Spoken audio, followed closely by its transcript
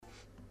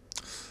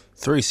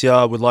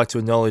3CR would like to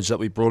acknowledge that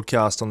we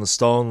broadcast on the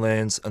stolen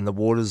lands and the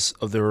waters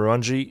of the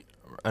Wurundjeri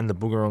and the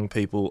Boonwurrung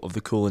people of the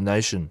Kulin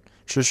Nation,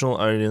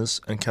 traditional owners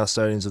and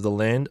custodians of the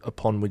land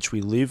upon which we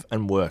live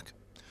and work.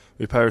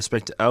 We pay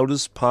respect to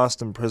elders,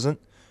 past and present,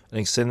 and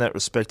extend that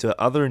respect to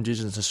other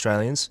Indigenous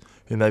Australians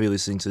who may be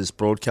listening to this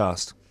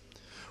broadcast.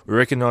 We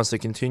recognise the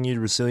continued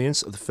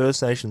resilience of the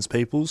First Nations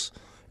peoples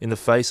in the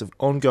face of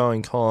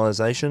ongoing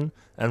colonisation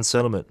and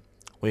settlement.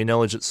 We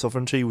acknowledge that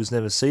sovereignty was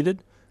never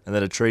ceded and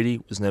that a treaty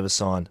was never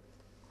signed.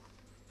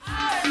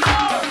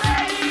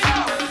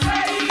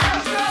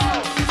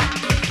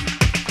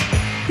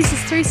 This is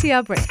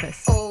 3CR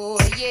Breakfast. Oh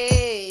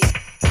yeah.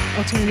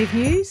 Alternative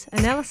news,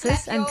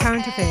 analysis and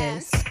current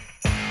affairs.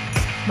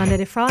 Monday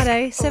to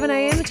Friday,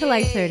 7am till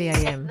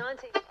 8:30am.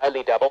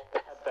 Only double.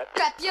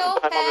 Clap your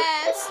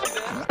hands.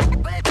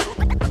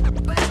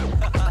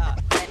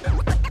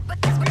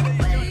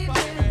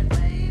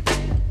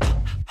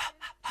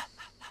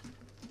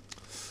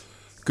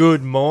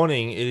 Good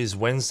morning. It is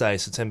Wednesday,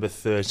 September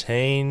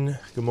 13.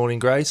 Good morning,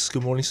 Grace.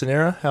 Good morning,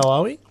 Sanera. How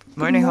are we?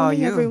 Morning, how are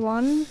you?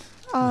 Everyone.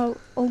 All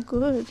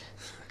good.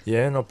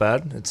 Yeah, not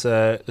bad. It's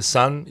the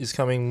sun is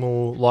coming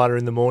more lighter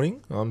in the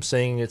morning. I'm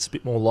seeing it's a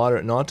bit more lighter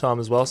at night time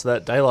as well, so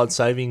that daylight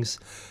savings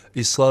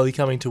is slowly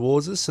coming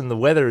towards us, and the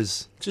weather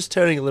is just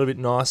turning a little bit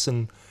nice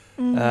and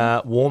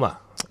warmer.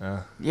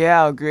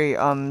 Yeah, I agree.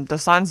 The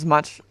sun's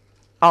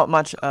out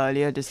much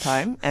earlier this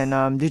time,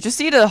 and did you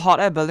see the hot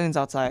air balloons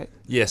outside?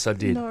 Yes, I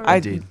did. No. I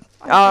did.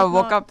 I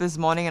woke up this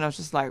morning and I was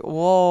just like,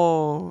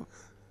 whoa,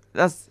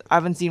 I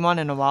haven't seen one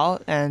in a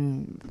while,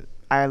 and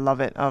I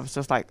love it. I was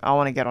just like, I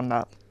want to get on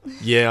that.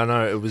 Yeah, I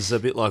know. It was a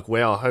bit like,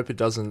 wow, I hope it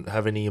doesn't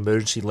have any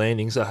emergency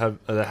landings. That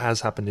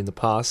has happened in the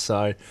past.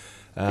 So,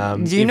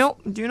 do you know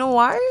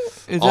why?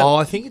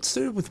 I think it's to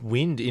do with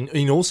wind.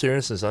 In all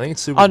seriousness, I think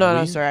it's to do with Oh no,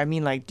 wind. sorry. I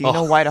mean, like, do you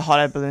know why the hot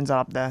air balloons are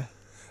up there?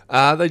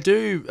 They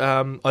do.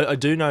 I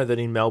do know that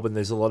in Melbourne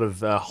there's a lot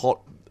of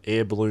hot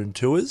air balloon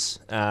tours,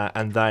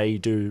 and they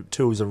do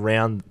tours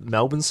around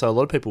Melbourne. So a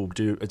lot of people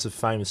do. It's a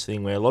famous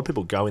thing where a lot of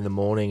people go in the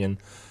morning and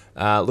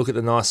look at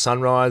the nice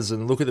sunrise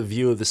and look at the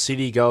view of the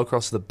city, go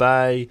across the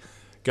bay,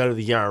 go to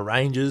the Yarra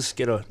Ranges,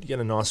 get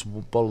a nice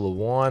bottle of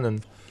wine and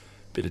a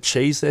bit of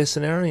cheese there,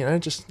 Scenario. You know,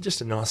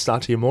 just a nice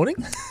start to your morning.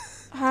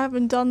 I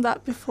haven't done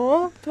that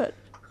before, but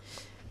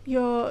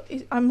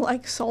I'm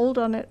like sold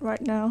on it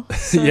right now.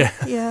 So,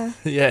 yeah.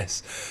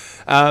 Yes.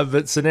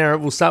 But Sanera,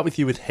 we'll start with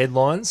you with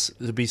headlines.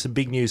 There'll be some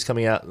big news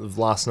coming out of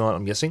last night,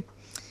 I'm guessing.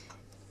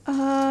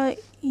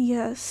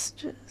 Yes.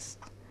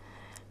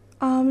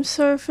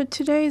 So for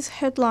today's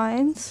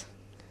headlines,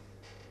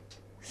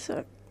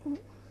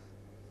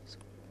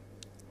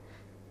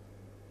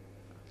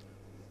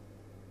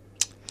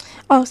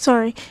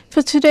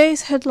 For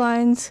today's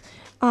headlines,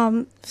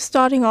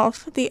 starting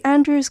off, the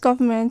Andrews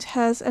government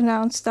has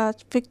announced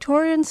that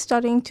Victorians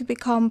studying to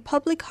become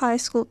public high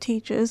school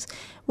teachers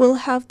will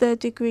have their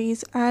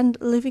degrees and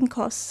living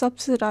costs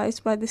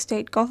subsidised by the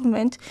state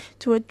government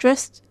to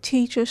address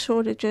teacher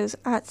shortages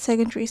at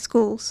secondary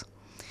schools.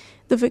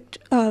 The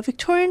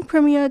Victorian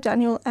Premier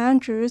Daniel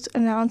Andrews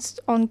announced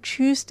on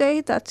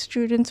Tuesday that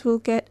students will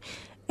get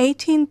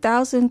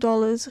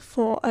 $18,000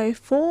 for a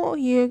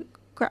 4-year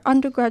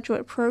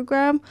undergraduate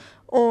program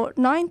or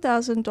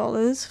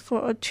 $9,000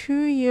 for a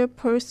 2-year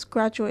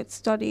postgraduate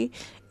study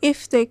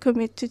if they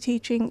commit to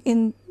teaching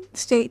in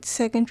state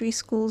secondary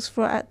schools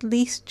for at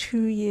least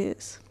 2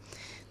 years.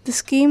 The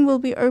scheme will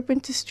be open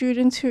to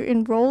students who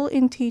enroll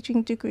in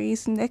teaching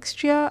degrees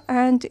next year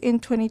and in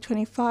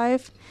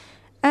 2025,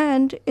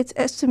 and it's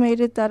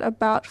estimated that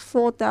about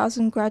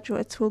 4,000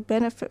 graduates will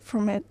benefit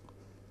from it.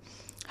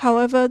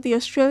 However, the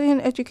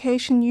Australian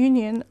Education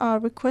Union are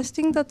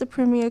requesting that the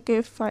Premier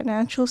give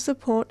financial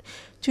support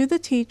to the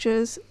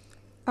teachers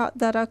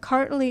that are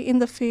currently in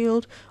the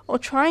field or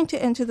trying to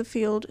enter the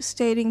field,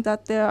 stating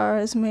that there are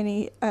as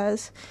many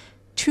as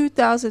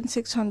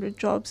 2,600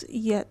 jobs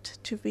yet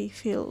to be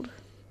filled.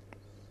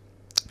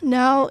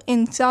 Now,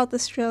 in South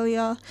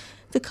Australia,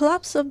 the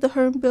collapse of the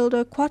home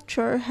builder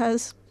Quattro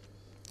has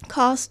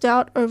cast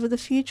doubt over the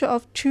future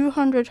of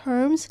 200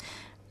 homes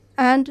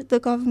and the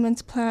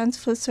government's plans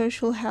for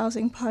social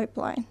housing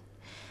pipeline.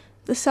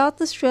 The South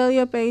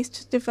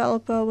Australia-based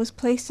developer was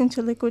placed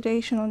into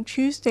liquidation on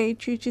Tuesday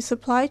due to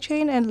supply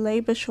chain and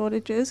labour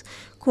shortages,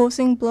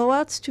 causing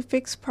blowouts to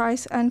fixed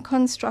price and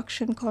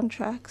construction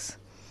contracts.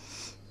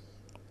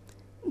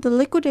 The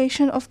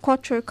liquidation of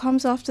Quattro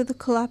comes after the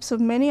collapse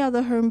of many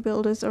other home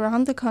builders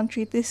around the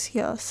country this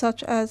year,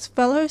 such as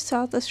fellow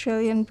South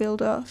Australian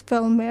builder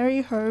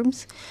Felmary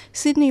Homes,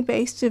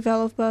 Sydney-based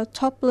developer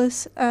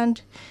Topless,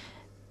 and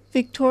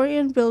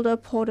Victorian builder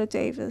Porter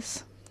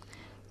Davis.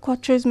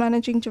 Quattro's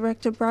managing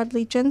director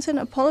Bradley Jensen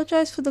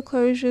apologised for the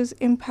closure's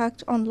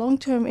impact on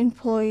long-term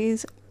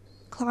employees,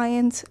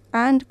 clients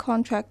and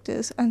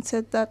contractors, and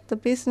said that the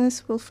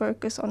business will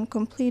focus on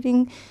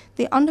completing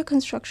the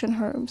under-construction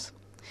homes.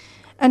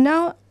 And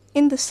now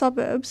in the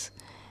suburbs,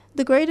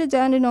 The Greater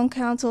Dandenong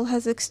Council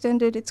has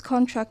extended its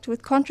contract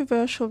with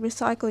controversial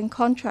recycling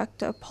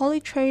contractor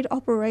Polytrade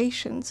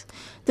Operations.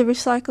 The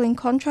recycling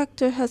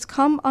contractor has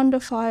come under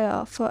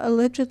fire for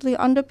allegedly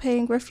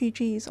underpaying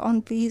refugees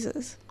on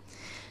visas.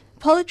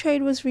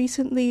 Polytrade was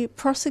recently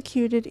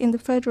prosecuted in the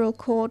federal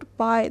court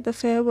by the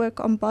Fair Work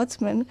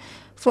Ombudsman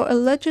for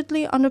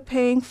allegedly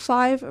underpaying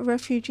 5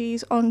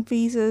 refugees on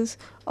visas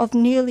of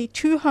nearly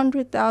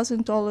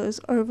 $200,000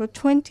 over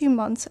 20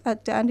 months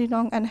at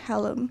Dandenong and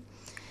Hallam.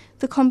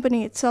 The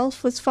company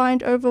itself was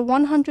fined over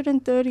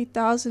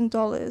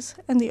 $130,000,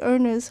 and the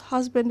owners,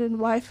 husband and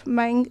wife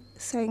Mang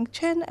Sang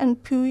Chen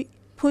and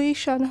Pui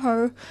Shan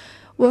Ho,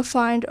 were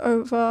fined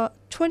over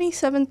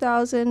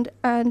 $27,000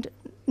 and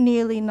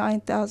nearly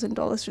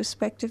 $9,000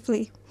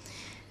 respectively.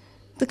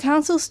 The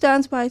council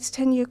stands by its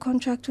 10-year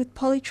contract with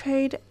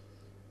Polytrade,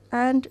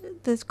 and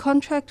the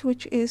contract,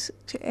 which is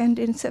to end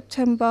in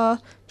September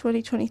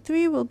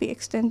 2023, will be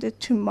extended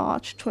to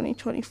March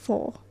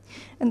 2024.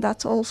 And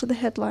that's all for the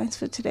headlines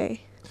for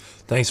today.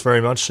 Thanks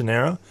very much,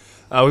 Sanne.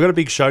 We've got a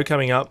big show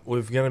coming up.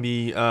 We're going to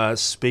be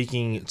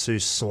speaking to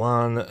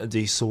Sanne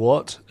de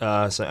Swart.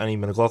 So Annie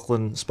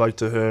McLoughlin spoke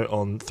to her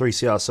on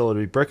 3CR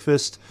Solidarity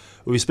Breakfast.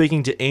 We'll be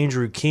speaking to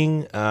Andrew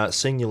King,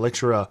 Senior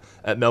Lecturer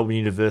at Melbourne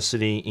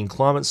University in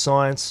Climate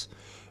Science.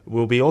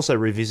 We'll be also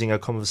revisiting a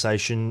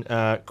conversation,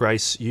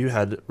 Grace, you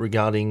had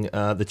regarding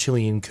the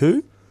Chilean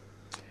coup.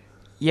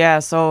 Yeah,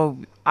 so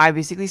I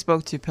basically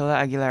spoke to Pilar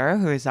Aguilera,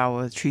 who is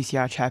our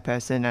 3CR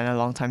chairperson and a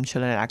longtime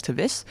Chilean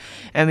activist.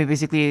 And we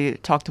basically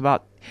talked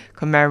about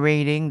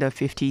commemorating the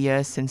 50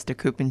 years since the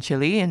coup in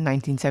Chile in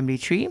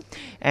 1973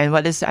 and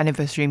what this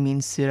anniversary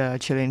means to the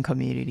Chilean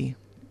community.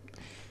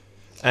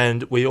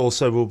 And we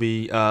also will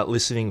be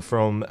listening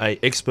from an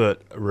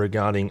expert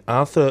regarding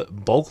Arthur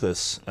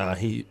Bolkas.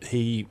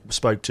 He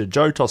spoke to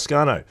Joe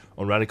Toscano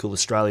on Radical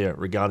Australia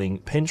regarding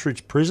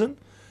Pentridge Prison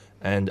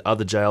and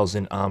other jails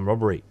in armed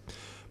robbery.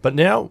 But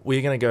now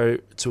we're going to go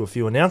to a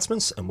few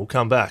announcements and we'll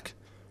come back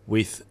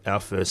with our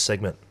first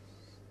segment.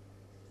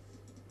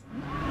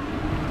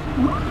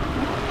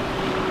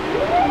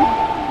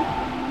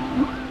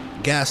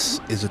 Gas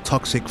is a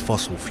toxic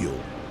fossil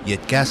fuel,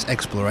 yet gas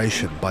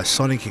exploration by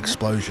sonic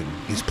explosion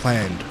is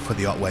planned for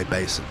the Otway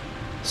Basin.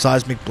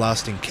 Seismic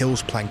blasting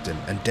kills plankton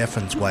and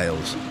deafens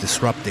whales,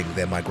 disrupting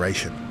their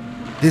migration.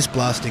 This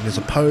blasting is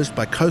opposed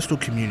by coastal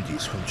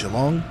communities from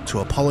Geelong to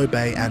Apollo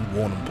Bay and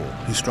Warrnambool,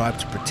 who strive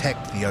to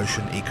protect the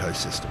ocean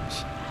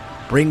ecosystems.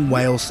 Bring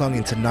whale song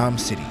into Nam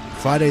City,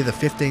 Friday the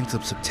 15th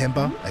of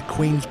September at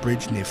Queen's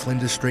Bridge near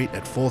Flinders Street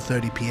at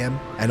 4:30pm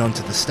and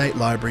onto the State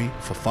Library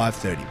for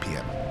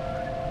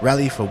 5:30pm.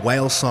 Rally for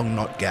Whale Song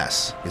Not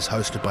Gas is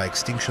hosted by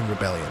Extinction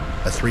Rebellion,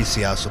 a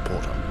 3CR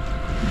supporter.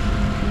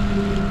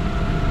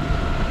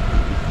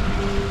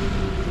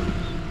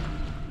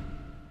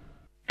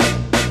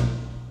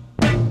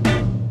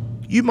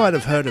 You might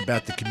have heard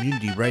about the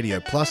Community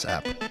Radio Plus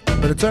app,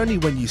 but it's only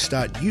when you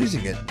start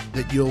using it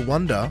that you'll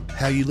wonder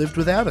how you lived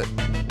without it.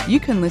 You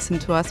can listen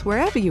to us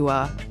wherever you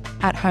are,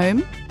 at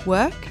home,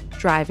 work,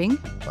 driving,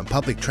 on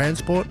public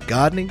transport,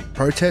 gardening,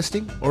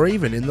 protesting, or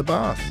even in the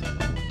bath.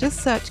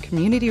 Just search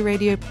Community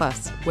Radio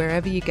Plus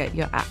wherever you get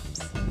your apps.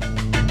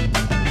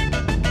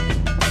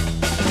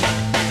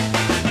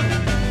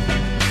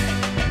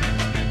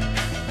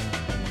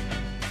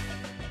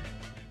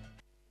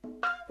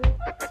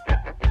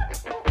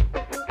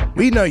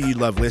 We know you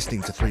love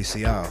listening to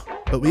 3CR,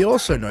 but we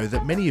also know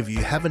that many of you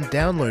haven't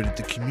downloaded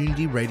the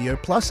Community Radio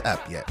Plus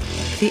app yet.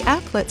 The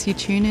app lets you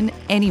tune in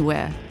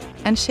anywhere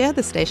and share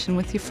the station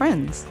with your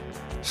friends.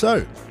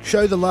 So,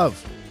 show the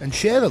love and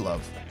share the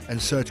love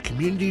and search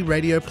Community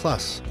Radio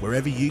Plus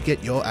wherever you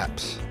get your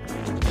apps.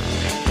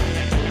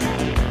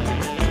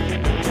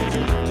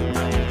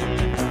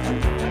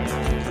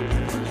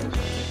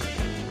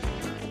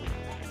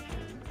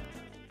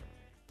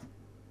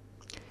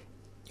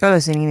 You're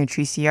listening to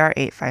 3CR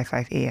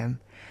 855 AM.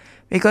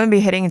 We're going to be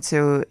heading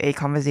into a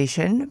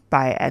conversation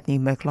by Annie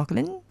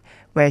McLoughlin,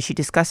 where she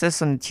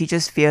discusses on the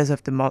teachers' fears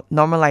of the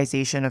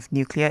normalization of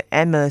nuclear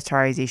and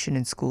militarization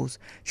in schools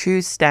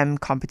through STEM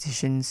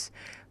competitions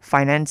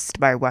financed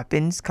by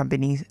weapons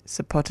companies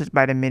supported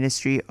by the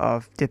Ministry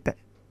of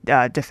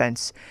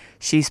Defense.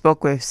 She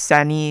spoke with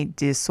Sanne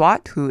de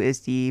Swart, who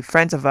is the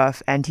Friends of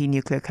Earth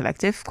Anti-Nuclear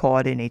Collective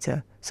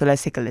coordinator. So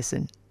let's take a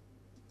listen.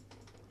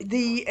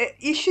 The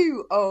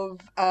issue of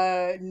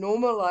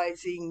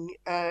normalizing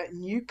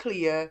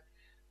nuclear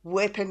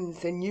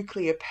weapons and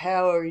nuclear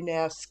power in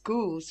our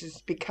schools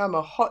has become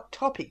a hot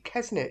topic,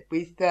 hasn't it?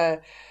 With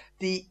the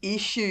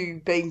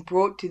issue being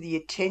brought to the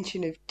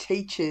attention of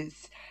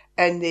teachers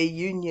and their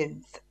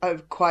unions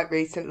quite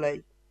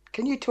recently.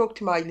 Can you talk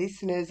to my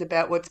listeners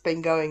about what's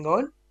been going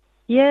on?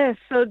 Yeah,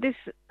 so this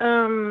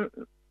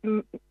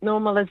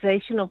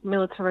normalization of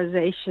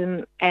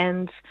militarization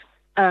and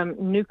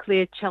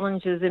nuclear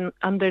challenges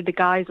under the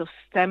guise of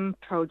STEM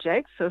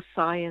projects, so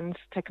science,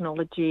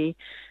 technology,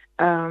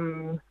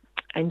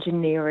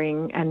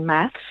 engineering and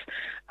maths,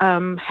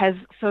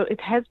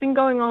 it has been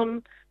going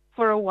on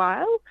for a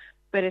while,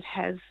 but it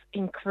has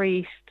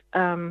increased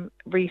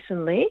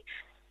recently.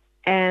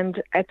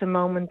 And at the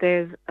moment,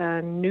 there's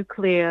a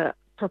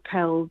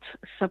nuclear-propelled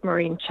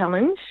submarine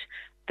challenge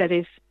that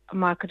is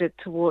marketed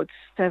towards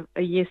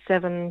year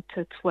 7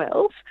 to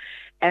 12.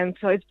 And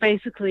so it's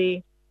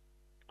basically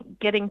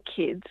getting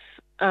kids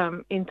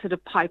into the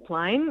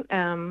pipeline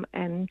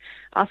and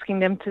asking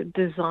them to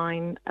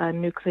design a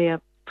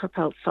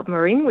nuclear-propelled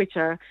submarine, which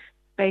are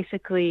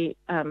basically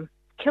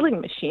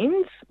killing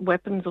machines,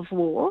 weapons of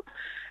war.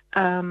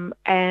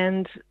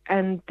 And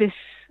this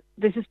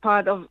is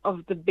part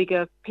of the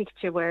bigger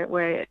picture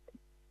where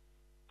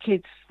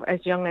kids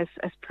as young as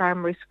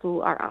primary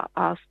school are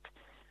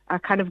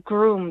kind of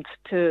groomed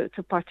to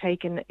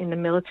partake in the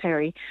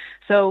military.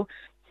 So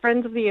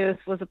Friends of the Earth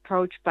was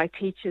approached by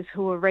teachers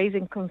who were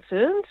raising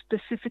concerns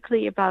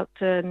specifically about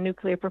the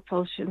nuclear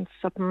propulsion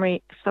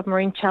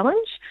submarine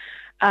challenge.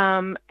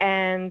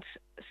 And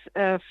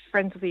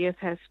Friends of the Earth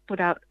has put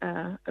out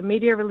a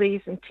media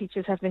release, and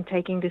teachers have been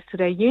taking this to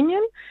their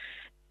union.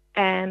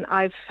 And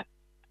as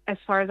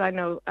far as I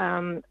know,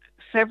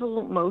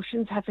 several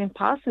motions have been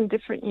passed in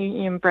different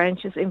union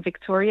branches in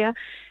Victoria.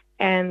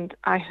 And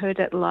I heard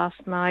that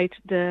last night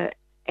the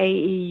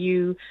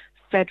AEU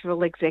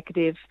Federal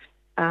Executive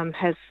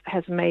has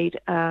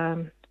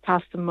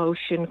passed a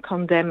motion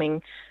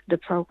condemning the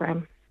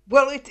program.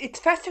 Well, it's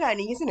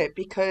fascinating, isn't it?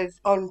 Because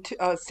on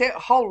a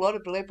whole lot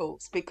of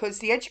levels, because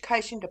the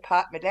Education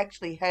Department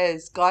actually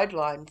has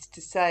guidelines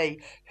to say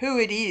who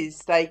it is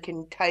they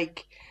can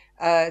take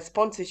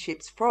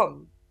sponsorships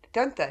from,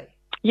 don't they?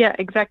 Yeah,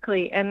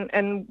 exactly.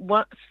 And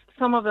what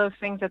some of those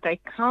things that they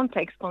can't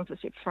take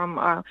sponsorship from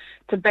are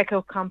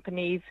tobacco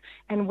companies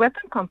and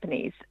weapon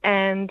companies.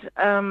 And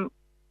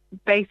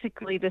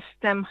basically the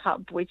STEM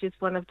Hub, which is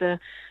one of the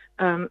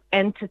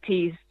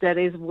entities that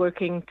is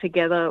working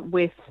together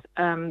with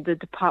the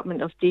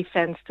Department of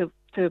Defense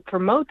to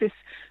promote this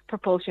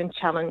propulsion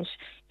challenge,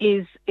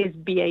 is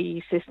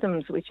BAE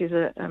Systems, which is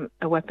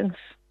a weapons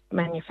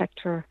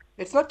manufacturer.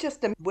 It's not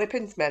just a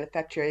weapons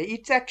manufacturer.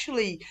 It's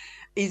actually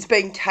is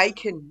being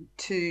taken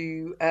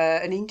to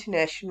an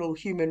international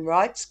human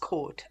rights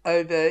court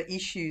over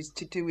issues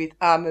to do with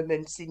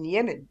armaments in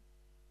Yemen.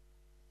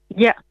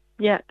 Yeah,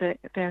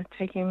 they're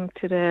taking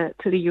to the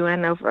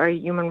UN over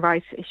human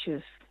rights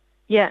issues.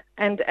 Yeah,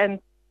 and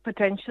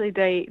potentially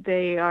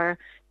they are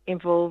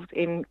involved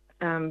in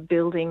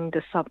building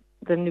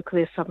the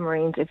nuclear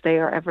submarines if they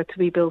are ever to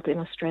be built in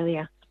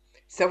Australia.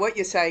 So what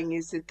you're saying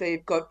is that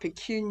they've got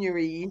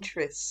pecuniary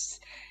interests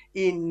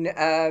in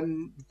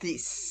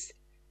this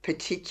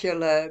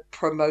particular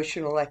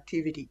promotional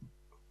activity.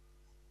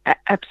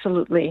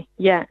 Absolutely,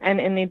 yeah. And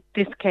in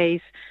this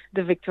case,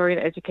 the Victorian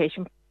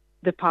Education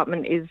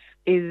Department is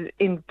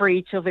in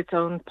breach of its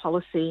own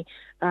policy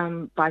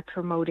by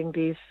promoting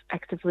these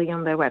actively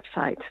on their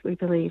website, we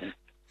believe.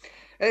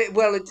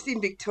 Well, it's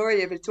in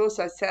Victoria, but it's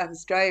also South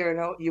Australia,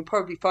 and you'll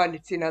probably find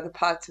it's in other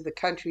parts of the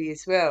country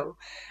as well.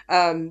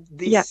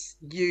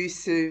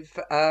 Use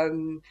of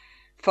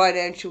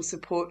financial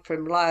support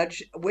from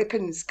large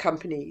weapons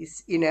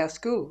companies in our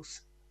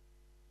schools.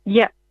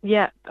 Yeah.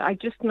 I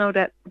just know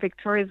that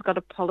Victoria's got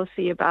a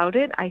policy about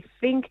it. I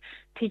think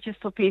Teachers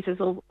for Peace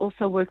has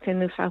also worked in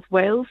New South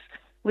Wales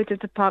with the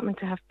department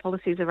to have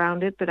policies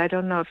around it, but I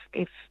don't know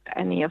if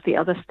any of the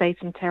other states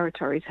and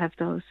territories have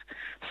those.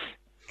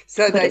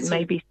 So but it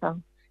may be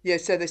so. Yeah,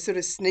 so they sort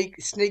of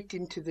sneaked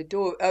into the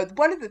door.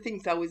 One of the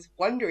things I was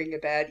wondering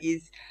about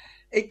is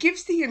it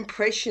gives the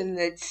impression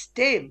that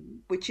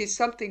STEM, which is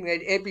something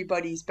that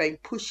everybody's been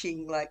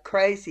pushing like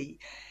crazy,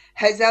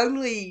 has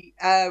only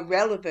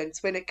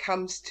relevance when it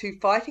comes to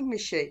fighting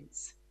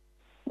machines.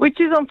 Which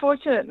is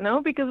unfortunate,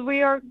 no? Because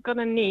we are going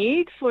to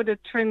need, for the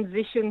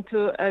transition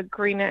to a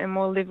greener and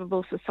more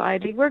livable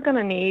society, we're going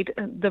to need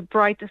the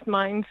brightest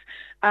minds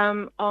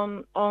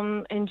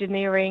on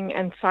engineering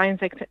and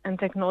science and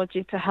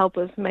technology to help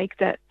us make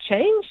that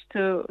change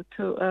to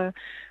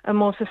a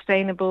more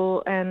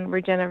sustainable and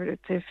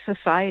regenerative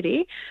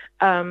society.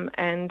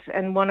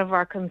 And one of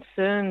our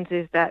concerns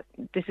is that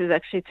this is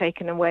actually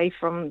taken away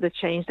from the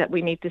change that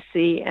we need to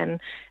see and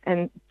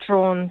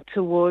drawn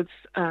towards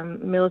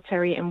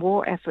military and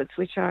war efforts,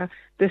 which are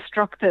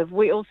destructive.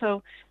 We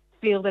also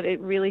feel that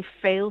it really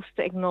fails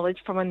to acknowledge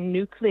from a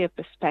nuclear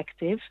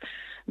perspective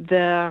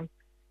the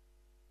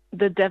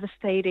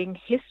devastating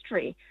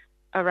history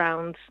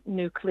around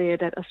nuclear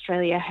that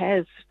Australia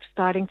has,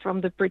 starting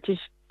from the British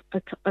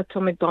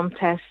atomic bomb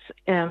tests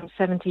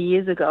 70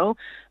 years ago,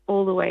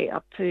 all the way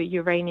up to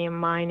uranium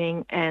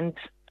mining and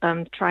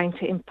trying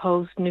to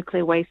impose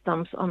nuclear waste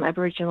dumps on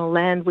Aboriginal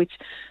land, which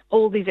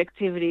all these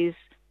activities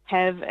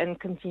have and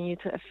continue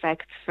to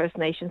affect First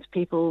Nations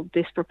people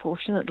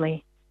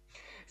disproportionately.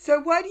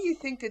 So why do you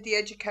think that the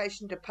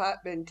Education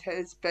Department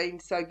has been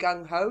so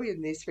gung-ho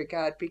in this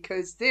regard?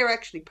 Because they're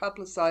actually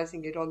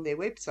publicising it on their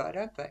website,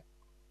 aren't they?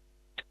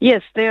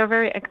 Yes, they are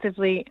very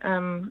actively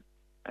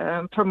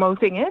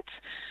promoting it.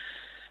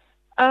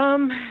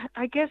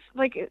 I guess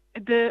like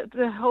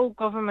the whole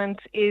government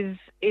is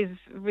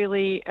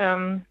really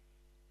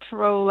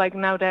pro, like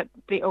now that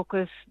the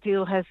AUKUS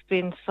deal has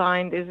been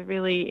signed, is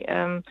really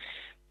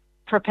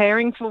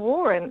preparing for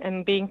war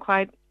and being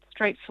quite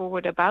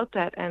straightforward about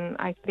that. And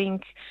I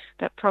think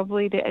that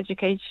probably the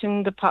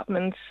education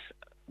departments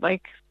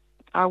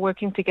are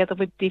working together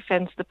with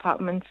defense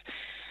departments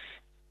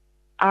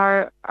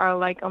are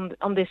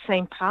on the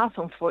same path,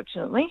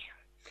 unfortunately.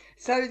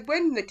 So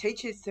when the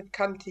teachers have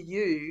come to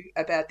you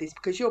about this,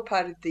 because you're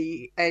part of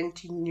the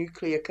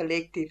anti-nuclear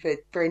collective at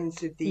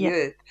Friends of the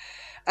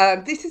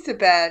Earth, this is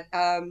about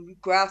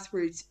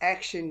grassroots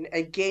action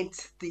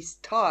against this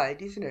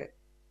tide, isn't it?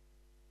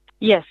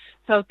 Yes.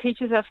 So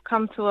teachers have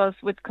come to us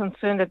with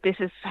concern that this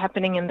is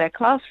happening in their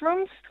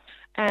classrooms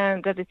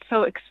and that it's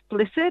so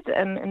explicit,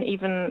 and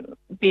even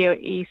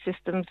BOE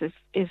Systems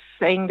is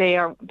saying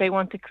they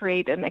want to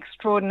create an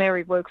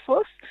extraordinary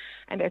workforce,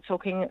 and they're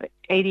talking,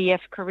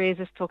 ADF Careers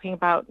is talking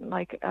about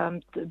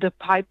the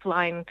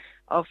pipeline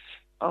of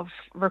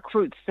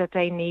recruits that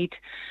they need.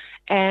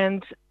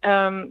 And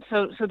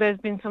so there's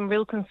been some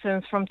real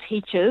concerns from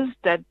teachers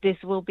that this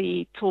will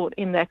be taught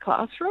in their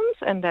classrooms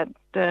and that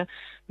the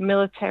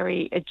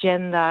military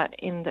agenda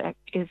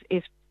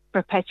is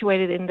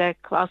perpetuated in their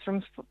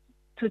classrooms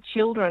to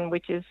children,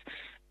 which is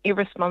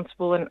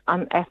irresponsible and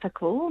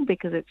unethical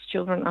because it's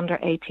children under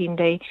 18.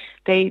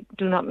 They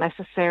do not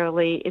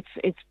necessarily,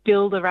 it's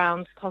built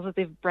around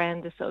positive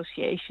brand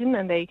association,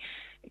 and they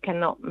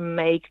cannot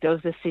make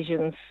those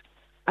decisions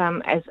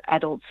as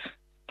adults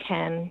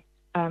can.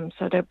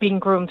 So they're being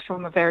groomed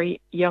from a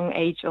very young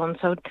age on.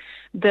 So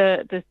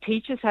the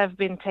teachers have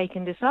been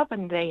taking this up,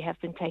 and they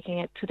have been taking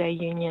it to their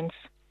unions.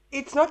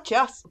 It's not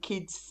just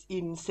kids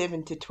in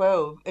 7 to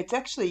 12. It's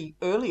actually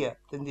earlier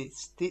than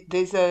this.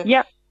 There's a...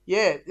 Yep.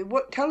 Yeah.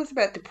 Tell us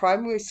about the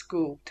primary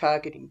school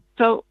targeting.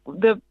 So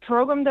the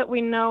program that we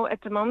know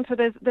at the moment, so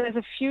there's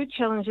a few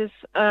challenges.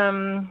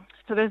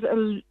 So there's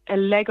a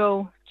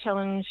Lego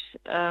challenge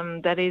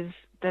that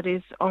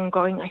is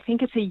ongoing. I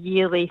think it's a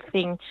yearly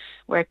thing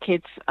where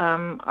kids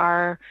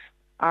are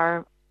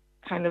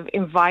kind of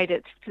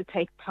invited to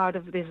take part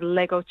of this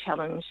Lego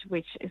challenge,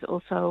 which is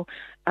also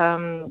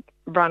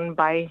run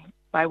by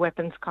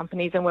weapons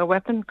companies, and where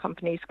weapon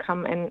companies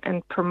come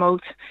and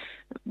promote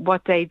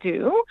what they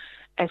do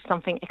as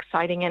something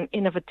exciting and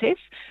innovative.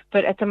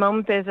 But at the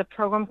moment, there's a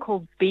program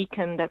called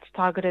Beacon that's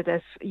targeted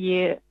as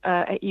year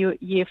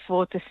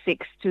 4 to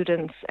 6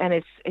 students, and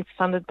it's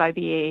funded by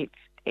the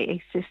AA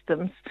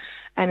Systems,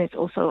 and it's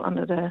also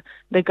under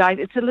the guide.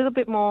 It's a little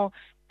bit more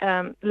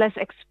less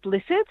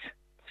explicit,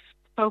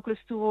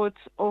 focused towards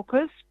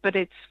AUKUS, but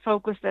it's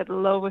focused at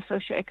lower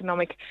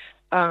socioeconomic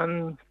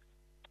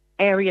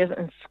areas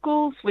and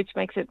schools, which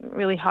makes it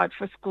really hard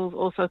for schools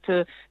also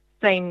to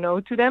say no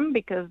to them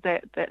because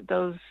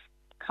those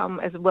come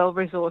as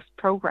well-resourced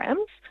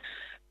programs.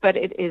 But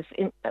it is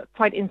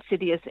quite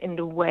insidious in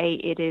the way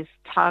it is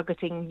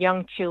targeting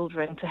young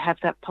children to have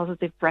that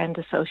positive brand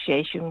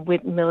association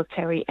with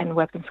military and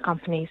weapons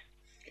companies.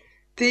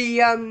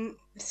 The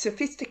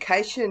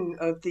sophistication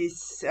of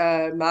this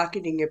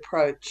marketing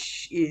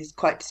approach is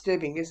quite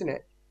disturbing, isn't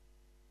it?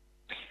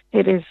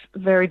 It is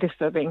very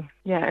disturbing,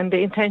 yeah, and the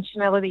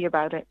intentionality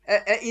about it.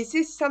 Is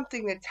this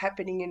something that's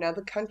happening in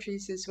other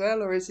countries as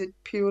well, or is it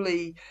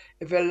purely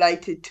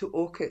related to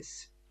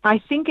AUKUS? I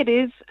think it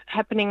is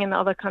happening in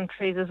other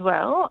countries as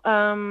well.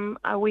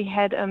 We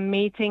had a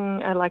meeting,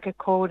 like a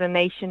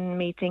coordination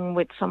meeting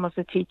with some of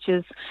the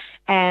teachers,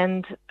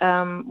 and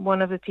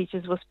one of the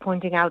teachers was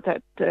pointing out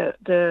that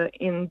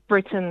in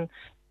Britain,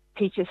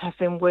 teachers have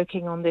been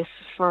working on this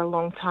for a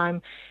long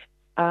time,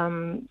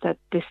 that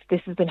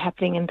this has been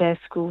happening in their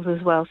schools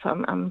as well.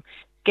 So I'm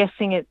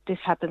guessing this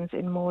happens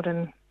in more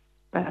than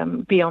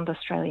beyond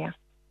Australia.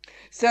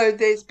 So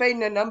there's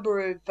been a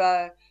number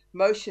of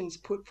motions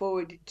put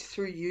forward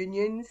through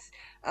unions.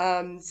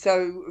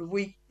 So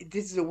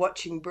this is a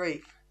watching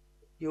brief,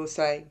 you're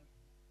saying.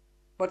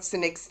 What's the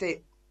next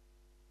step?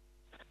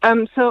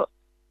 So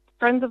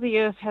Friends of the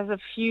Earth has a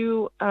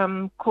few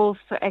calls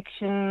for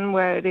action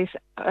where it is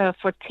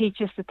for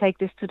teachers to take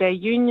this to their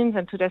unions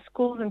and to their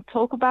schools and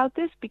talk about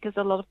this, because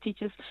a lot of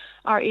teachers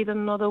are either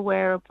not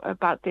aware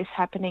about this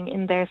happening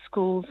in their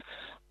schools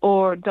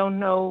or don't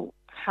know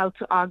how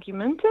to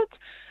argument it.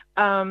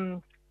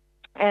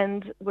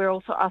 And we're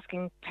also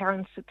asking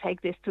parents to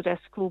take this to their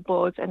school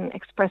boards and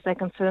express their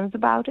concerns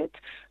about it.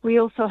 We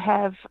also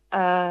have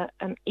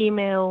an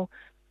email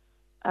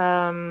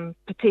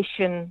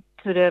petition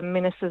to the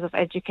ministers of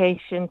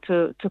education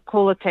to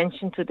call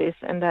attention to this,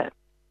 and that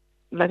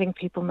letting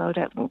people know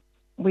that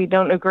we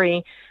don't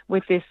agree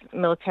with this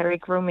military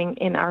grooming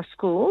in our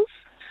schools.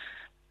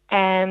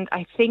 And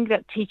I think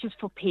that Teachers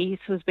for Peace,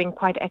 who's been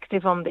quite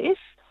active on this,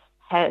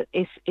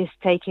 is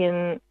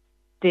taking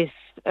this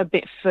a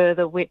bit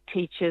further with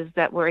teachers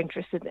that were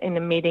interested in a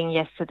meeting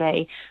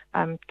yesterday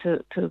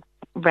to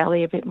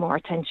rally a bit more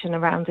attention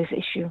around this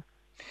issue.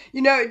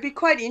 You know, it'd be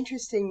quite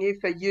interesting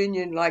if a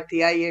union like the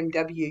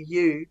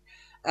AMWU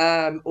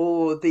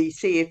or the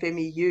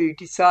CFMEU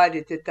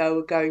decided that they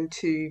were going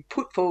to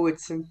put forward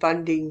some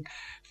funding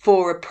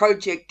for a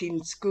project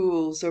in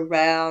schools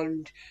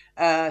around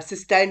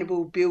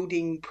sustainable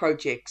building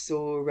projects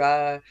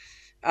or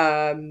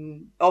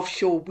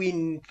offshore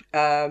wind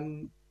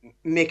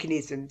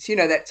mechanisms,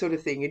 that sort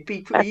of thing. It'd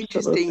be pretty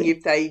Absolutely. interesting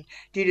if they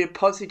did a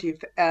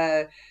positive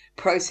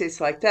process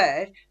like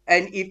that,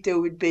 and if there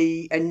would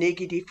be a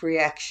negative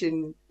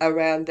reaction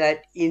around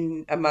that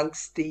in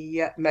amongst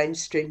the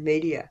mainstream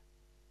media.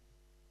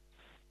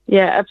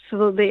 Yeah,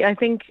 absolutely. I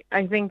think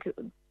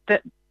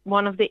that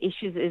one of the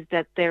issues is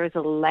that there is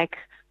a lack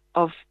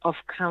of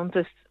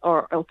counters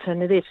or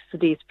alternatives to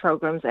these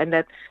programs, and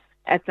that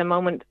at the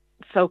moment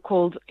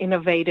so-called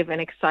innovative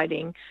and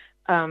exciting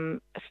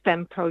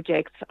STEM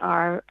projects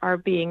are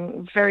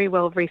being very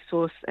well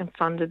resourced and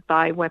funded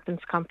by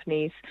weapons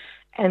companies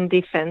and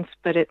defense,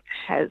 but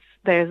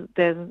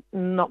there's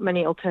not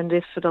many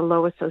alternatives for the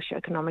lower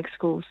socioeconomic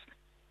schools.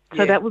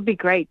 So that would be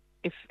great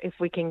if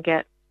we can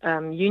get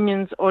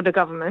unions or the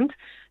government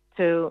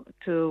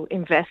to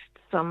invest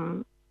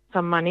some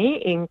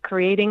money in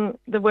creating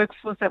the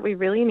workforce that we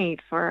really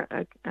need for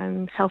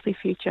a healthy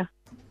future.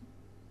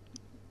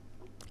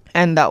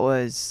 And that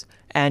was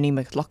Annie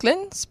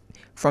McLoughlin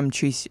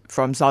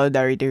from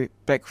Solidarity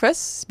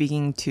Breakfast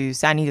speaking to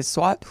Sanne de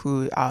Swart,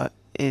 who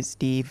is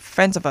the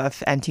Friends of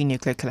Earth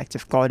Anti-Nuclear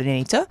Collective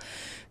coordinator,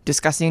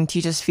 discussing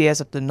teachers' fears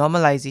of the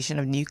normalization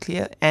of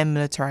nuclear and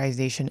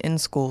militarization in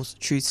schools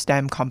through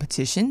STEM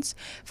competitions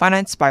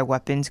financed by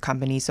weapons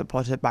companies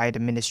supported by the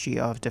Ministry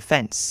of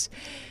Defense.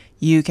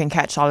 You can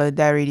catch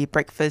Solidarity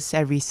Breakfast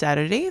every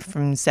Saturday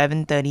from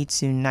 7:30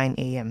 to 9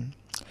 a.m.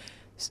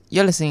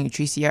 You're listening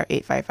to 3CR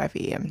 855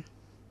 AM.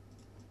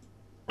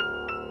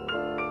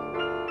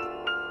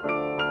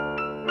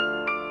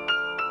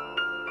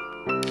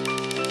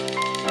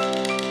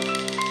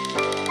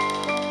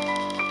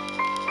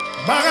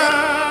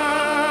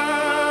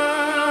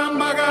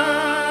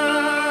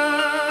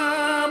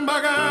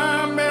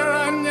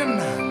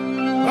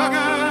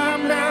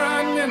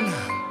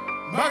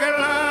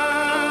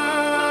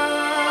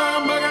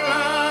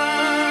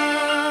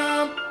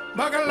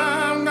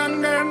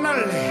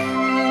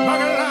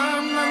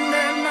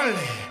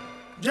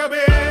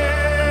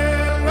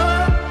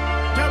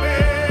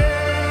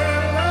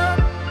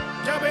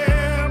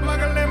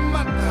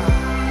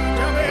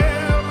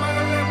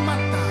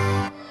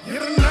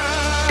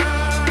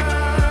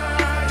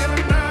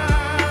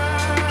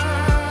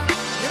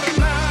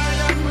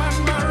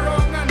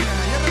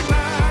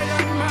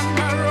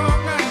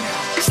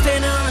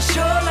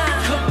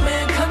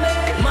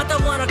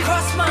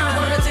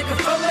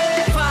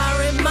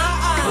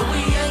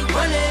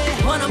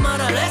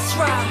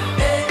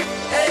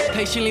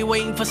 Patiently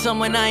waiting for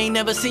someone I ain't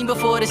never seen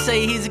before to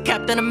say he's a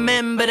captain of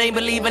men, but ain't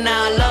believing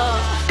our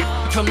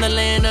love. From the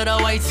land of the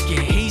white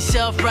skin, he's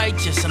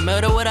self-righteous, a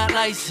murder without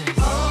license.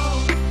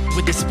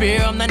 With the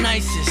spear, I'm the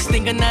nicest,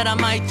 thinking that I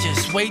might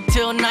just wait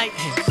till night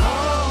hits.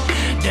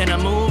 Then I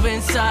move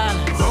in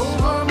silence,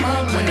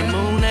 when the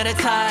moon at its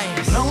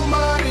highest,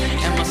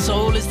 and my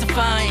soul is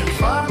defiant.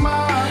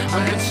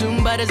 I'm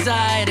consumed by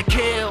desire to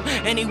kill.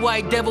 Any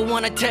white devil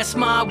wanna test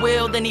my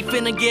will, then he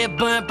finna get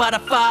burnt by the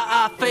fire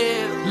I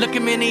feel. Look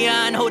him in the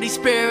eye and hold his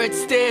spirit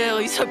still.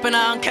 He's hoping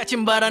I don't catch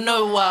him, but I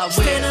know I will.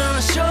 Standing on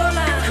the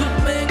shoreline,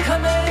 coup men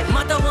coming.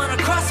 Mata wanna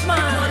cross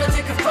mine, wanna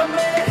take it from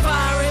me.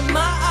 Fire in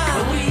my eye,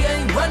 but we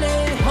ain't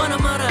running. Wanna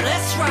murder,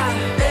 let's ride.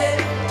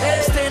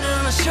 Standing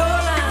on the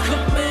shoreline,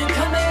 coup men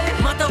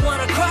coming. Mata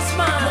wanna cross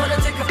mine, wanna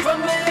take it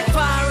from me.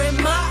 Fire in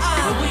my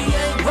eye, but we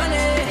ain't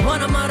running.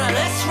 Wanna murder,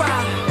 let's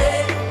ride.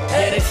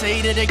 Yeah, they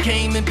say that it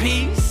came in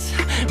peace,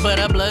 but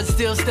our blood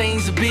still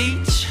stains the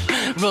beach.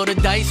 Roll the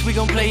dice, we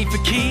gon' play for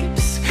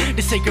keeps.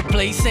 The sacred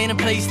place ain't a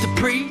place to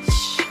preach.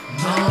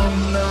 No,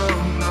 no,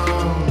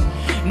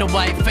 no. No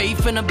white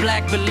faith and a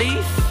black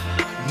belief.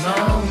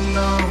 No,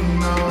 no,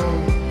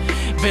 no.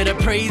 Better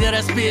pray that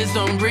our spears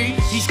don't reach.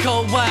 He's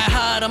cold, white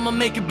hot, I'ma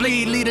make it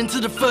bleed. Leading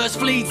to the first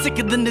fleet,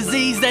 sicker than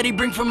disease that he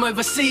bring from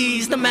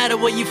overseas. No matter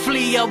where you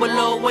flee, I will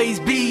always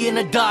be. In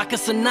the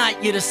darkest of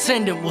night, your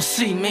descendant will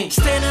see me.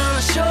 Standing on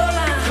the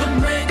shoreline,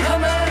 come in,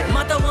 come in.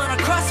 Mata wanna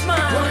cross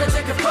mine, wanna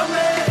take it from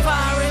me.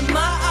 Fire in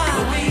my eye,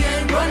 but we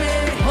ain't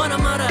running. Wanna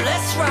murder,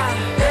 let's ride.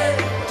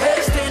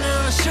 Standing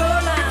on the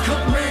shoreline,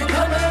 come in,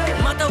 come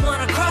in. Mata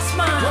wanna cross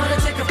mine, wanna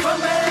take it from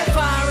me.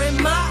 Fire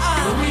in my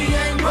eye, but we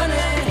ain't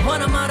running.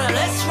 Wanna murder,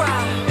 let's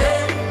ride.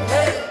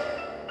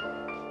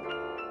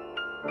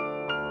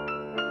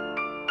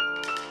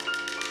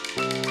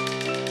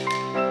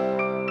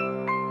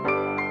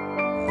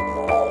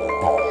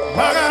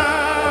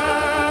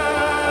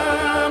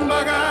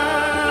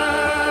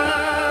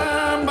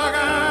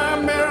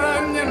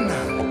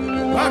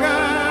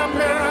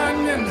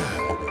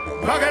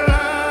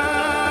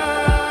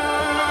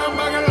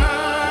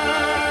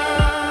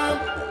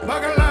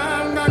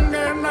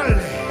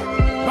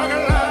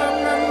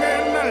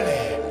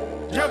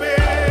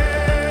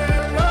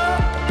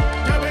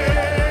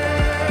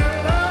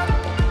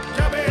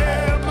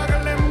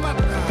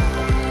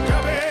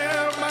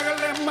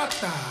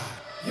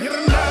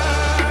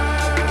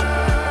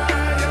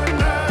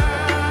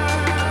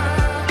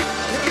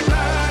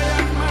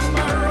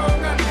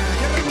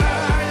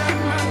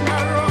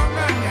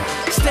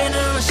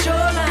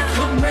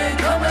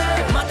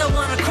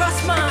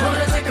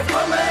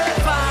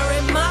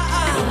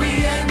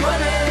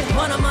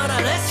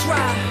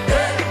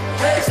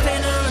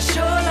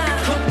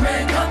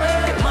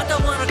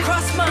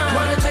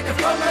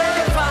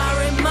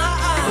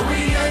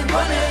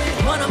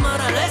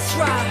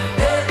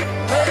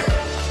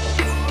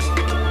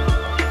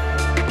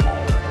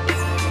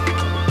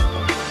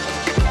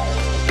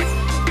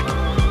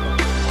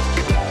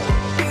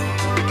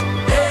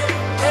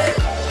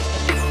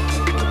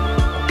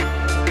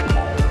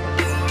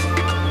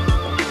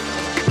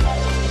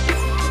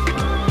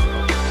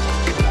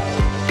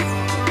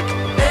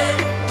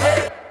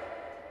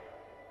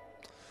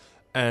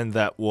 And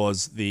that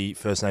was the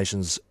First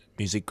Nations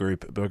music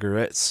group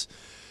Bagi-la-Bargan.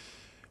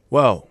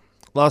 Well,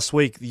 last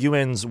week, the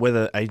UN's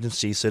weather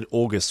agency said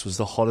August was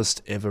the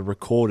hottest ever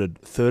recorded,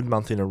 third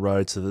month in a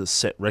row to the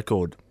set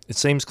record. It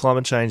seems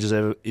climate change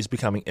is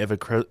becoming ever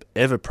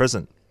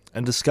present.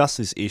 And to discuss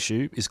this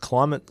issue is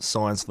climate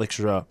science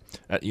lecturer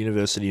at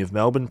University of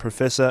Melbourne,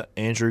 Professor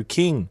Andrew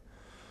King.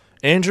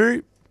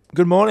 Andrew,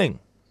 good morning.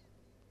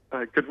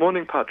 Good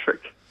morning,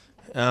 Patrick.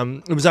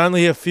 It was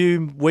only a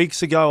few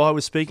weeks ago I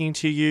was speaking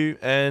to you,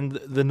 and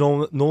the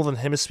Northern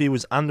Hemisphere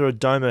was under a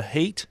dome of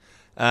heat.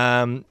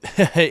 In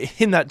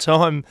that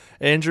time,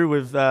 Andrew,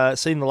 we've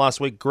seen the last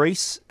week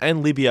Greece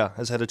and Libya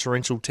has had a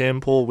torrential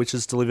downpour which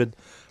has delivered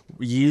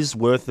years'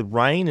 worth of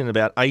rain in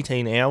about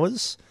 18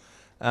 hours.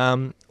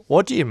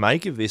 What do you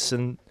make of this?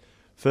 And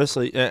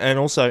firstly, and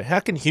also,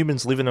 how can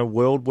humans live in a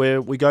world where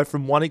we go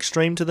from one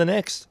extreme to the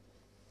next?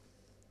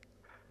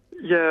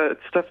 Yeah, it's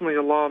definitely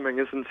alarming,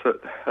 isn't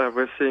it?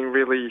 We're seeing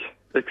really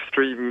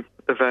extreme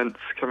events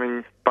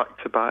coming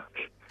back to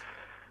back.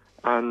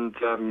 And,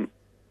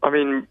 I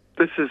mean,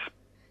 this has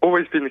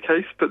always been the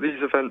case, but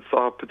these events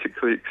are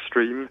particularly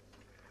extreme.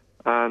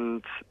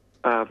 And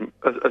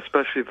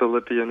especially the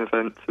Libyan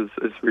event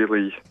is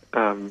really,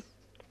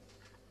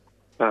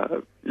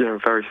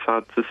 very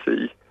sad to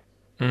see.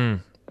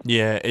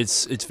 Yeah,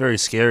 it's very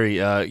scary,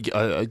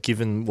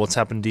 given what's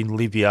happened in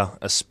Libya,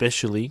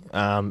 especially,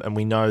 and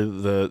we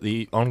know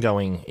the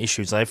ongoing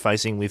issues they're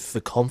facing with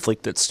the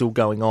conflict that's still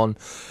going on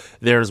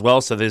there as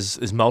well. So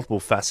there's multiple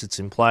facets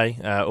in play.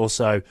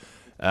 Also,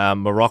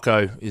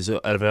 Morocco is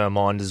out of our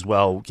mind as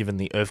well, given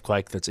the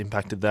earthquake that's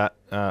impacted that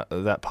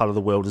part of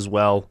the world as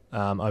well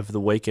over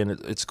the weekend.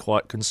 It's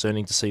quite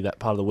concerning to see that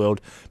part of the world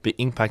be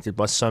impacted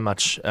by so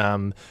much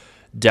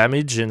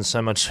damage and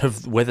so much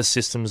of weather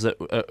systems that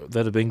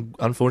have been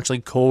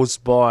unfortunately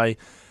caused by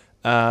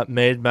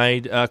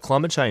man-made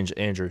climate change,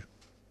 Andrew.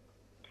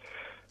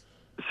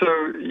 So,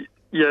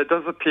 yeah, it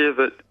does appear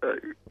that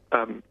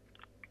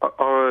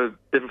our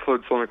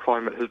influence on the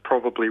climate has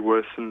probably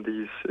worsened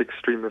these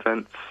extreme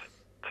events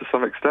to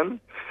some extent.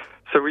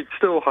 So we'd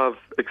still have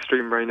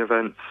extreme rain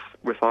events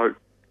without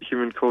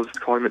human-caused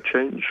climate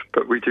change,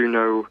 but we do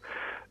know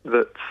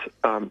that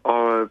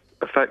our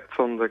effects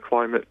on the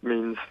climate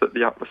means that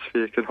the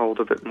atmosphere can hold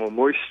a bit more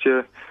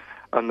moisture,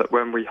 and that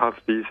when we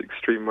have these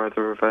extreme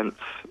weather events,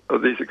 or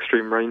these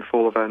extreme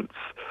rainfall events,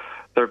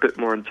 they're a bit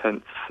more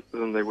intense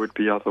than they would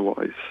be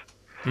otherwise.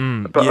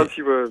 But as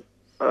you were,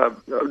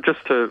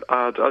 just to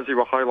add, as you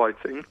were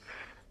highlighting,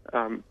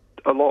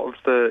 a lot of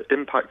the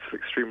impacts of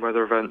extreme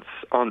weather events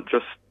aren't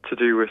just to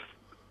do with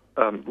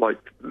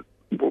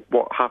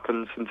what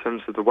happens in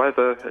terms of the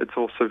weather. It's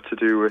also to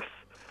do with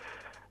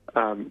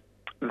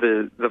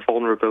the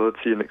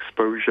vulnerability and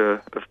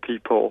exposure of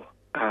people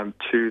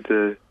to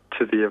the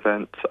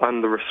event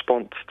and the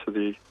response to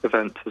the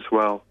event as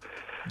well.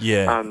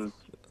 Yeah. And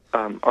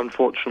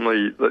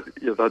unfortunately,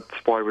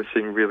 that's why we're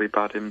seeing really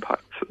bad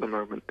impacts at the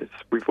moment.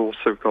 We've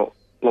also got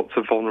lots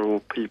of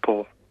vulnerable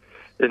people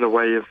in the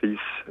way of these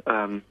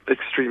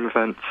extreme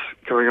events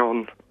going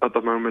on at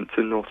the moment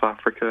in North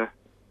Africa.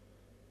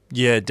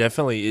 Yeah,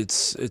 definitely.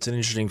 It's an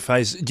interesting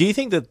phase. Do you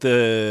think that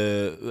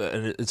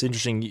it's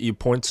interesting you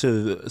point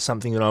to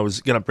something that I was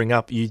going to bring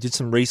up. You did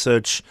some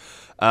research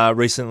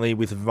recently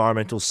with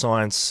environmental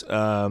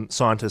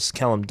scientists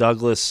Callum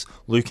Douglas,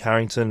 Luke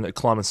Harrington, a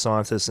climate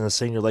scientist and a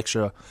senior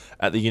lecturer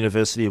at the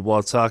University of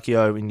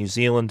Waitakere in New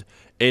Zealand,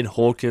 Ed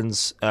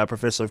Hawkins,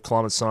 professor of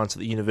climate science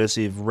at the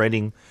University of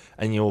Reading,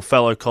 and your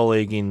fellow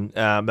colleague in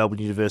Melbourne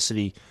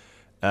University,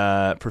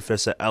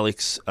 Professor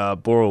Alex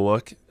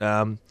Borowak.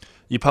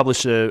 You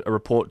published a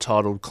report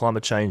titled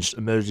Climate Change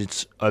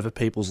Emergence Over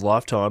People's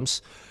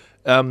Lifetimes.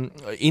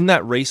 In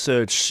that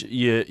research,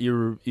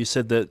 you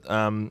said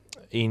that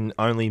in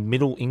only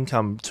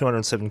middle-income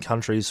 207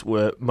 countries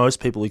where most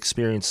people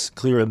experience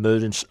clearer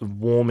emergence of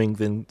warming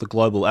than the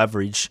global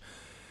average,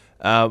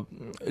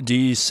 do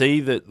you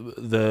see that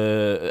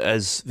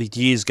as the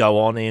years go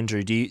on,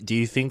 Andrew, do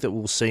you think that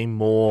we'll see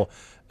more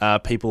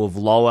people of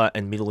lower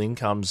and middle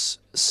incomes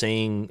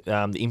seeing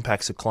the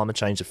impacts of climate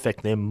change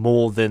affect them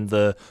more than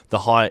the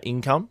higher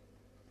income?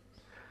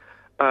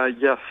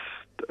 Yes,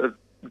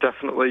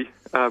 definitely.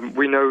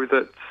 We know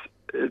that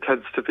it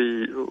tends to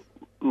be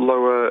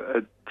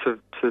lower to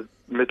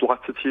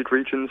mid-latitude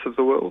regions of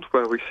the world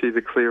where we see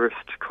the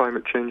clearest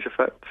climate change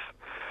effects.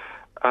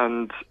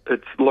 And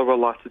it's lower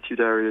latitude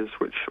areas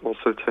which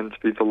also tend to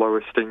be the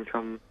lowest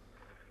income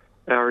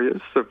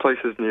areas. So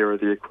places nearer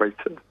the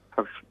equator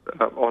have,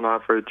 on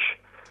average,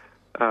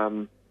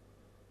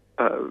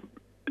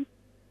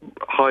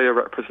 higher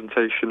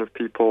representation of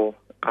people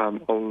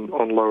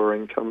on lower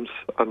incomes,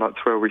 and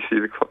that's where we see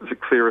the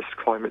clearest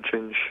climate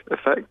change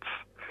effects.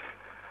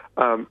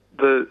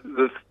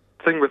 The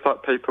thing with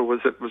that paper was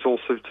it was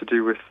also to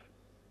do with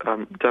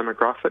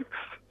demographics.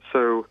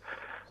 So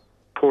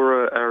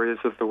poorer areas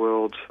of the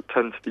world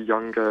tend to be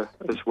younger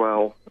as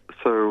well.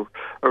 So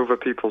over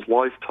people's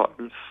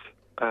lifetimes,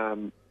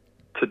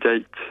 to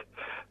date,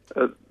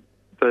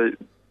 they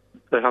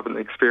haven't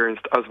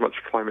experienced as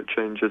much climate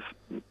change as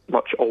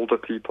much older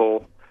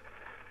people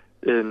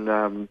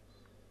in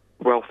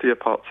wealthier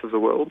parts of the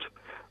world,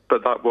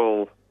 but that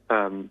will,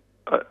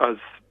 as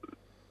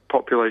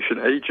population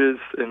ages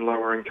in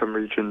lower income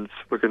regions,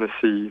 we're going to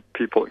see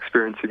people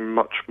experiencing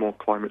much more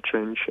climate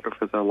change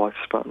over their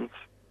lifespans.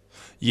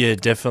 Yeah,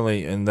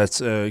 definitely, and that's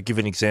give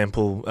an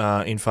example.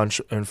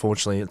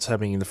 Unfortunately, it's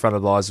happening in the front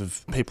of the eyes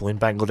of people in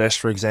Bangladesh,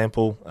 for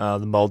example. The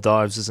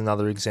Maldives is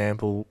another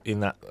example in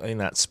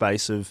that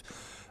space of,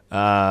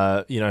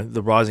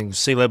 the rising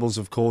sea levels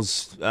have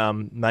caused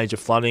major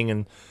flooding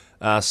and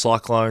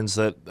cyclones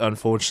that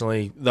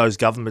unfortunately those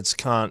governments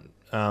can't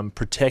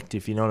protect,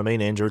 if you know what I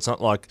mean, Andrew. It's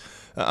not like,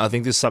 I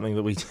think this is something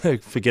that we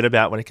forget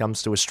about when it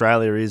comes to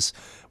Australia, is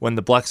when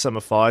the Black Summer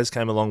fires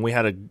came along, we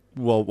had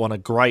a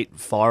great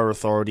fire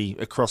authority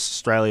across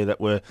Australia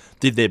that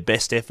did their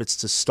best efforts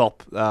to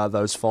stop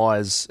those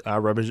fires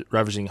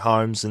ravaging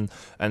homes, and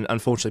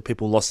unfortunately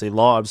people lost their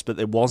lives, but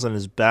it wasn't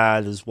as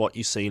bad as what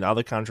you see in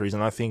other countries.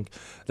 And I think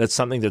that's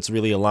something that's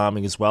really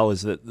alarming as well,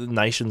 is that the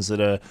nations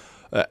that are,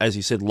 as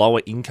you said,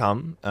 lower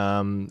income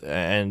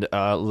and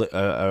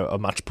are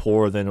much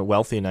poorer than a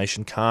wealthier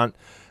nation can't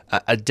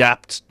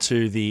adapt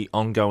to the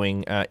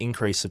ongoing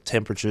increase of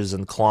temperatures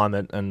and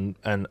climate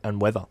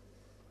and weather.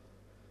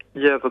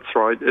 Yeah, that's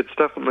right. It's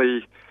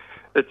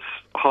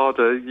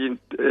harder.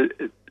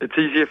 It's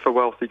easier for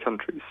wealthy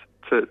countries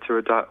to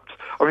adapt.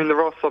 I mean,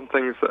 there are some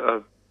things that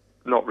are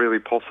not really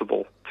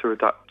possible to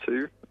adapt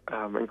to,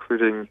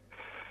 including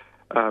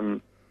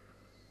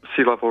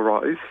sea level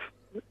rise.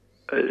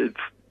 It's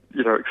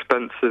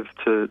expensive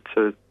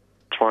to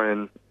try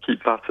and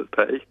keep that at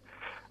bay.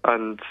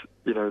 And,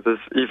 there's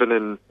even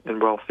in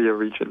wealthier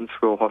regions,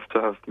 we'll have to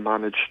have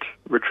managed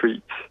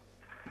retreats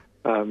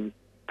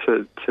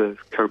to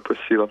cope with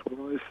sea level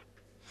rise.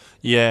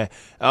 Yeah,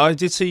 I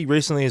did see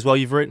recently as well,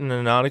 you've written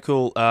an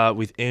article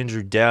with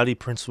Andrew Dowdy,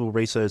 Principal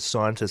Research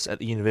Scientist at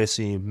the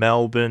University of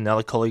Melbourne,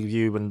 another colleague of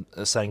you, and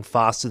saying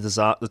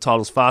the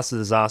title's Faster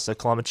Disaster,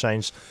 Climate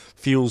Change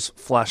Fuels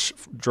Flash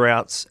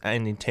Droughts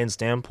and Intense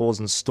Downpours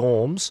and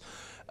Storms.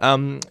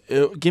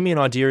 Give me an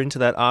idea into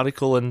that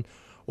article, and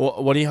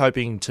what are you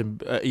hoping to?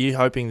 Are you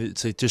hoping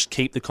to just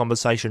keep the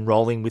conversation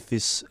rolling with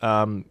this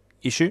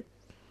issue?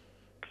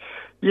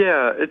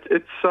 Yeah,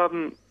 it's so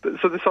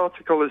this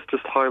article is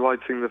just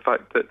highlighting the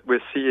fact that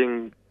we're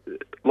seeing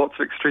lots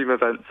of extreme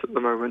events at the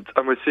moment,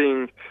 and we're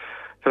seeing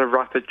kind of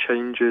rapid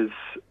changes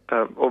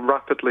or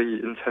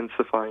rapidly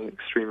intensifying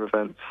extreme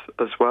events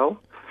as well.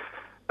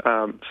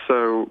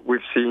 So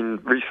we've seen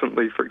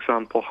recently, for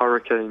example,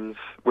 hurricanes,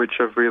 which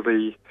have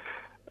really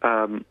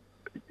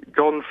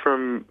gone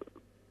from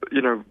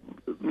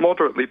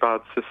moderately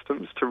bad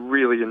systems to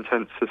really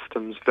intense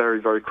systems very,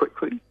 very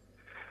quickly.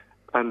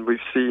 And we've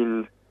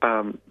seen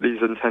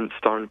these intense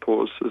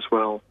downpours as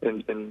well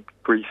in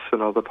Greece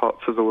and other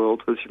parts of the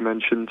world, as you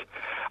mentioned.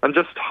 And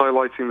just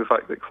highlighting the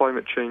fact that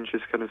climate change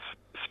is kind of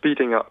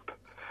speeding up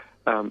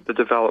the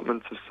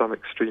development of some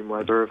extreme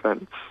weather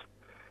events.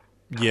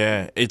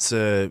 Yeah, it's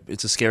a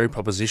scary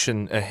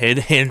proposition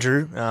ahead,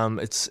 Andrew.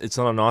 It's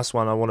not a nice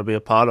one I want to be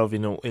a part of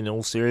in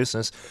all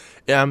seriousness.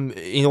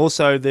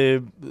 Also, they're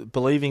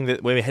believing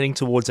that we're heading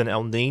towards an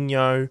El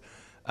Niño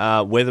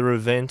weather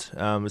event.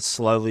 It's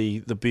slowly,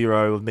 the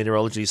Bureau of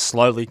Meteorology is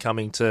slowly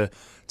coming to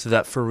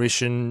that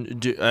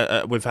fruition.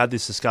 We've had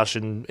this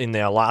discussion in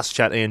our last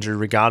chat, Andrew,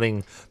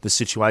 regarding the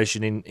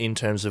situation in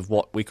terms of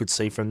what we could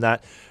see from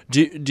that.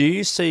 Do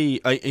you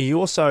see? Are you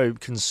also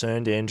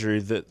concerned,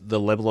 Andrew, that the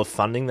level of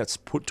funding that's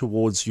put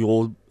towards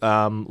your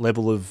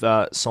level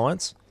of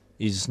science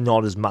is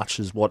not as much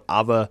as what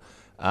other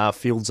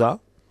fields are?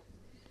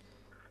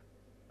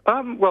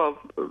 Well,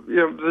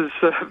 there's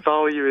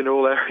value in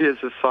all areas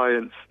of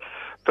science,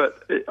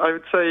 but I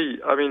would say,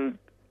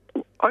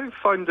 I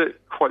find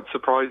it quite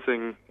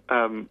surprising.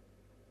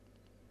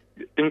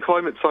 In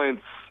climate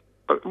science,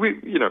 we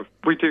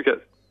do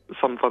get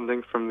some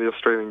funding from the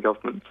Australian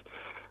government,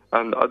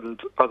 and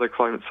other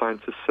climate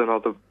scientists in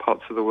other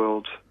parts of the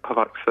world have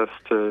access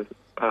to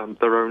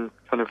their own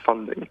kind of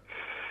funding.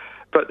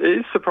 But it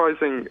is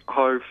surprising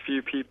how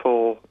few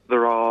people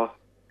there are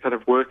kind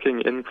of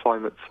working in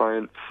climate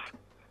science,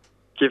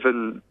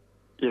 given,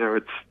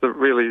 it's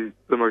really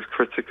the most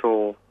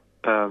critical.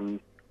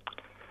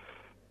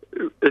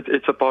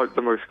 It's about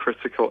the most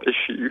critical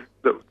issue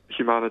that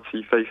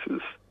humanity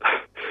faces.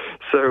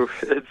 So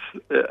it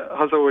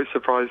has always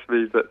surprised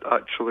me that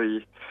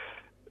actually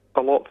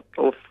a lot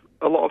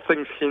of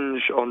things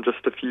hinge on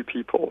just a few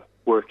people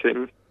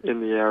working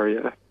in the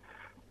area,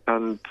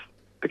 and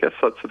I guess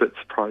that's a bit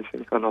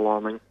surprising and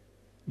alarming.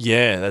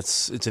 Yeah,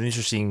 it's an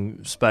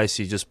interesting space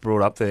you just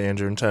brought up there,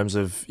 Andrew, in terms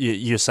of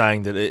you're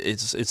saying that it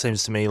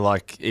seems to me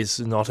like it's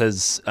not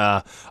as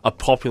a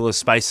popular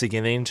space to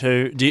get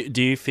into.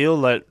 Do you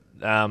feel that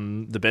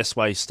the best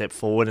way to step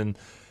forward and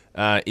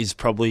is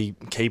probably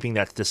keeping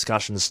that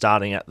discussion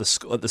starting at the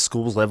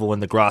schools level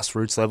and the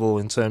grassroots level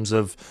in terms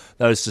of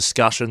those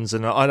discussions?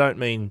 And I don't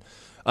mean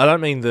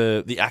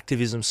the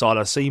activism side.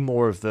 I see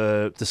more of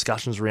the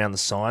discussions around the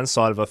science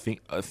side of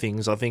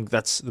things. I think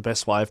that's the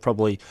best way of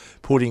probably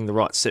putting the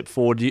right step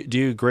forward. Do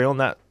you agree on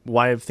that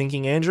way of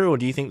thinking, Andrew, or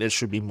do you think there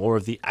should be more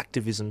of the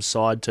activism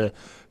side to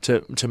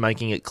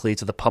making it clear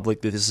to the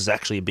public that this is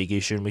actually a big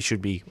issue and we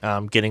should be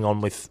getting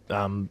on with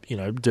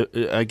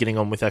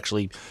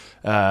actually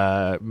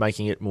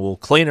making it more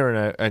cleaner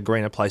and a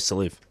greener place to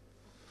live?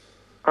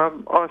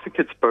 I think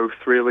it's both,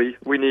 really.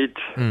 We need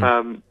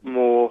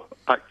more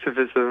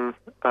activism,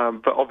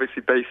 but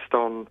obviously based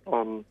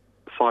on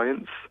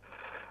science,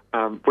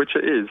 which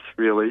it is,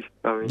 really.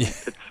 I mean,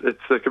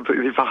 it's a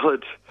completely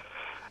valid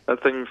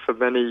thing for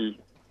many.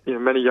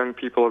 Many young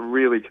people are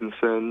really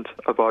concerned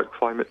about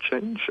climate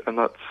change, and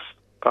that's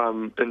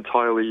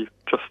entirely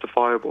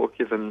justifiable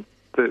given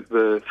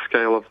the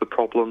scale of the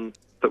problem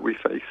that we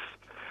face.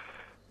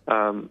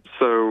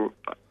 So,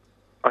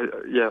 I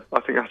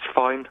think that's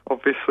fine,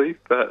 obviously.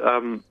 But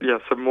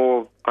so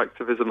more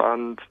activism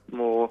and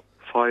more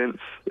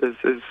science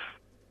is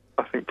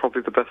I think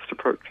probably the best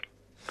approach.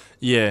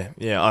 Yeah,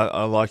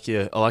 I like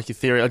your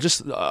theory.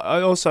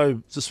 I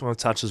also just want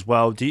to touch as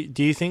well. Do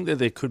you think that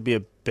there could be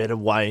a better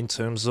way in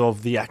terms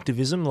of the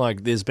activism?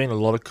 Like, there's been a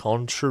lot of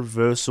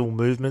controversial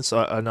movements.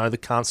 I know the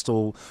Can't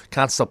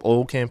Stop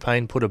Oil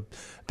campaign put a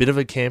bit of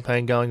a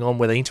campaign going on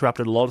where they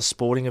interrupted a lot of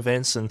sporting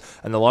events and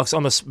the likes.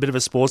 I'm a bit of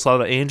a sports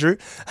lover, Andrew,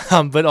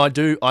 but I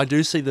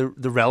do see the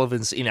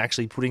relevance in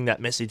actually putting that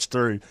message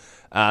through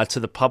to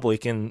the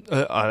public, and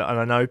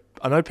I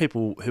know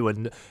people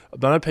who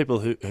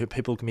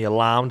people can be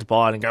alarmed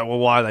by it and go, well,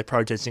 why are they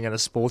protesting at a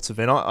sports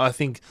event? I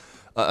think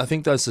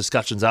those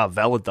discussions are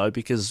valid, though,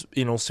 because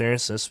in all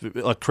seriousness,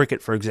 like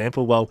cricket, for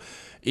example, well,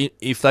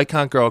 if they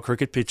can't grow a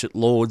cricket pitch at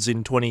Lord's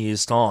in 20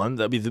 years' time,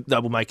 that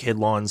will make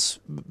headlines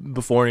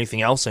before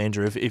anything else,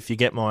 Andrew. If you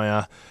get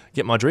my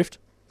drift.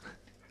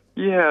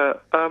 Yeah.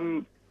 I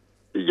mean,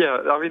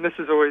 this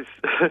is always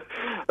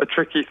a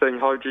tricky thing.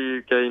 How do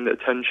you gain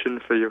attention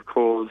for your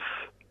cause?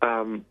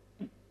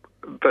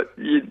 But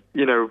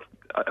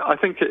I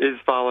think it is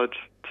valid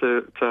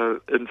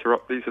to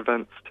interrupt these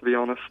events, to be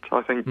honest.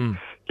 I think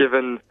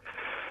given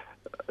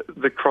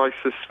the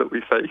crisis that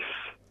we face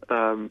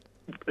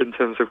in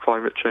terms of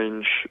climate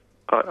change,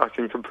 I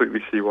can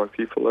completely see why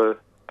people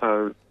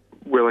are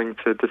willing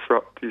to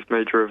disrupt these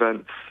major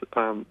events.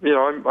 I'm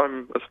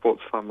a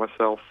sports fan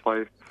myself.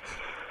 And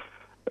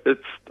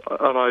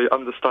I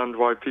understand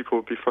why people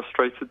would be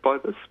frustrated by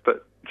this,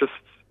 but just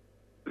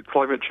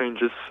climate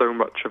change is so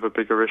much of a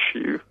bigger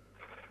issue,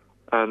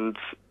 and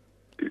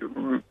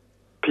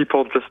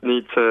people just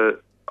need to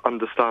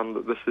understand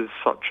that this is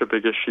such a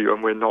big issue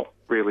and we're not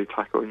really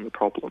tackling the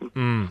problem.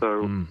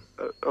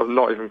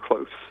 Not even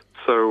close.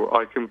 So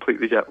I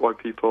completely get why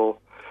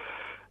people,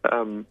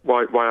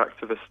 why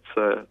activists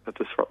are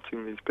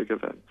disrupting these big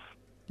events.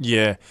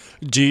 Yeah.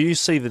 Do you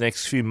see the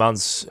next few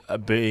months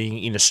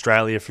being in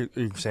Australia, for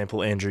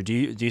example, Andrew? Do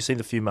you see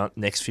the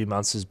next few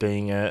months as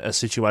being a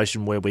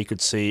situation where we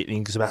could see an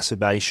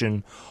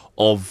exacerbation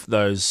of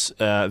those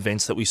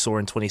events that we saw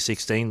in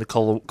 2016? The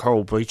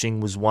coral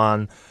bleaching was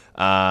one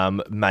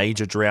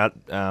major drought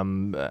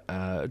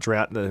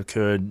that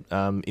occurred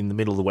in the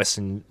middle of the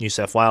Western New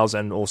South Wales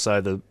and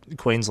also the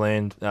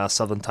Queensland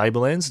Southern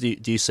Tablelands.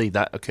 Do you see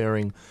that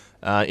occurring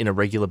in a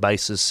regular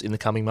basis in the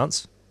coming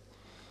months?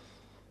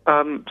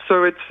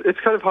 So it's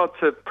kind of hard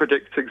to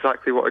predict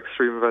exactly what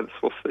extreme events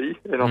we'll see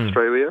in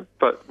Australia,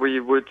 but we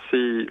would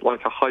see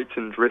like a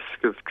heightened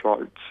risk of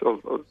droughts,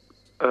 of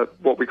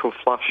what we call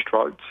flash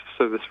droughts,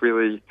 so this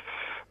really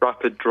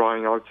rapid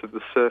drying out of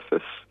the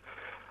surface.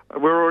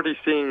 We're already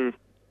seeing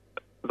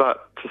that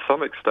to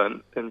some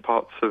extent in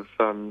parts of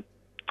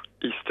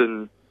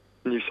eastern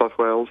New South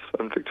Wales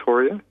and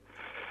Victoria.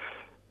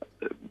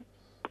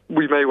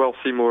 We may well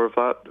see more of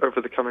that over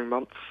the coming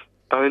months.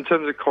 And in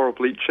terms of coral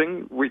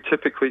bleaching, we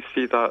typically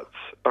see that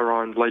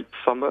around late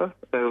summer,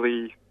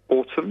 early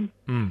autumn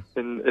in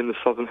the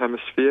southern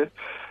hemisphere.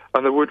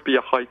 And there would be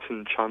a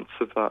heightened chance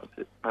of that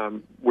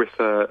with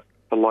a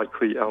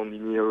likely El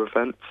Niño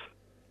event.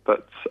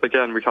 But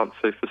again, we can't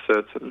say for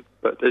certain.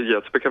 But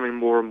it's becoming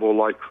more and more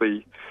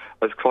likely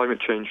as climate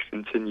change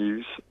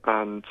continues,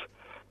 and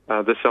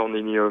this El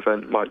Niño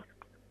event might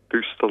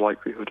boost the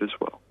likelihood as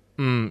well.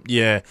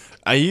 Yeah.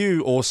 Are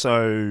you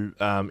also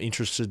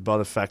interested by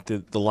the fact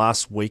that the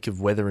last week of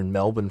weather in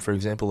Melbourne, for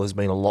example, has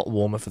been a lot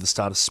warmer for the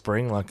start of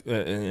spring? Like,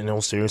 in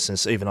all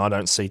seriousness, even I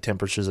don't see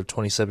temperatures of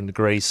 27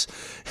 degrees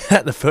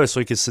at the first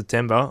week of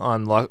September.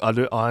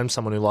 I'm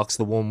someone who likes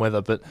the warm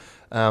weather, but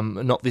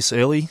not this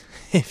early,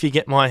 if you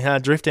get my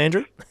drift,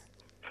 Andrew?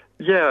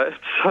 Yeah,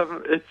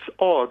 it's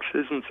odd,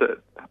 isn't it?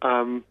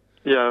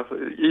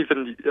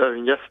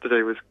 Even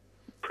yesterday was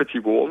pretty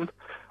warm,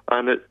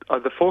 and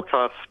the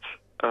forecast...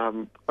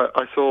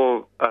 I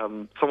saw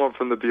someone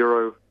from the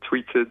Bureau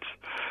tweeted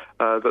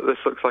that this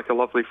looks like a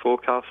lovely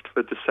forecast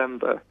for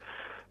December,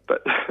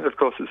 but of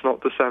course it's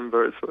not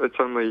December, it's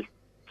only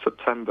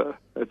September.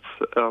 It's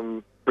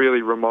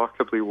really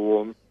remarkably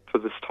warm for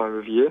this time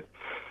of year,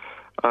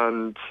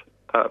 and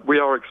we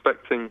are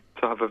expecting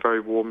to have a very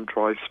warm,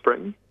 dry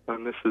spring,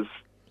 and this is,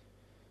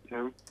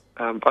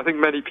 I think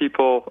many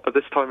people at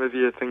this time of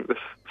year think this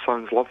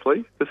sounds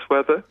lovely, this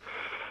weather,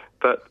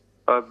 but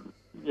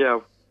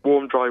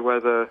warm, dry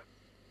weather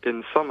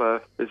in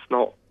summer is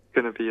not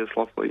going to be as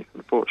lovely,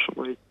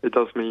 unfortunately. It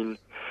does mean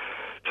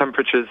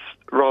temperatures,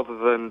 rather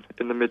than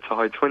in the mid to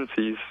high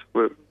 20s,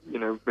 were,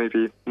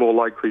 maybe more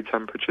likely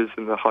temperatures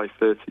in the high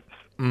 30s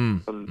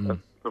and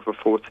over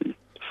 40.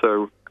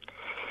 So,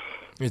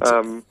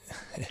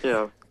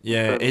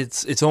 Yeah,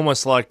 it's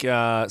almost like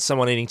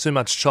someone eating too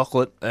much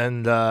chocolate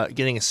and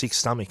getting a sick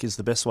stomach is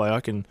the best way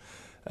I can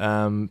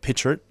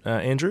picture it.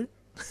 Andrew?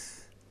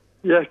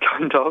 Yeah,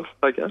 kind of,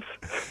 I guess.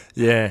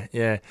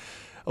 Yeah.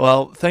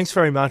 Well, thanks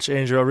very much,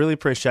 Andrew. I really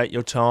appreciate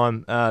your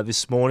time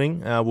this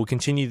morning. We'll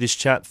continue this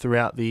chat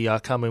throughout the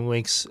coming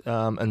weeks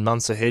and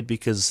months ahead,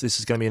 because this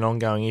is going to be an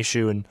ongoing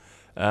issue, and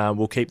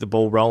we'll keep the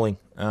ball rolling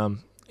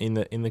in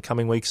the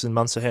coming weeks and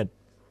months ahead.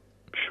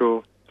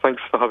 Sure.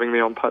 Thanks for having me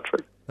on,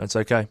 Patrick. That's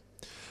okay.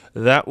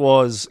 That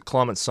was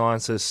climate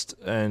scientist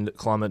and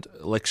climate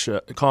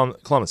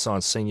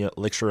science senior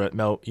lecturer at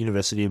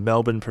University of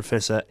Melbourne,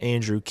 Professor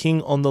Andrew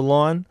King, on the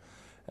line,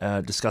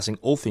 discussing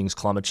all things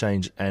climate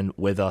change and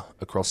weather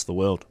across the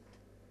world.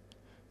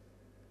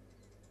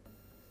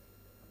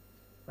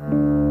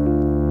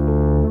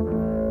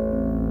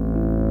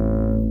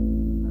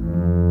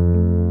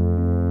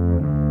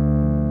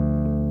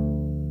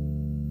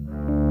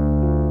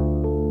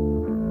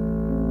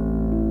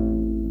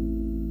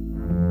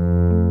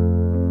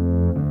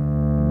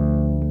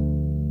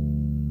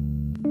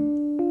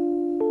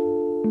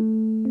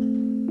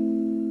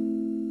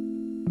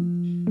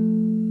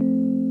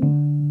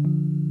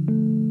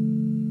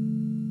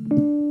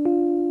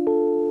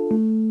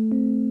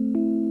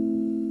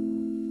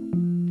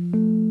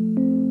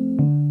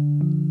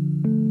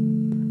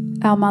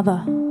 Our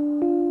mother,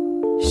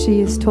 she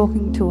is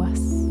talking to us.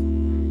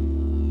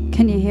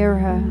 Can you hear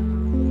her?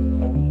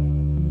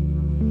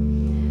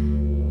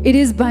 It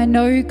is by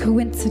no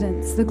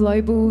coincidence the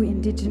global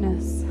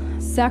indigenous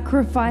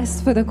sacrifice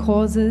for the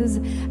causes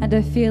and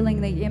are feeling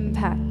the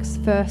impacts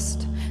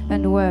first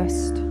and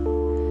worst.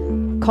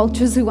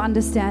 Cultures who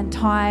understand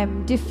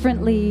time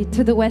differently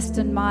to the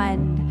Western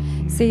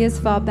mind see as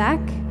far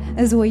back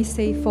as we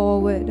see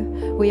forward.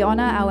 We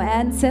honour our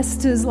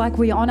ancestors like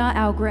we honour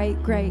our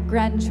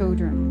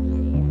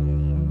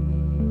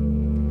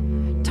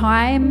great-great-grandchildren.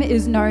 Time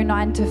is no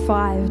 9 to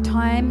 5.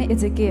 Time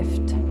is a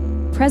gift.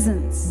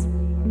 Presence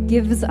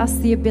gives us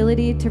the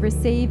ability to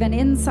receive, and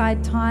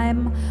inside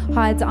time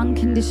hides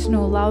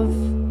unconditional love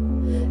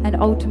and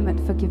ultimate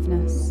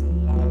forgiveness.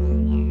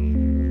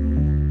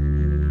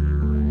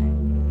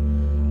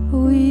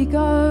 We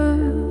go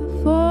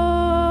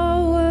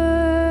forward,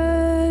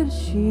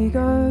 she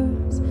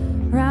goes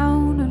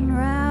round and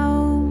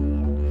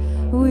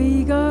round.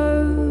 We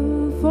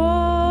go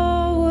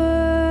forward,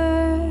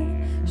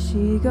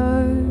 she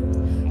goes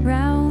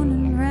round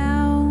and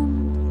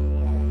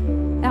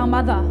round. Our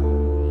mother,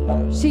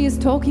 she is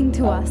talking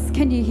to us.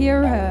 Can you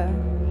hear her?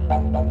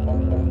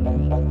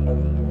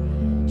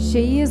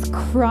 She is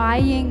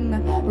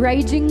crying,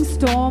 raging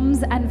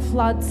storms and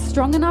floods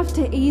strong enough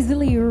to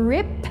easily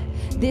rip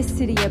this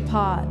city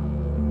apart.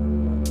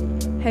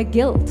 Her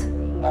guilt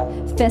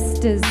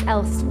festers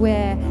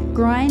elsewhere,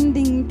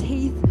 grinding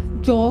teeth,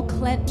 jaw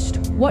clenched,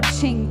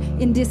 watching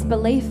in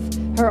disbelief,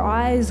 her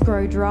eyes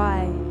grow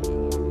dry.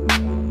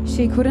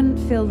 She couldn't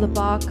fill the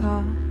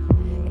barker,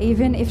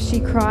 even if she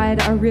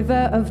cried a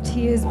river of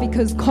tears,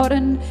 because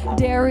cotton,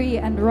 dairy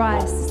and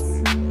rice.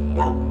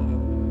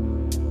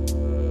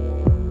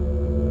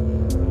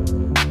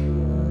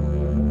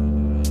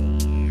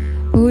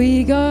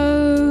 We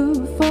go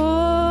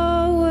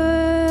forward,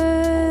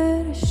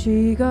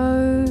 she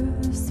goes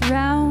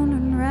round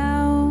and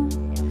round.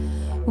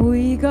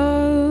 We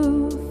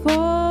go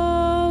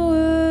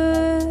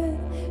forward,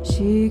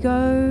 she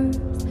goes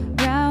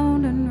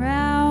round and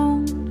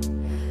round.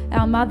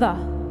 Our mother,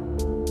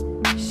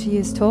 she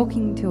is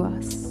talking to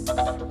us.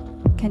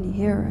 Can you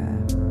hear her?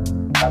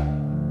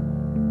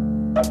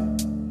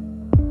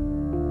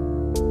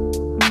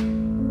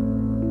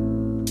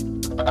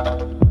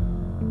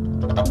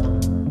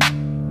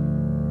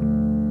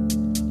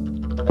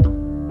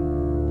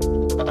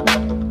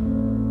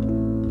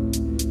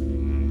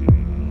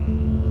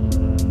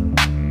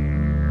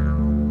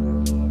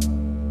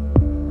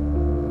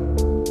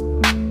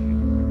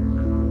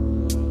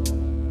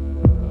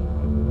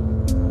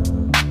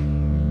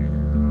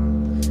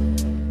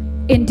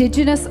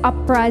 Indigenous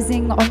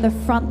uprising on the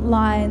front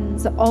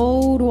lines,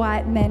 old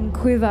white men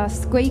quiver,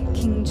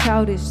 squeaking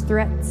childish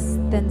threats,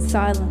 then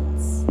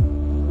silence.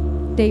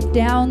 Deep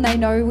down they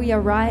know we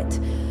are right.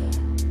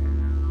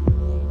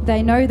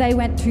 They know they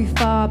went too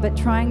far, but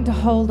trying to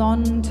hold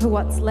on to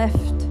what's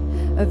left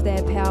of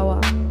their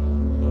power.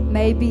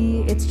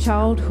 Maybe it's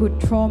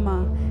childhood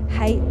trauma,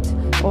 hate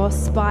or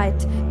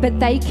spite, but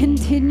they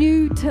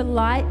continue to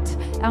light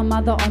our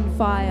mother on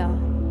fire.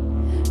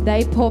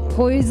 They pour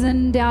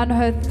poison down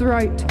her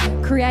throat,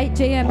 create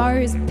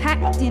GMOs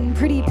packed in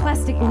pretty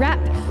plastic wrap,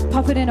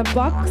 pop it in a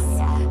box,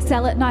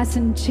 sell it nice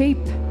and cheap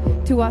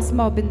to us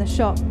mob in the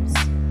shops.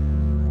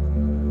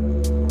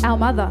 Our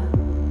mother,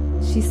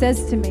 she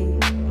says to me,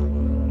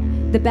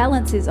 the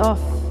balance is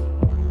off.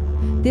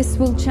 This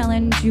will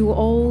challenge you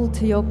all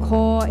to your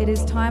core. It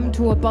is time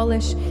to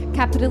abolish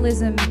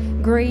capitalism,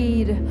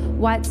 greed,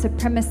 white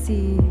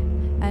supremacy,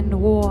 and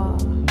war.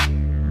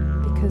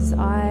 Because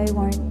I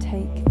won't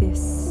take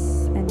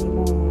this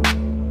anymore.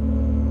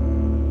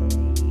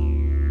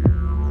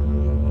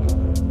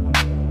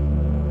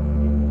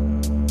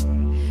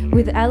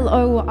 With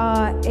LORE,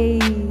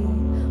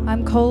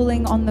 I'm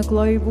calling on the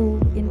global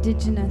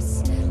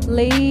indigenous.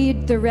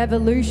 Lead the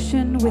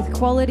revolution with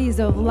qualities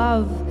of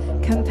love,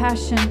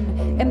 compassion,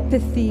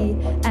 empathy,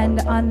 and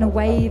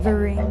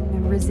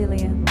unwavering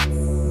resilience.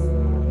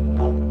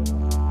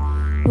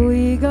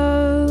 We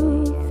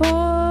go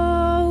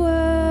forward,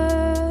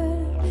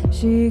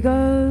 she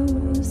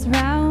goes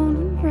round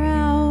and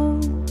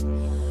round.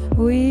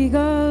 We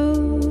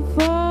go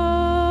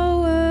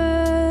forward,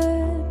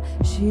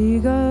 she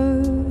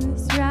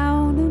goes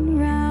round and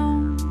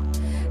round.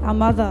 Our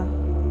mother,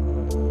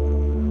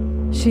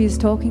 she's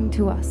talking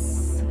to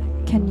us.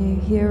 Can you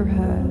hear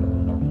her?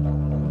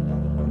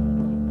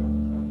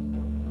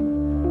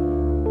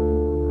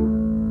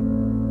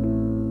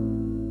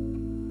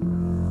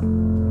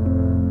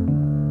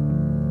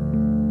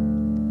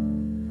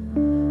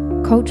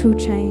 Cultural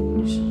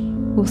change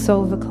will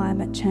solve the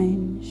climate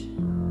change.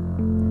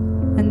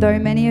 And though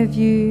many of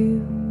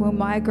you will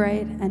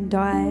migrate and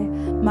die,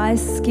 my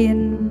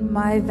skin,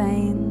 my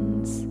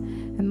veins,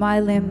 and my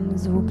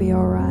limbs will be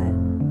all right.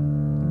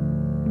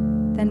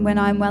 Then when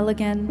I'm well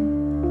again,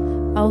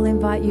 I'll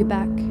invite you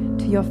back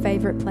to your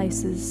favorite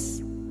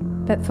places.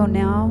 But for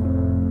now,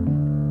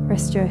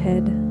 rest your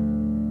head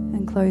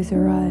and close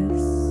your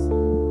eyes.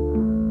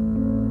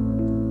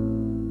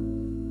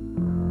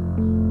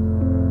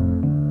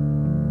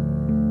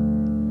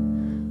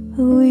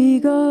 We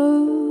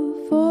go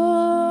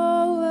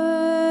forward,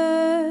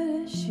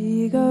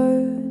 she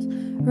goes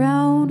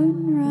round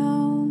and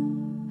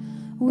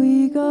round.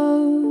 We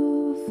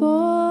go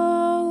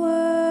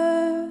forward,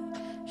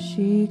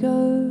 she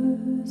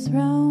goes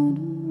round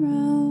and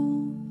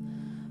round.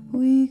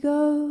 We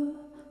go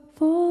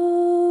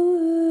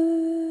forward,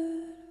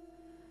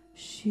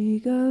 she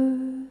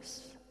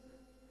goes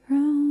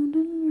round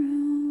and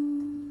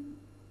round.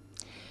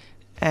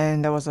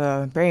 And that was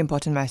a very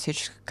important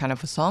message, kind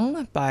of a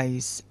song by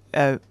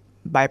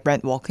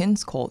Brent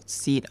Walkins called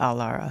Seed a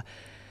Lara.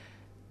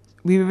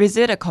 We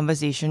revisit a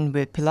conversation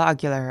with Pilar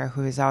Aguilera,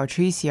 who is our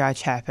 3CR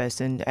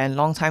chairperson and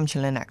longtime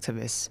Chilean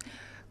activist,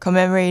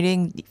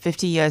 commemorating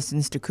 50 years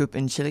since the coup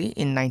in Chile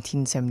in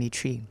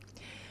 1973,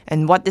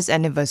 and what this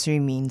anniversary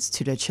means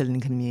to the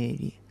Chilean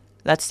community.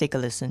 Let's take a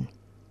listen.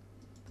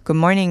 Good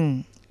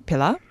morning,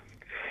 Pilar.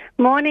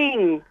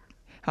 Morning.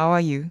 How are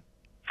you?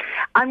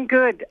 I'm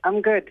good.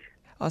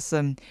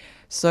 Awesome.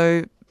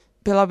 So,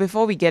 Pilar,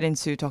 before we get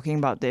into talking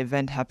about the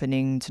event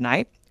happening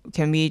tonight,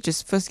 can we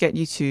just first get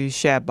you to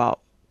share about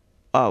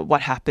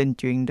what happened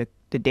during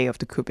the day of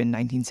the coup in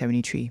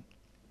 1973?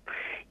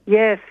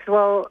 Yes,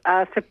 well,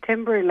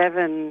 September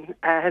 11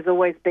 has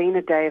always been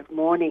a day of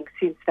mourning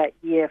since that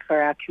year for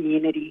our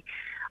community.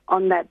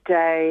 On that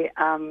day,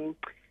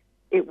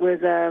 it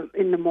was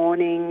in the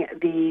morning,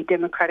 the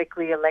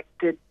democratically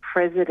elected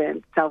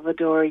president,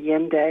 Salvador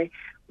Allende,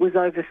 was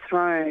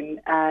overthrown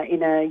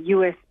in a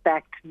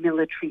US-backed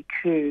military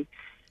coup.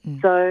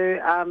 So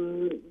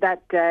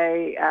that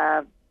day,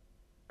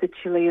 the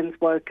Chileans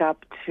woke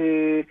up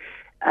to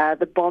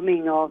the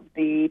bombing of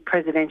the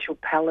presidential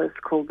palace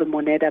called the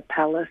Moneda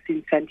Palace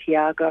in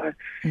Santiago.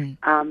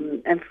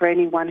 And for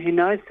anyone who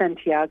knows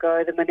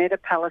Santiago, the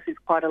Moneda Palace is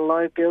quite a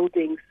low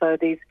building, so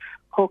these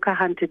Hawker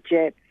Hunter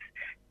jets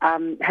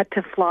had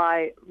to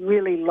fly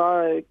really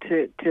low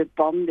to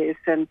bomb this.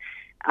 And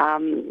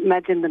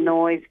imagine the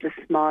noise, the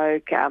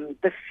smoke,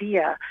 the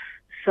fear.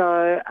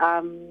 So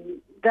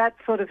that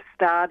sort of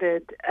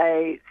started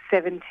a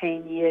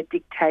 17-year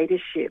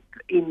dictatorship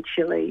in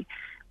Chile,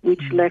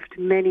 which left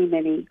many,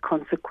 many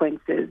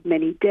consequences.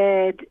 Many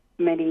dead,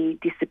 many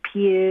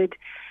disappeared,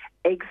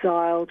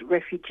 exiled,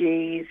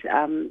 refugees.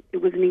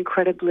 It was an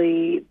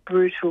incredibly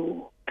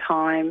brutal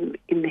time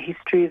in the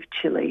history of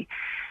Chile.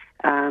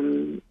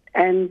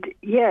 And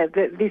yeah,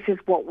 this is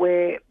what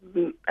we're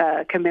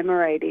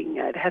commemorating.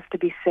 It has to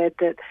be said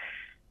that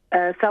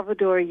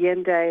Salvador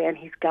Allende and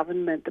his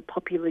government, the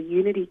Popular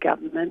Unity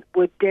government,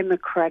 were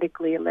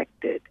democratically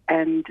elected,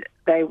 and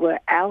they were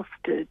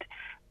ousted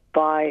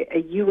by a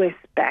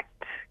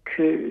US-backed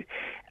coup.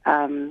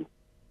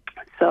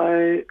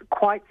 So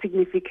quite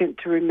significant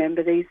to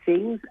remember these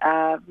things.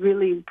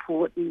 Really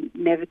important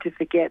never to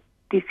forget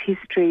this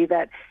history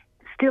that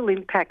still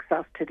impacts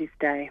us to this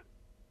day.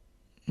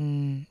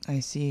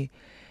 I see.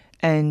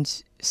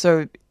 And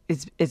so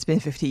it's been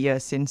 50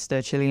 years since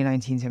the Chile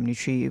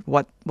 1973.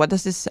 What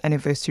does this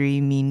anniversary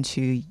mean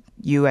to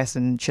you as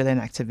a Chilean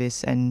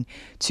activist and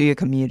to your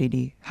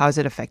community? How has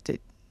it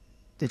affected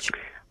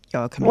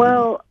your community?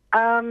 Well,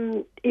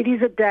 it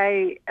is a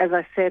day, as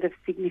I said, of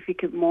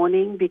significant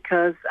mourning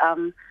because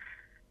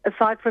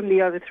aside from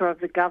the overthrow of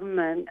the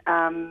government,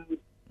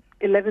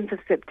 11th of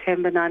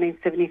September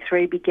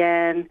 1973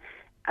 began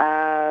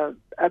a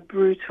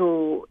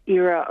brutal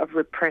era of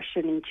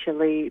repression in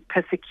Chile,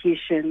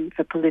 persecution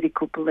for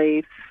political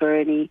beliefs, for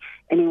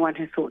anyone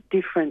who thought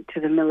different to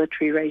the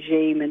military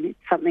regime, and it's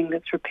something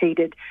that's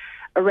repeated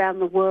around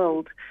the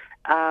world.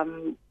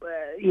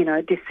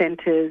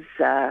 Dissenters,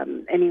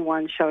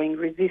 anyone showing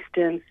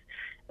resistance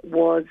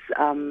was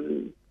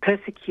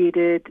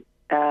persecuted,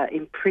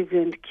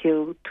 imprisoned,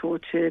 killed,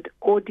 tortured,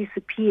 or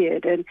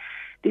disappeared. And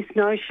this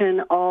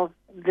notion of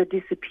the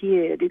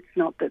disappeared, it's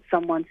not that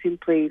someone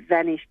simply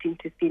vanished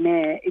into thin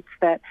air, it's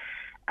that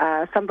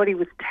somebody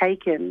was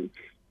taken,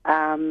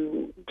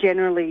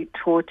 generally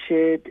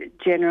tortured,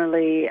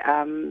 generally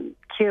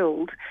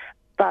killed,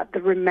 but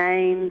the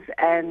remains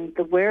and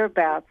the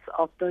whereabouts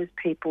of those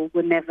people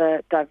were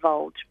never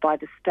divulged by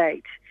the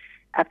state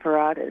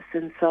apparatus.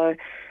 And so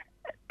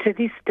to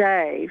this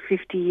day,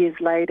 50 years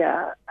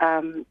later,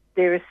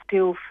 there are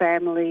still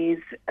families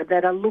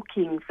that are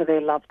looking for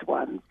their loved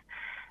ones.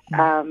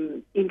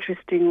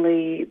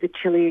 Interestingly, the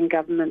Chilean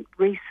government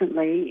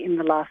recently, in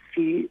the last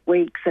few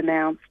weeks,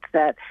 announced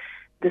that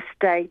the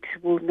state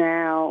will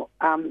now,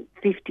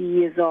 50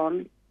 years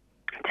on,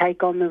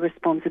 take on the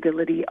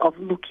responsibility of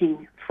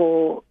looking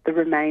for the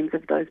remains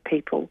of those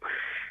people.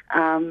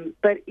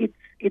 But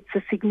it's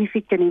a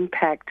significant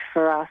impact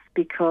for us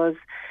because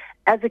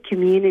as a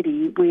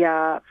community, we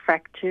are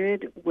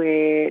fractured,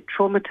 we're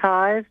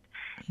traumatised,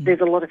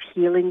 there's a lot of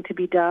healing to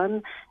be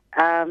done.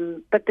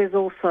 But there's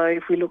also,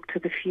 if we look to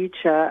the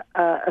future,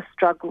 a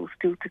struggle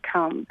still to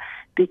come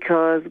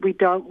because we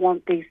don't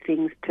want these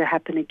things to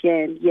happen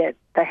again, yet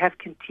they have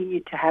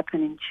continued to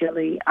happen in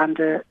Chile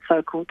under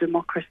so-called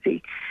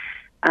democracy.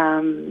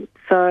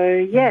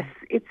 Yes,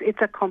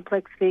 it's a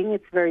complex thing.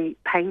 It's very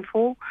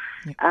painful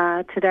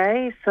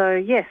today. So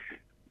yes,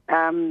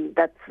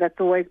 that's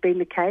always been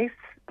the case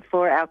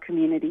for our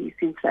community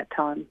since that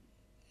time.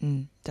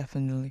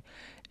 Definitely.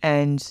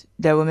 And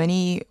there were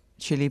many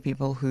Chileans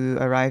who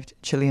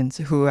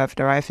have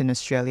arrived in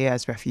Australia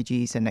as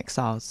refugees and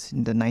exiles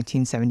in the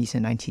 1970s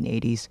and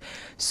 1980s.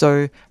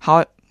 So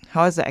how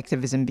has the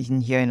activism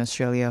been here in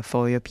Australia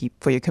for your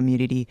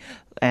community,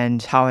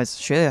 and how has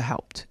Australia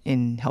helped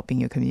in helping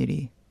your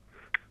community?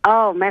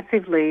 Oh,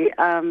 massively.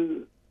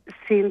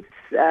 Since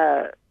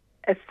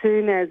as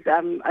soon as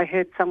I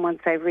heard someone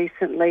say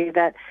recently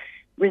that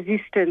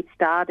resistance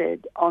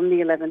started on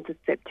the 11th of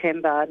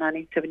September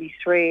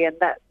 1973, and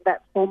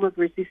that form of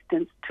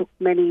resistance took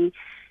many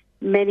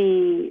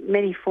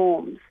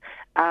forms,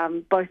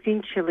 both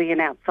in Chile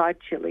and outside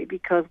Chile,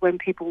 because when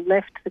people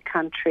left the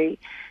country,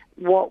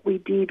 what we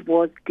did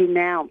was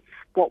denounce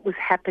what was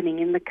happening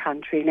in the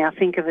country. Now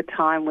think of a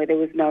time where there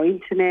was no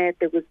internet,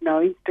 there was no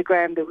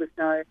Instagram, there was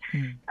no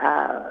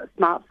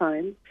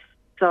smartphones.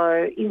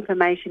 So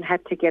information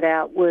had to get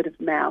out word of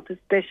mouth,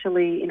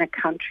 especially in a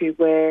country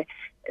where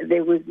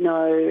there was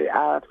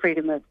no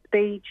freedom of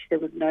speech, there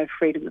was no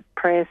freedom of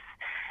press,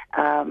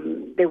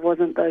 there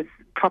wasn't those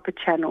proper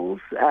channels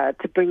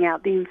to bring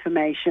out the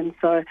information.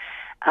 So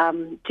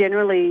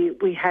generally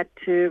we had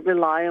to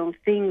rely on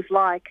things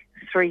like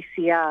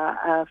 3CR,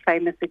 a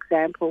famous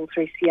example.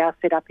 3CR,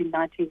 set up in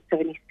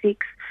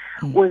 1976,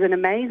 was an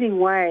amazing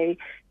way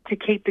to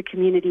keep the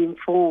community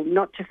informed,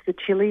 not just the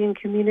Chilean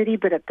community,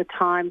 but at the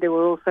time there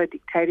were also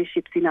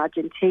dictatorships in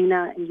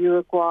Argentina and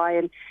Uruguay,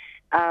 and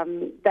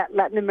that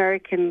Latin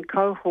American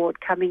cohort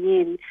coming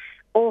in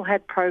all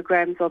had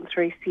programs on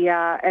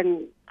 3CR.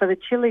 And for the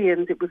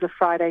Chileans, it was a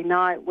Friday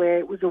night where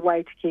it was a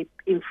way to keep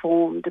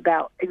informed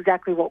about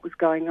exactly what was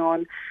going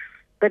on.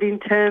 But in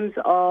terms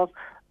of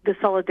the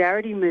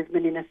solidarity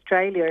movement in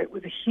Australia, it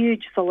was a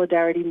huge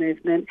solidarity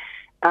movement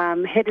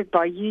headed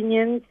by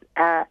unions,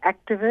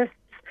 activists,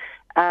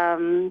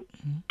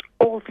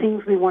 all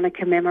things we want to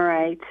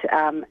commemorate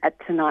at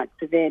tonight's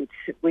event,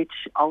 which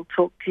I'll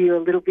talk to you a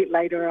little bit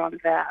later on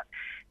about.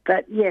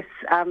 But yes,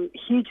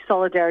 huge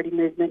solidarity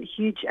movement,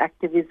 huge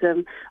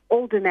activism,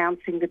 all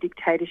denouncing the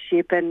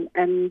dictatorship.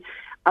 And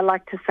I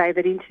like to say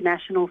that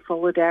international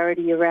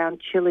solidarity around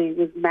Chile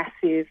was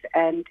massive,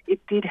 and it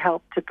did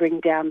help to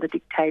bring down the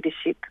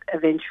dictatorship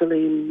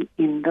eventually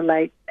in the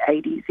late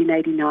 80s, in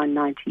 89,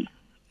 90.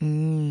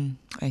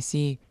 I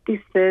see. This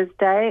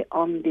Thursday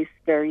on this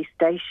very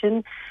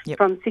station,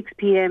 from 6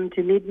 p.m.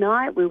 to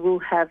midnight, we will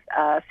have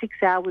 6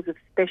 hours of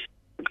special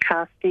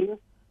broadcasting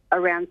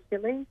around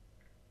Chile.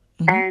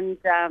 And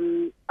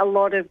a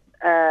lot of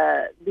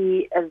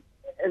the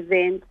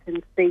events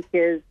and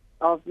speakers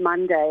of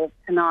Monday of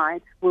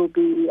tonight will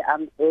be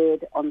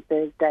aired on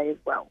Thursday as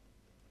well.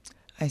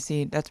 I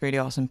see. That's really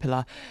awesome,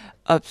 Pilar.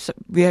 So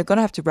we are going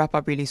to have to wrap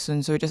up really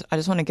soon, so I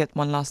just want to get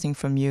one last thing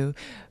from you.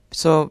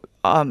 So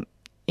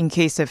in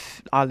case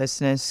if our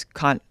listeners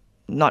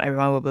not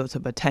everyone will be able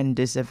to attend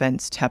this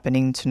event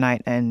happening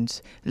tonight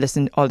and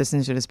listen to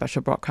the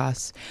special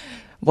broadcast,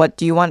 what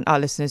do you want our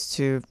listeners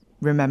to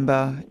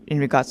remember in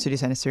regards to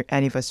this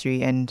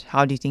anniversary, and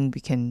how do you think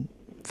we can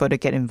further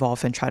get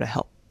involved and try to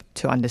help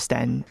to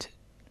understand?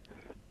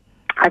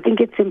 I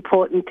think it's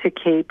important to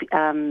keep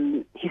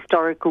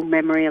historical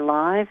memory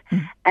alive,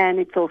 and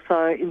it's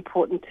also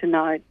important to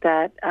note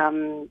that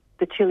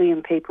the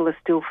Chilean people are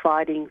still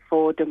fighting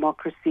for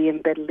democracy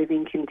and better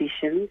living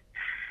conditions,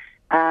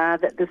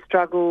 that the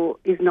struggle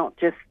is not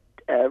just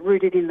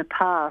rooted in the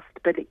past,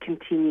 but it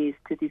continues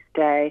to this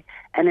day.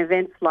 And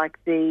events like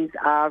these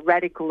are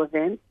radical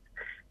events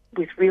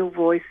with real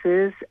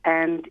voices,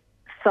 and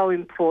so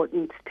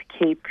important to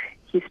keep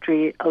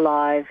history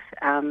alive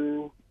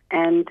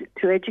and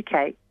to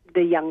educate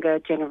the younger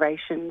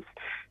generations.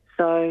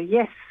 So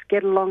yes,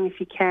 get along if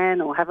you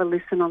can, or have a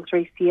listen on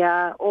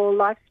 3CR or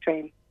live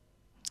stream.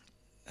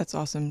 That's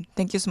awesome.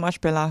 Thank you so much,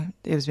 Pilar.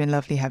 It has been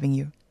lovely having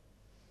you.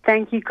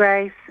 Thank you,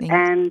 Grace. Thank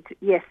and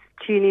yes,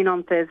 tune in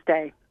on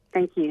Thursday.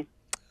 Thank you.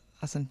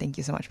 Awesome. Thank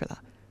you so much, Pilar.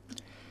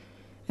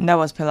 And that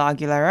was Pilar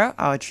Aguilera,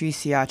 our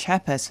 3CR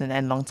chairperson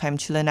and longtime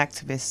Chilean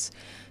activist,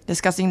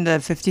 discussing the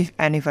 50th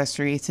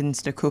anniversary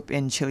since the coup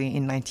in Chile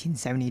in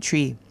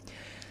 1973.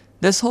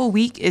 This whole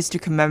week is to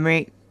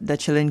commemorate the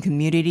Chilean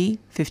community,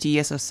 50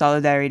 years of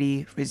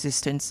solidarity,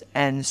 resistance,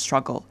 and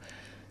struggle.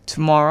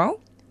 Tomorrow,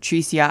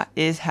 3CR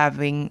is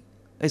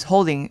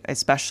holding a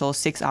special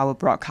 6-hour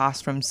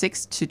broadcast from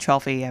 6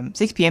 p.m.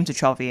 to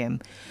 12 a.m.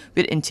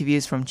 with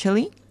interviews from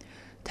Chile,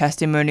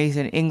 testimonies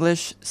in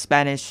English,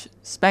 Spanish,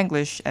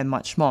 Spanglish, and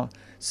much more.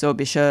 So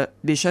be sure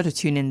to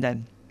tune in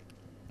then.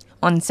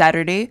 On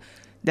Saturday,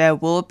 there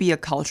will be a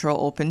cultural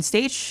open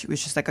stage,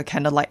 which is like a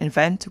candlelight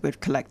event with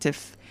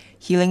collective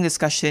healing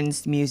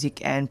discussions,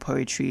 music, and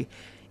poetry.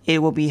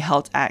 It will be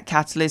held at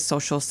Catalyst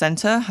Social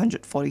Centre,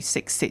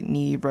 146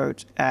 Sydney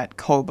Road at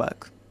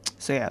Coburg.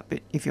 So yeah,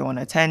 if you want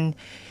to attend,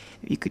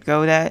 you could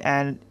go there,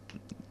 and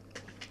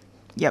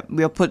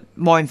we'll put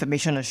more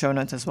information in the show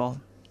notes as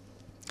well.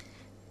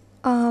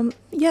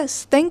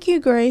 Yes, thank you,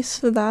 Grace,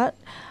 for that.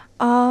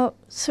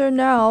 So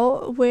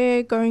now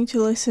we're going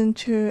to listen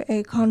to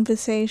a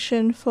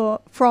conversation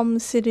from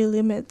City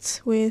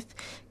Limits with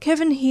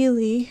Kevin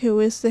Healy, who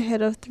is the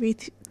head of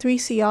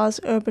 3CR's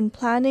Urban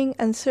Planning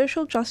and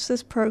Social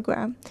Justice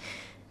Program.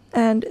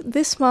 And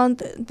this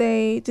month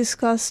they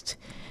discussed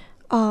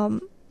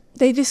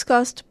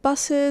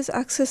buses,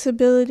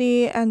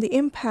 accessibility, and the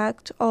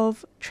impact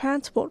of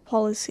transport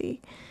policy.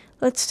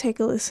 Let's take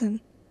a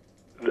listen.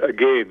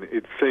 Again,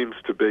 it seems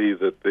to be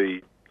that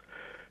the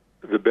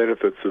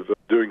benefits of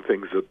doing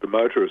things that the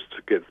motorist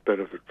gets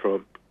benefit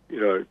from,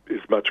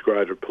 is much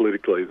greater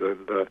politically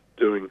than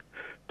doing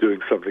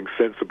something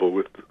sensible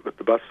with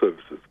the bus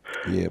services.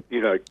 Yep.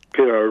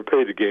 Can I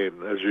repeat again,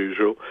 as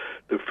usual,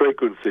 the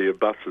frequency of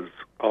buses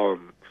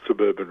on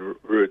suburban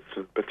routes,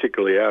 and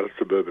particularly out of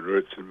suburban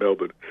routes in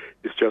Melbourne,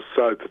 is just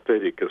so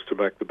pathetic as to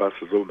make the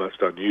buses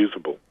almost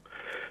unusable.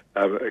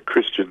 A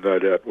Christian, no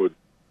doubt, would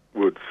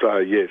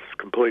say yes,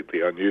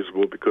 completely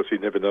unusable, because he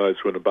never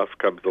knows when a bus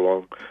comes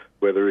along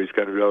whether he's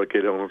going to be able to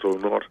get on it or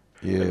not.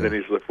 Yeah. And then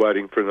he's left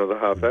waiting for another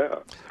half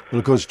hour. Well,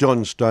 of course,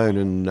 John Stone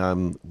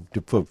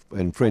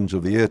and Friends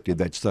of the Earth did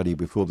that study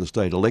before the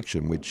state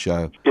election, which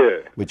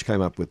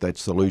came up with that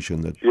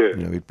solution that it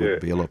would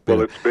be a lot better.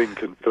 Well, it's been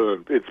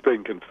confirmed. It's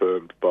been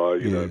confirmed by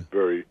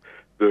very,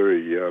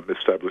 very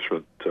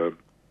establishment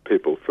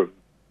people from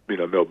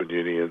Melbourne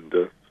Uni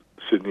and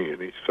Sydney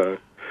Uni. So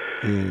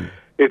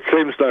it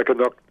seems like a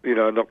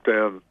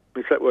knockdown.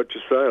 Is that what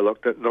you say? A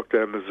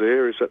knockdown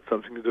misere? Is that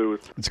something to do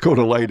with? It's called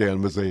a laydown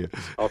misere.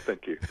 Oh,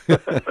 thank you.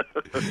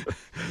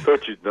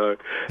 Thought you'd know.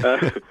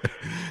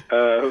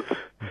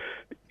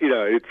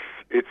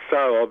 It's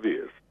so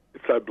obvious.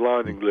 It's so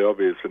blindingly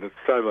obvious, and it's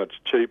so much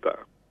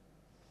cheaper.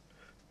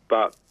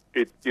 But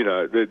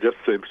there just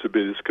seems to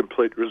be this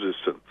complete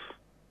resistance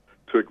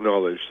to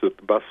acknowledge that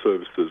the bus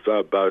services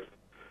are both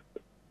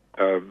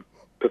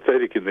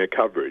pathetic in their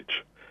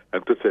coverage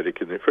and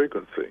pathetic in their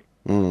frequency.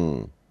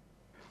 Mm.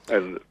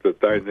 And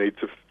that they need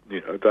to,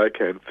 they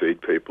can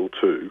feed people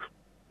to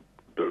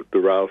the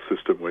rail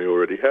system we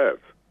already have.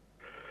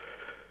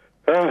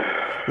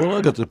 Well,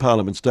 I got to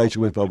Parliament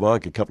Station with my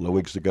bike a couple of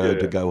weeks ago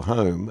to go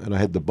home, and I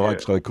had the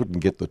bike, so I couldn't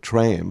get the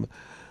tram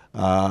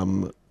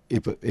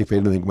if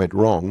anything went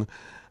wrong.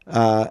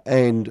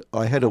 And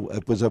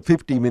it was a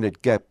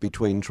 50-minute gap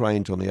between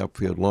trains on the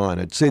upfield line.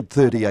 It said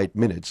 38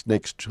 minutes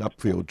next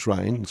upfield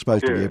train. It's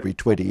supposed to be every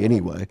 20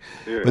 anyway.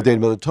 Yeah. But then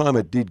by the time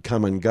it did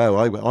come and go,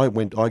 I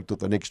took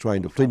the next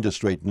train to Flinders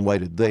Street and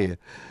waited there.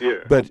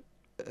 Yeah. But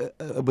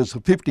it was a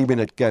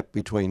 50-minute gap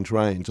between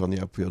trains on the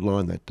upfield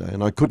line that day,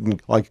 and I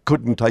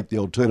couldn't take the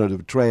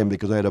alternative tram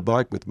because I had a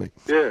bike with me.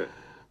 Yeah.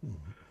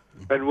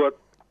 And what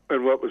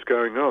was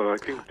going on? I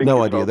think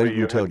no idea. They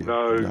didn't tell you.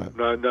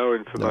 No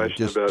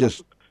information about.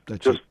 Just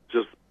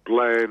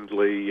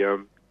blandly,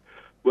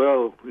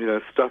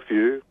 stuff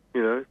you,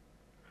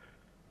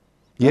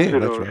 Yeah, sit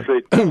that's on right.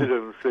 Sit on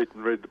the seat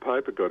and read the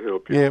paper, God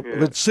help you. Yeah,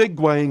 but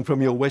segueing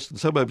from your Western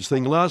Suburbs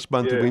thing, last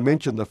month we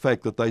mentioned the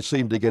fact that they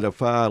seem to get a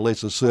far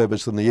lesser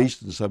service than the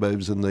Eastern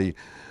Suburbs and the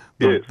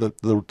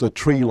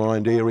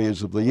tree-lined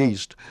areas of the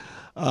East,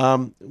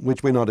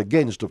 which we're not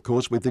against, of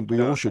course. We think we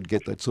all should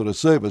get that sort of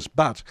service,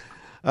 but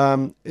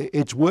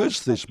It's worse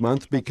this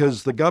month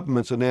because the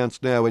government's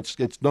announced now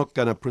it's not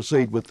going to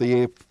proceed with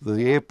the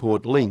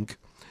airport link.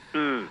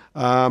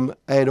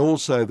 And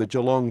also the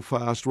Geelong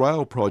Fast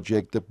Rail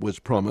project that was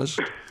promised.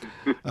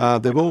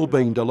 They've all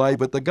been delayed,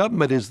 but the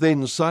government is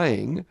then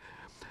saying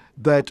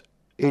that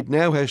it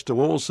now has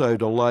to also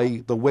delay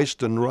the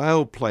Western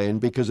Rail plan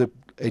because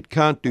it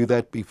can't do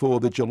that before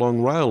the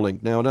Geelong Rail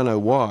link. Now, I don't know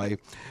why,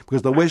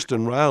 because the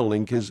Western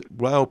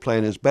Rail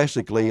plan is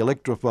basically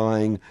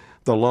electrifying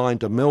the line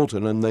to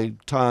Melton and the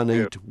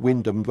Tarneet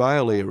Wyndham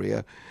Vale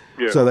area.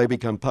 So they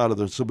become part of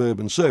the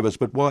suburban service.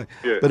 But why?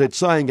 But it's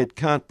saying it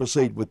can't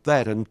proceed with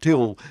that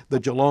until the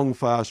Geelong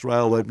Fast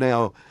Rail, they've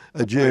now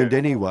adjourned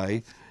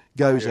anyway,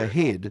 goes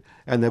ahead.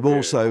 And they're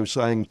also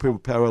saying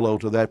parallel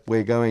to that,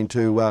 we're going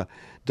to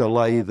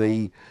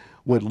delay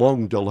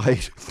long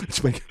delayed, it's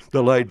been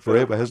delayed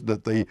forever,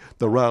 hasn't it,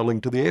 the rail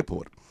link to the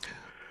airport.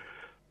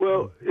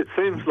 Well, it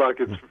seems like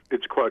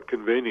it's quite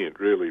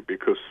convenient, really,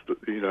 because,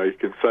 you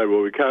can say,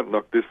 well, we can't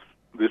knock this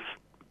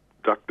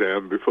duck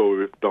down before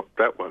we've knocked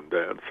that one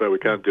down, so we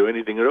can't do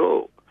anything at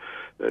all.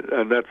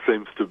 And that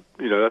seems to,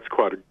 that's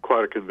quite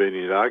a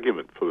convenient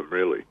argument for them,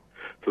 really.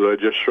 So they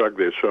just shrug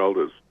their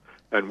shoulders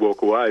and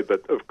walk away.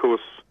 But, of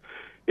course,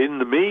 in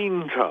the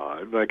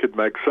meantime, they could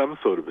make some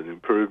sort of an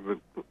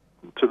improvement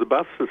to the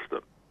bus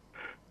system,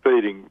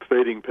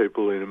 feeding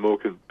people in a more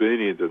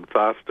convenient and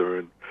faster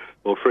and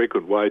more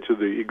frequent way to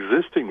the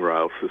existing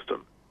rail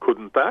system.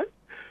 Couldn't they?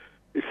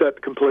 Is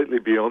that completely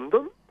beyond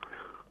them?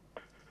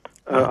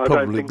 I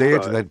don't think the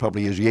answer so. to that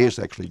probably is yes,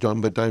 actually,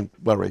 John, but don't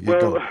worry.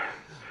 That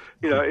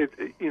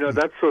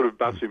sort of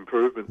bus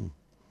improvement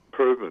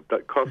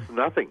that costs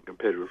nothing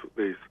compared with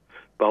these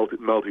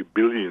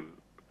multi-billion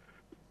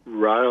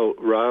rail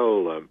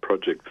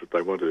projects that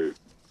they want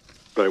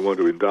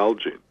to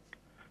indulge in.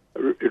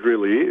 It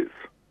really is,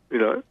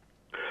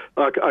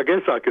 I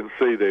guess I can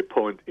see their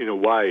point in a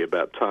way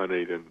about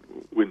Tarneet and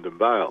Wyndham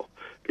Vale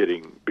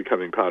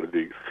becoming part of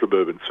the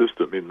suburban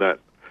system, in that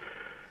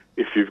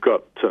if you've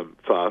got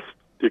fast,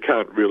 you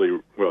can't really.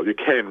 Well, you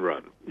can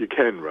run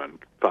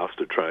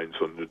faster trains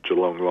on the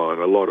Geelong line.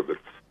 A lot of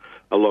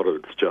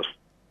it's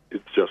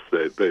just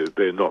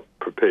they're not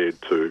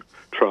prepared to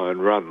try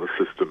and run the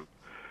system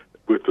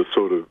with the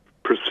sort of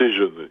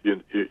precision that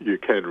you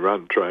can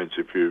run trains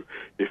if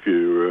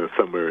you're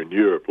somewhere in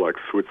Europe like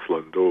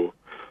Switzerland or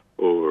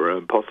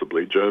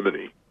possibly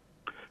Germany.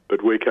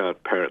 But we can't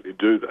apparently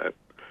do that.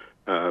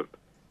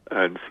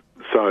 And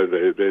so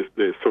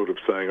they're sort of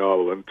saying,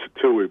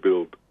 until we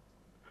build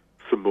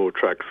some more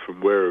tracks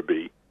from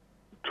Werribee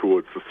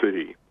towards the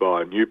city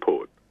via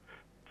Newport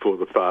for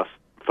the fast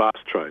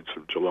trains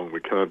from Geelong, we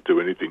can't do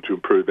anything to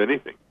improve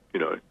anything,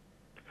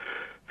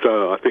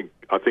 So I think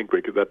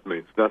that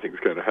means nothing's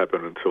going to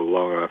happen until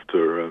long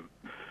after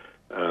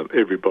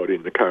everybody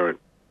in the current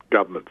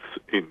governments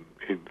in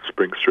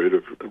Spring Street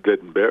are dead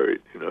and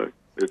buried.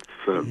 It's.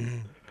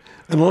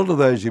 And a lot of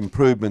those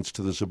improvements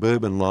to the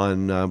suburban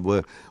line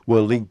were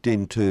linked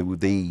into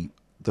the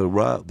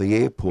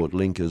airport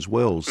link as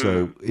well.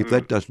 So if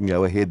that doesn't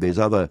go ahead, there's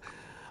other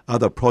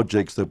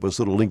projects that were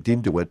sort of linked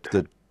into it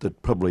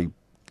that probably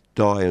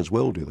die as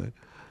well, do they?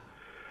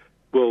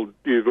 Well,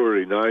 you've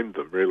already named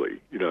them,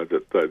 really.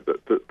 That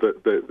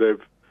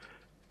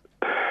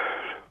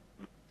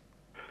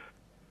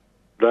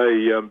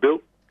they've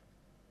built.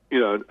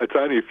 It's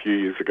only a few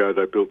years ago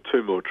they built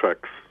 2 more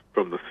tracks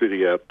from the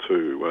city out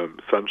to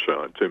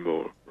Sunshine, 2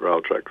 more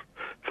rail tracks.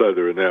 So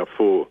there are now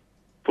four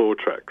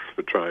tracks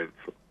for trains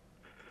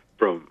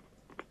from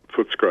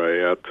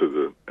Footscray out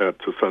to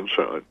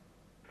Sunshine.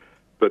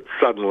 But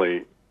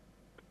suddenly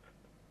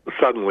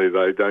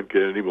they don't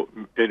get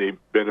any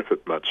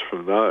benefit much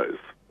from those.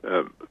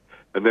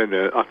 And then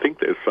I think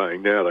they're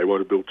saying now they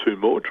want to build 2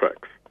 more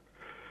tracks.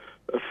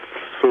 It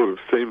sort of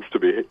seems to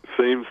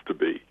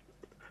be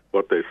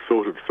what they're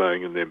sort of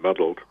saying in their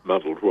muddled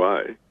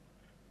way.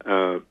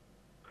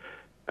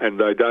 And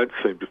they don't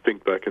seem to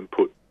think they can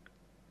put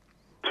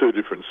 2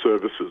 different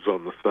services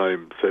on the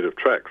same set of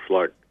tracks,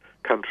 like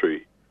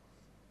country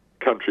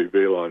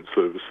V-line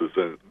services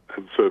and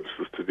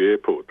services to the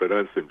airport. They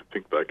don't seem to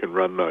think they can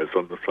run those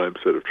on the same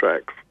set of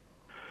tracks.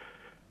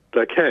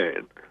 They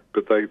can,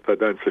 but they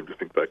don't seem to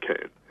think they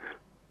can.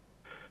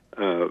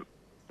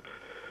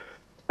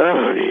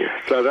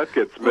 So that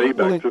gets me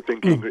back to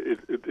thinking,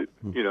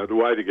 the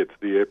way to get to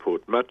the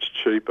airport much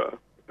cheaper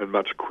and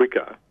much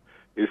quicker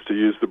is to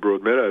use the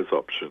Broadmeadows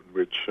option,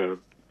 which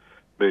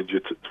means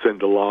you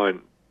send a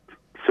line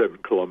 7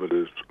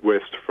 kilometres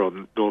west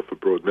from north of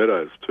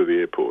Broadmeadows to the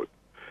airport.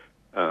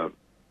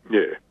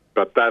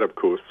 But that, of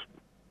course,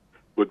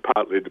 would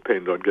partly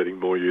depend on getting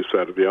more use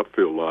out of the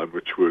upfield line,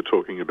 which we were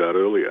talking about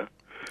earlier.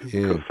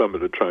 Yeah. Because some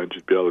of the trains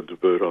you'd be able to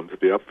divert onto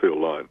the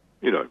upfield line,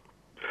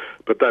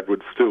 But that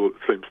would still, it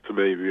seems to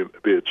me,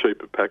 be a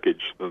cheaper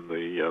package than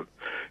the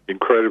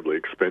incredibly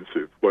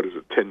expensive,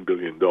 $10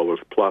 billion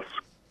plus,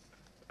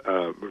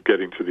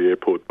 getting to the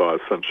airport via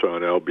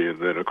Sunshine Albion,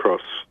 then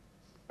across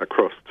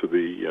across to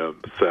the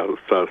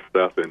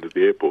south end of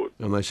the airport.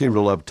 And they seem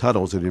to love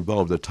tunnels that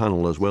involve the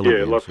tunnel as well. Yeah,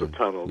 again, lots of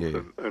tunnels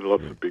and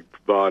lots of big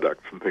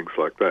viaducts and things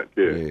like that.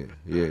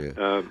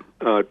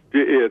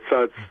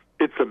 So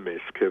it's a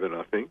mess, Kevin,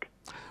 I think.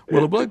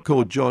 Well, a bloke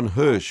called John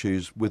Hirsch,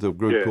 who's with a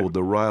group called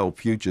the Rail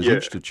Futures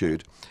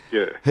Institute,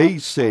 he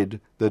said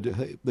that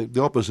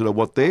the opposite of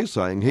what they're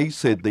saying. He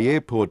said the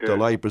airport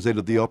delay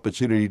presented the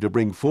opportunity to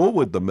bring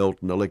forward the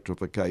Melton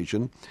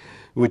electrification,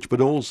 which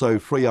would also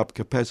free up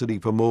capacity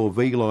for more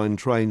V-line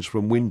trains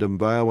from Wyndham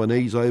Vale and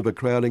ease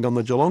overcrowding on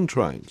the Geelong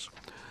trains.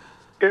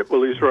 Yeah,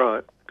 well, he's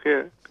right.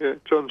 Yeah.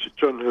 John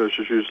Hirsch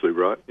is usually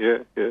right.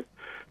 Yeah.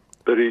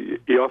 But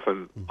he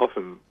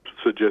often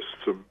suggests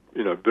some,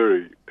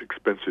 very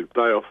expensive.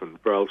 They often,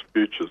 Rails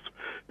Futures,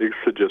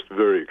 suggest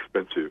very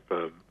expensive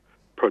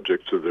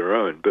projects of their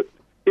own. But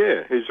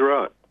yeah, he's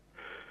right.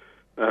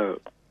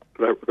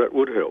 That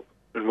would help.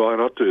 And why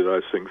not do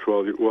those things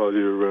while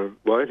you're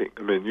waiting?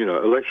 I mean,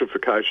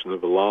 electrification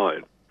of a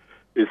line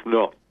is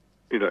not,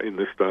 in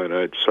this day and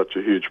age, such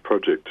a huge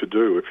project to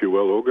do if you're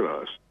well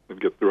organised and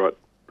get the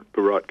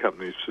right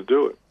companies to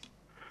do it.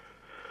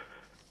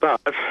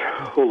 But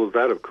all of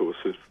that, of course,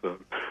 is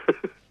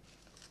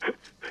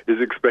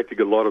is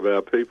expecting a lot of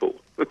our people.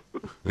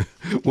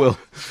 Well,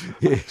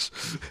 yes,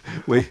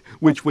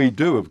 which we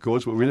do, of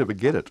course, but we never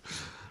get it.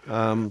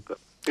 Well,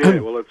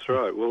 that's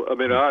right. Well, I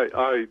mean,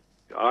 I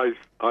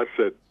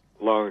said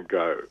long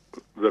ago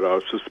that I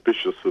was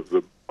suspicious of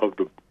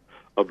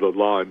the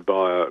line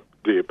via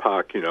Deer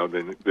Park,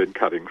 then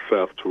cutting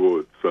south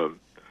towards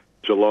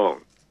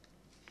Geelong.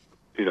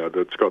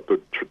 That's got the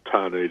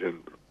Tarneed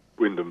and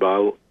Wyndham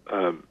Vale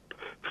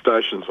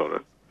stations on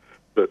it.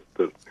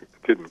 That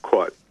didn't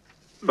quite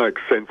make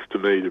sense to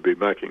me to be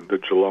making the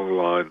Geelong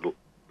line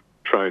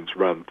trains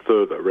run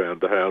further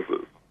round the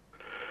houses.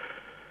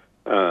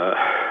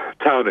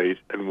 Tarneed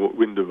and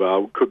Wyndham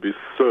Vale could be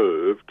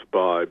served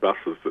by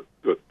buses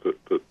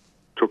that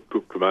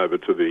took them over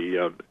to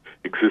the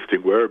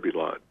existing Werribee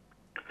line.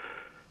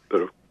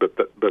 But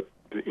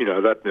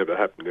that never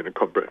happened in a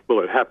well,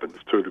 it happens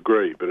to a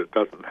degree, but it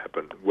doesn't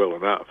happen well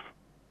enough.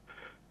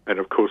 And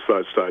of course,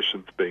 those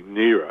stations being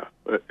nearer,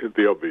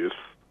 the obvious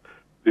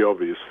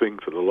thing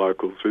for the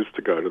locals is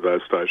to go to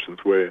those stations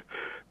where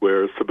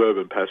as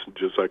suburban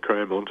passengers they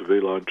cram onto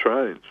V-line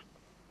trains.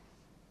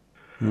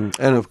 And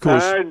of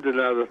course... And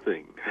another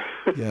thing.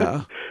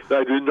 Yeah.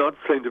 They do not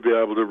seem to be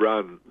able to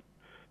run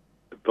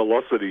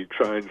velocity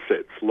train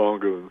sets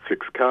longer than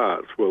 6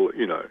 cars. Well,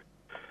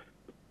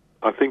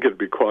 I think it'd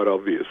be quite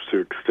obvious to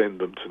extend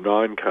them to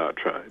 9-car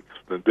trains,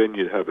 and then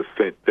you'd have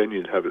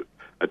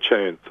a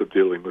chance of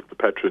dealing with the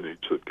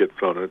patronage that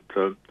gets on at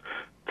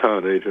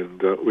Tarneed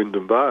and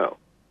Wyndham Vale.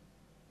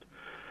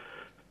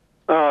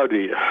 Oh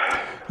dear.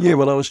 Yeah,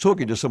 well, I was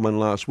talking to someone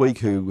last week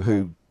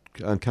who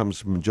comes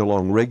from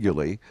Geelong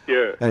regularly,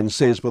 and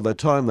says by the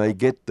time they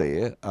get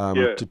there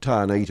to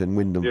Tarneed and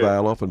Wyndham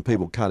Vale, often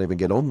people can't even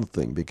get on the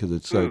thing because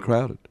it's so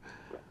crowded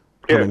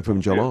coming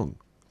from Geelong.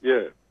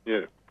 Yeah.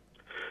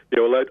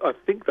 Well, I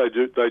think they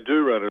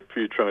do run a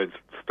few trains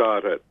that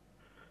start at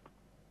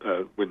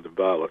Wyndham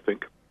Vale. I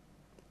think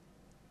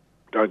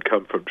don't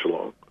come from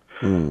Geelong,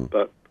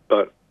 but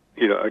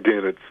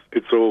again,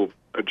 it's all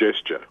a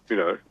gesture.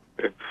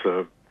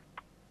 It's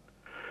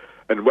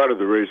and one of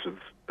the reasons.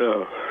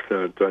 Oh,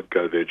 no, don't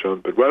go there, John.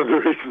 But one of the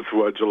reasons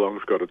why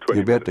Geelong's got a 20...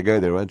 You're about to go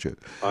there, aren't you?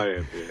 I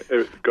am, yeah.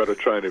 It's got a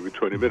train every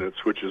 20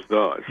 minutes, which is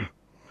nice,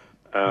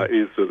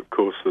 is that, of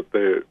course, that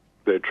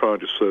they're trying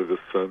to service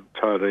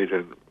Tarneed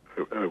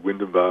and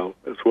Wyndham Vale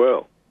as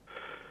well.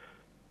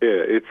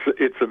 Yeah,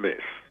 it's a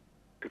mess.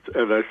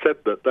 And they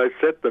set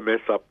the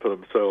mess up for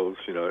themselves,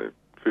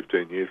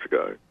 15 years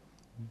ago.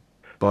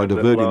 By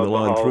diverting the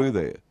line through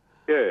there.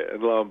 Yeah,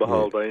 and lo and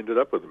behold, they ended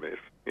up with a mess.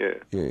 Yeah.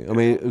 I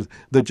mean,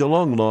 the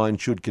Geelong line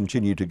should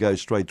continue to go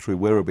straight through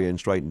Werribee and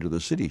straight into the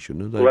city,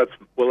 shouldn't it?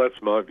 Well,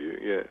 that's my view.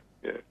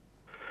 Yeah.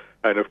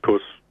 And of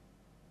course,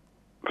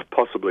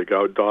 possibly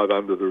dive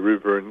under the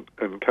river and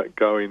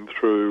go in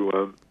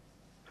through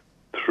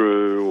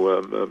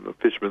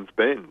Fisherman's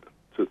Bend,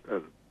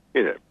 and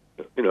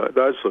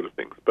those sort of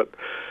things. But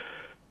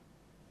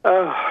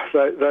they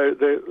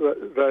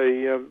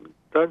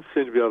don't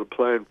seem to be able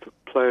to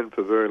plan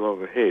for very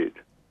long ahead.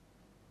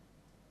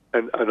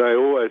 And they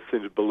always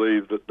seem to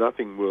believe that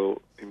nothing will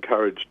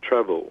encourage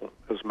travel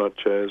as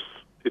much as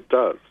it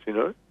does,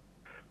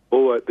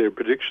 All their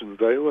predictions,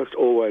 they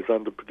always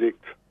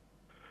underpredict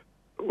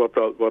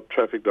what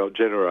traffic they'll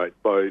generate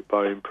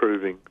by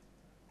improving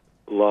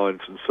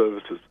lines and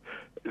services.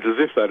 It's as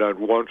if they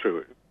don't want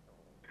to,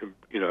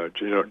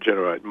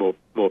 generate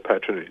more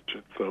patronage.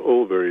 It's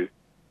all very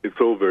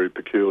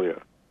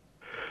peculiar.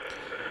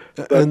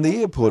 And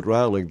the airport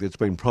rail link that's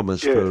been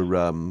promised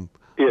for...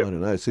 I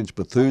don't know, since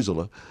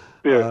Methuselah,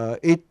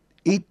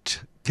 it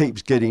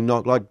keeps getting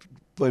knocked. Like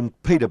when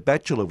Peter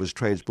Batchelor was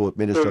Transport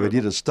Minister, he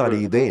did a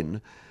study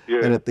then,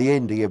 and at the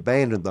end he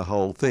abandoned the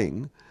whole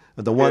thing.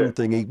 And the one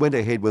thing, he went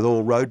ahead with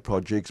all road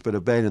projects but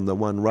abandoned the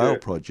one rail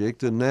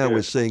project, and now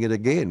we're seeing it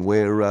again,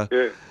 where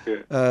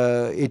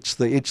it's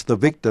the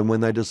victim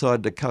when they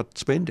decide to cut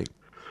spending.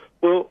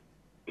 Well,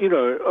 you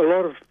know,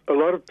 a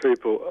lot of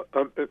people.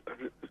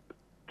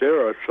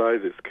 Dare I say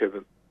this,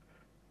 Kevin?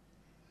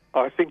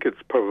 I think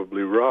it's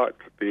probably right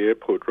that the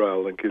airport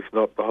rail link is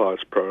not the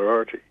highest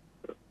priority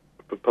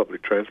for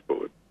public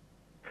transport,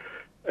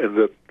 and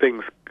that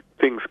things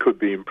could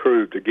be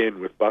improved again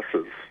with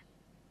buses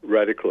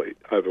radically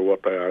over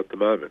what they are at the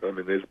moment. I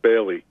mean, there's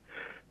barely,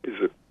 is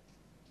it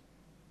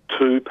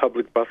 2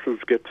 public buses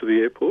get to the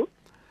airport?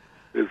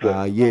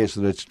 Yes,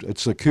 and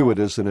it's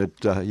circuitous, and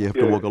you have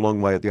to walk a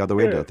long way at the other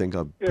end. I think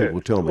people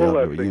tell me.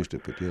 I've never used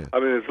it, but yeah. I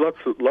mean, there's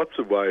lots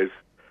of ways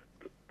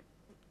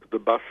the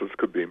buses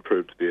could be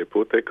improved to the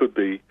airport. There could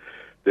be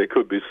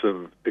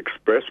some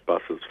express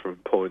buses from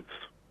points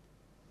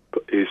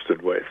east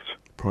and west.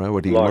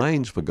 Priority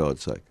lanes, for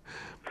God's sake.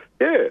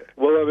 Yeah.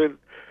 Well, I mean,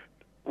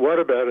 what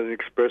about an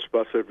express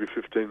bus every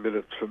 15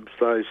 minutes from,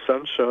 say,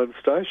 Sunshine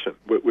Station,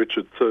 which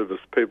would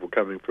service people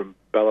coming from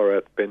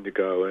Ballarat,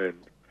 Bendigo and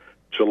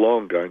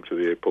Geelong going to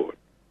the airport?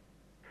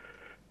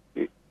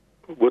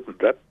 Wouldn't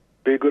that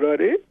be a good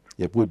idea?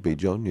 It would be,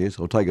 John, yes.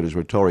 I'll take it as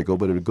rhetorical,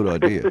 but it's a good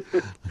idea.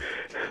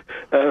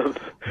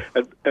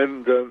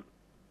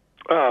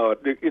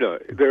 You know,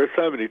 there are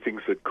so many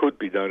things that could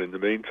be done in the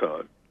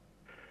meantime.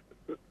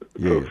 That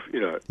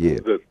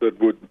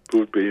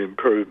would be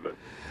improvement.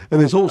 And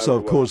there's also,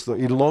 of course, if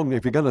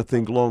you're going to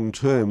think long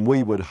term,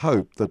 we would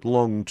hope that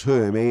long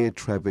term air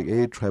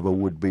travel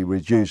would be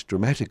reduced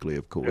dramatically,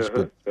 of course.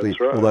 But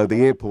although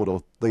the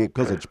airport,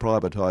 because it's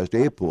privatised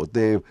airport,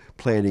 they're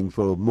planning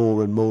for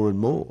more and more and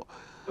more.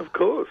 Of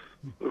course.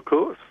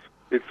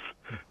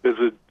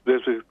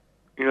 There's a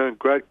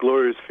great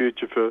glorious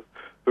future for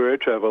air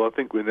travel. I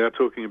think we're now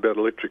talking about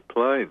electric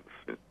planes.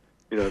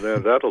 You know, now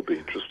that'll be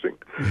interesting.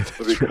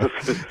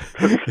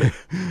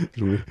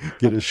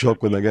 Get a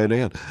shock when they go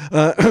down.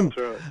 That's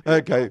right.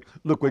 Okay,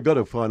 look, we've got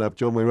to find up,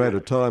 John. We're out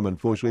of time,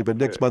 unfortunately. But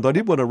next month, I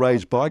did want to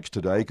raise bikes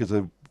today because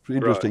of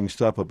interesting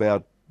stuff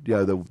about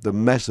the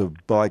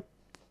massive bike,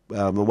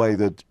 the way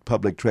that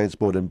public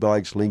transport and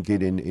bikes link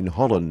in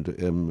Holland,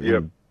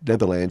 in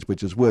Netherlands,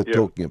 which is worth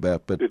talking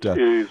about. But it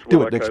is.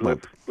 Do it next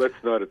month. Let's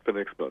note it for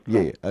next month.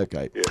 Yeah.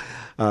 Okay.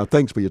 Yeah.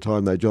 Thanks for your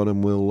time, though, John,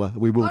 and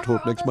we will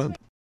talk next month.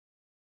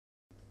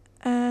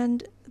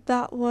 And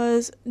that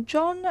was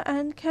John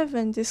and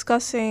Kevin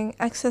discussing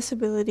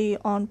accessibility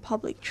on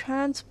public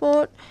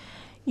transport.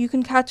 You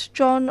can catch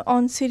John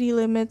on City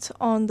Limits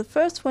on the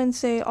first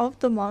Wednesday of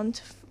the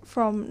month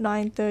from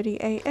 9:30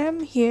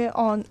 a.m. here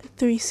on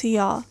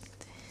 3CR.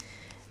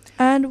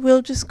 And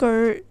we'll just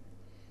go.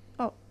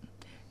 No,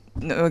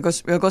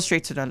 we'll go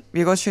straight to our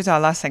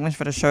last segment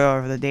for the show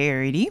of the day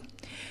already.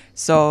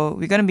 So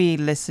we're going to be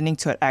listening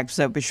to an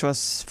excerpt which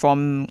was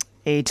from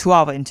a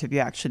 2-hour interview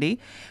actually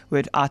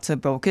with Arthur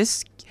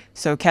Bolkas.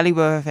 So Kelly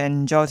Whitworth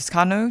and Joe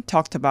Toscano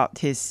talked about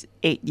his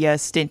 8-year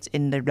stint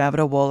in the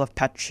Rabbit Wall of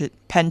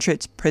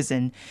Pentridge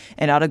Prison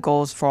and other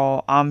goals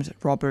for armed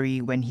robbery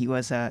when he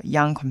was a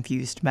young,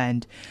 confused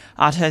man.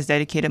 Arthur has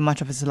dedicated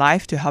much of his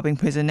life to helping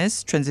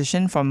prisoners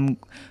transition from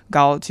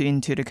gaol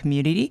into the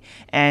community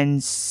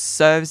and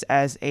serves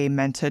as a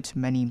mentor to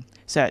many.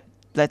 So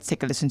let's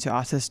take a listen to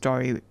Arthur's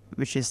story,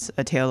 which is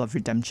a tale of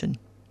redemption.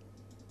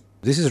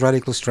 This is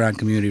Radical Australian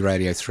Community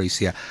Radio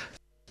 3CR.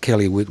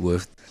 Kelly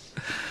Whitworth.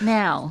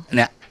 Now,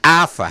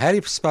 Arthur, how do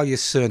you spell your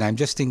surname,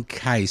 just in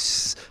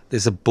case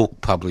there's a book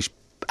published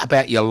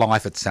about your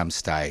life at some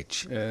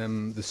stage?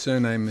 The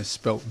surname is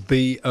spelled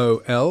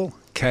Bolkas.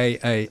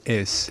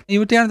 You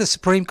were down at the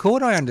Supreme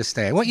Court, I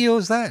understand. What year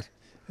was that?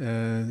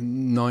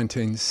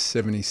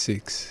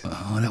 1976.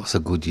 Oh, that was a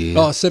good year.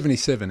 Oh,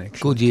 77, actually.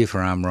 Good year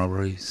for armed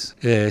robberies.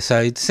 Yeah,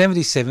 so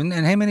 77,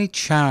 and how many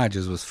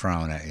charges was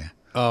thrown at you?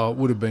 Oh, it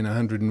would have been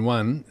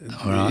 101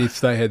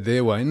 if they had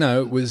their way.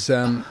 No, it was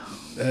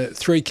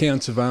 3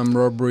 counts of armed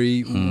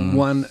robbery,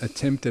 1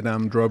 attempted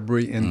armed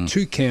robbery, and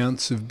 2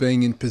 counts of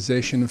being in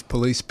possession of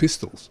police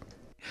pistols.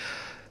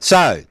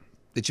 So,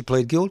 did you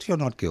plead guilty or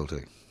not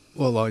guilty?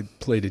 Well, I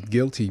pleaded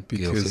guilty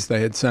because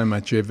they had so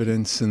much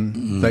evidence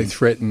and they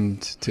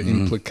threatened to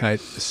implicate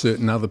a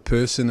certain other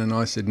person, and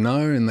I said no,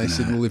 and they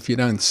said, well, if you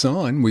don't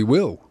sign, we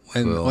will.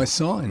 And I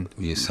signed.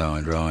 You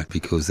signed, right,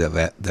 because of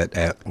that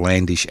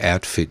outlandish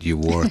outfit you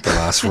wore at the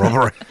last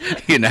robbery.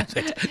 You know.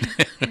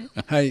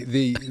 Hey,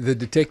 the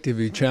detective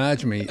who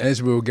charged me,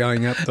 as we were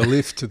going up the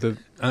lift to the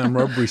armed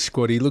robbery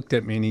squad, he looked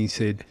at me and he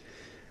said,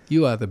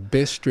 "You are the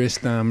best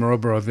dressed armed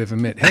robber I've ever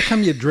met. How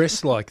come you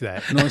dress like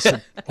that?" And I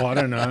said, I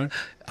don't know.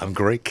 I'm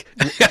Greek.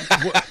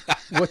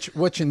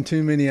 Watching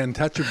too many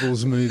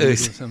Untouchables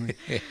movies or something.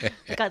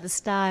 got the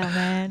style,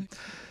 man.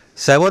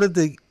 So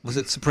was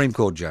it Supreme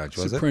Court judge,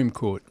 was Supreme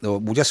Court. Well,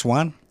 just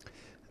one?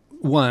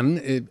 One,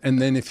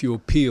 and then if you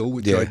appeal,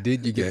 which I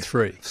did, you get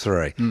 3.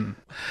 3.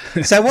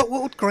 So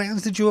what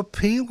grounds did you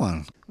appeal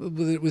on?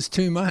 Well, it was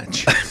too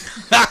much.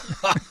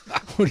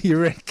 What do you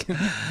reckon?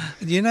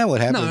 Do you know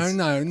what happens?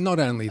 No, not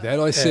only that.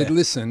 I said,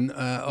 listen,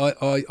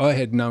 I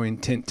had no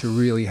intent to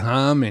really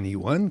harm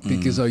anyone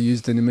because I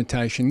used an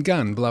imitation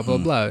gun, blah, blah,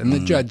 blah. And the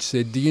judge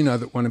said, do you know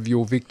that one of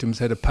your victims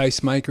had a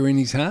pacemaker in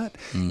his heart?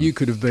 You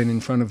could have been in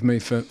front of me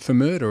for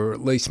murder or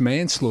at least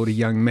manslaughter,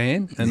 young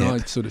man. And I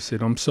sort of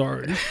said, I'm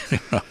sorry.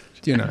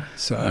 You know,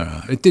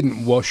 so it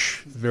didn't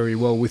wash very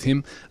well with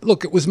him.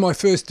 Look, it was my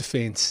first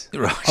offence.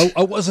 Right.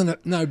 I wasn't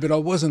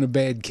a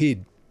bad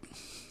kid.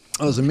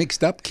 I was a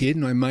mixed-up kid,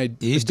 and I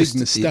made a big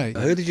mistake.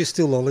 Who did you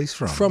steal lollies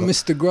from? From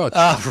Mr. Grotch.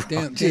 Oh,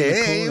 down yeah,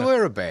 the corner. you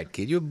were a bad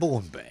kid. You were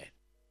born bad.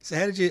 So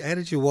how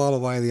did you while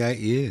away the 8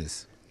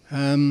 years?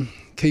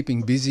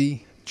 Keeping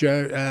busy,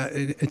 Joe.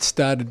 It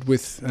started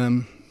with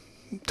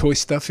toy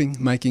stuffing,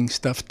 making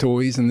stuffed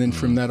toys, and then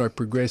from that I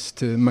progressed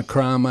to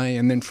macrame,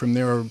 and then from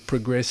there I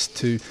progressed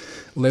to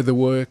leather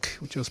work,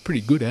 which I was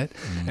pretty good at,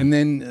 and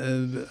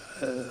then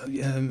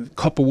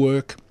copper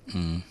work,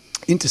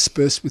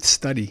 interspersed with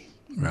study.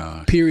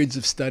 Right. Periods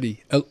of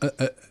study.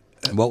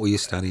 What were you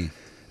studying?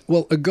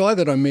 Well, a guy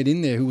that I met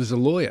in there who was a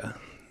lawyer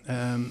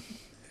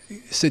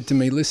said to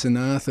me, listen,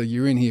 Arthur,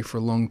 you're in here for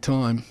a long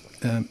time.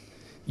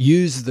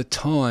 Use the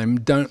time,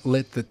 don't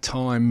let the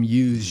time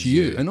use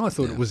you. And I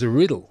thought it was a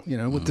riddle. You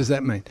know, what does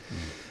that mean?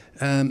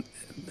 And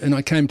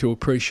I came to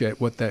appreciate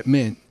what that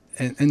meant.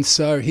 And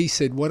so he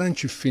said, why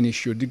don't you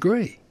finish your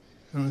degree?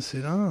 And I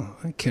said, oh,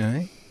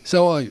 okay.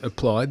 So I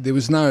applied. There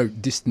was no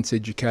distance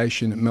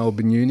education at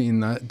Melbourne Uni,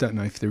 and I don't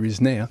know if there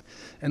is now.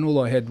 And all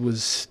I had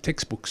was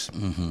textbooks.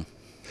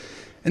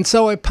 And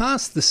so I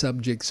passed the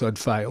subjects I'd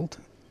failed.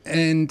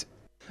 And,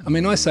 I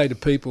mean, I say to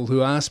people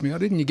who ask me, oh,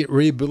 didn't you get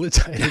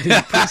rehabilitated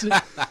in prison?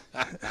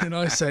 And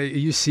I say, are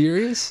you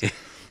serious?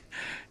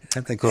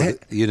 Don't they call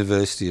it the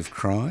University of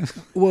Crime?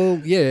 Well,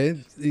 yeah,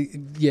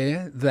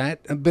 that.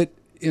 But,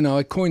 you know,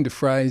 I coined a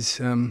phrase,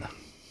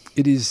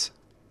 it is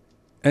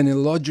an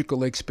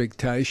illogical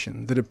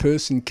expectation that a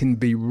person can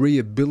be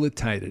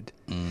rehabilitated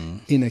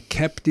in a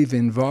captive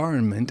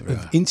environment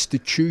of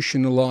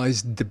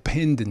institutionalised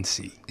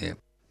dependency. Yeah.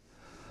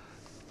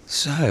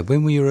 So,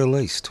 when were you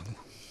released?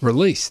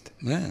 Released?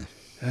 Yeah.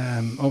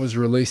 I was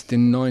released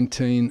in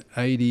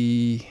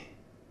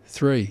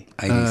 1983.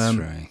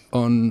 83.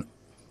 On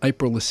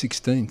April the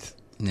 16th.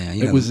 Now,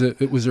 it was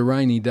a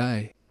rainy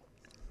day.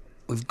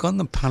 We've got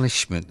the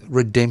punishment,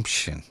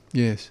 redemption.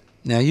 Yes.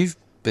 Now, you've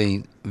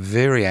been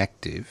very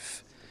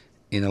active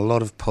in a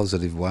lot of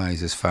positive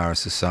ways as far as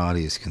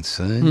society is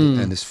concerned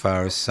and as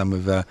far as some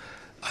of, I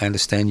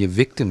understand, your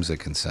victims are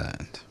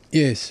concerned.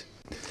 Yes.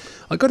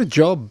 I got a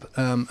job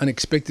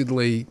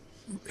unexpectedly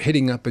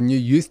heading up a new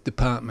youth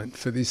department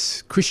for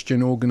this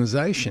Christian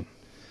organisation.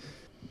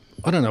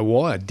 I don't know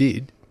why I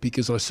did,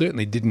 because I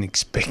certainly didn't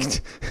expect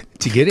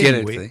to get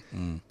anywhere.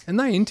 And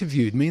they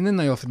interviewed me and then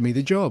they offered me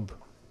the job.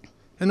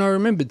 And I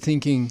remembered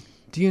thinking,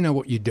 do you know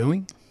what you're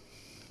doing?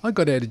 I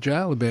got out of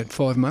jail about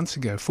 4 months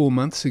ago.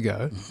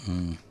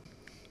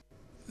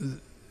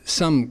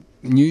 Some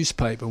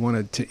newspaper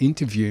wanted to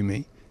interview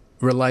me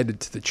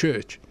related to the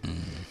church.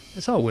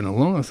 So I went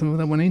along. I thought, well,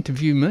 they want to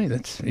interview me.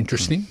 That's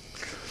interesting.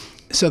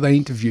 So they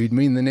interviewed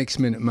me, and the next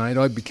minute, mate,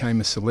 I became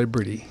a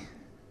celebrity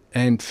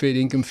and fed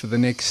income for the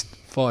next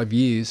 5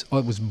 years. I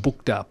was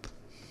booked up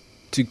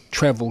to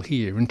travel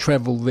here and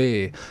travel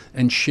there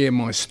and share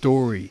my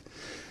story.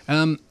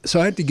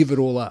 So I had to give it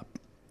all up.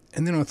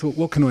 And then I thought,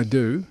 what can I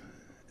do?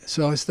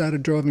 So I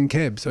started driving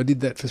cabs. I did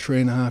that for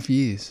 3.5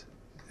 years.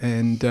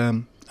 And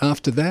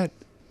after that,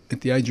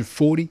 at the age of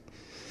 40,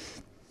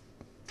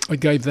 I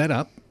gave that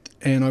up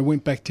and I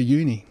went back to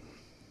uni.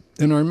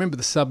 And I remember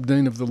the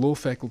sub-dean of the law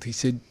faculty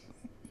said,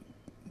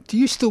 do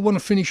you still want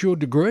to finish your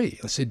degree?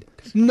 I said,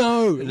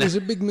 no, it was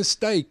a big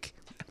mistake.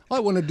 I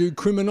want to do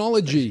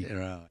criminology.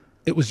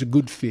 It was a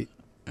good fit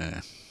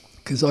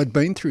because I'd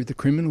been through the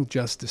criminal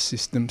justice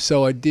system.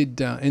 So I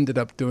ended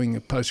up doing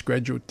a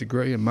postgraduate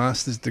degree, a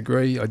master's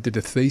degree. I did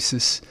a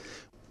thesis.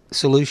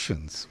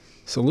 Solutions?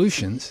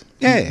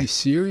 Yeah. Are you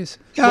serious?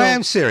 Yeah, I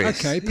am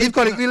serious. Okay. You've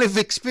got a live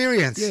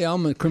experience. Yeah,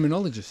 I'm a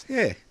criminologist.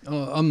 Yeah.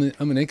 I'm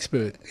an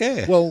expert.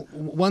 Yeah. Well,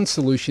 one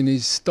solution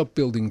is stop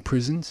building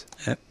prisons.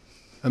 Yep.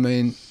 I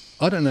mean,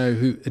 I don't know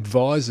who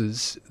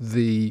advises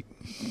the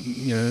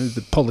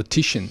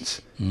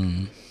politicians.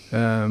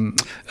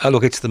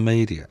 Look, it's the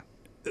media.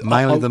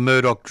 Mainly the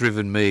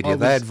Murdoch-driven media.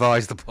 They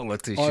advise the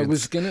politicians. I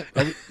was going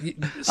to...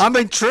 I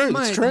mean, true.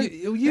 Mate, it's true.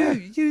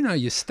 You know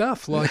your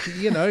stuff. Like,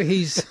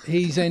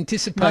 he's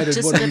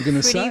anticipated what I'm going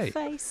to say.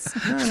 Face.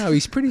 No,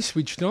 he's pretty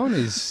switch on,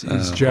 is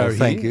Joe well,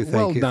 thank here. you.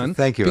 Well done.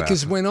 Thank you,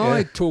 because Arthur. when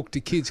I talk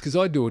to kids, because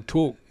I do a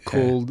talk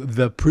called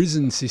The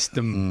Prison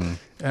System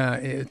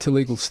to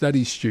legal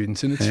studies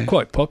students, and it's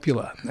quite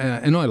popular,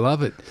 and I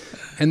love it.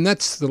 And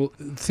that's the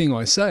thing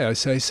I say.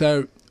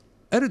 So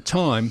at a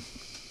time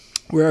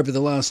where over the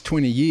last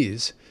 20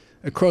 years,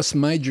 across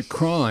major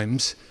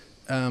crimes,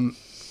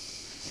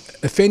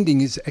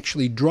 offending is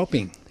actually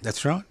dropping.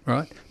 That's right.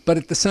 Right? But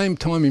at the same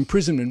time,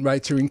 imprisonment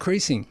rates are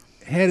increasing.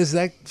 How does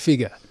that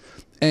figure?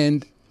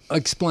 And I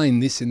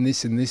explain this and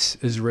this and this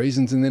as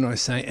reasons, and then I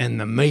say, and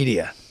the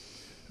media.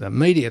 the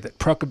media that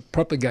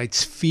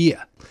propagates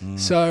fear.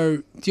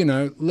 So,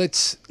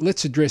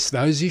 let's address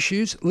those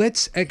issues.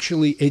 Let's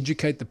actually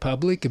educate the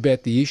public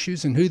about the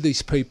issues and who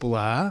these people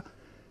are,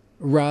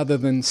 rather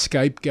than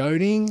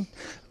scapegoating.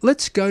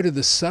 Let's go to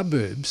the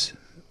suburbs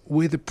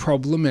where the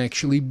problem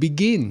actually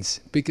begins,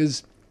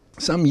 because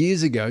some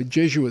years ago,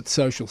 Jesuit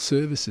Social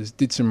Services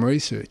did some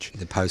research.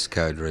 The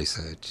postcode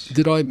research.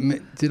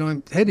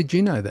 How did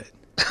you know that?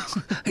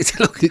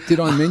 Did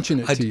I mention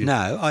it to you?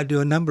 No, I do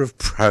a number of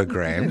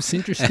programs. That's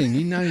interesting.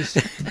 He knows.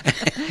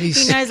 He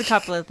knows a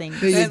couple of things.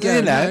 There you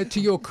go. No, to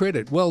your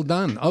credit, well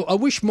done. I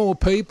wish more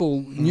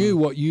people knew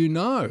what you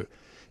know,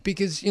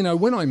 because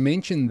when I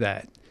mentioned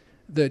that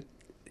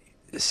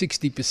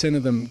 60%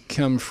 of them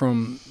come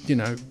from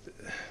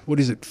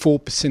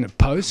 4% of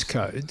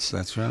postcodes.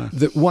 That's right.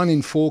 That 1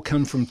 in 4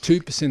 come from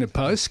 2% of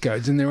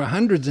postcodes, and there are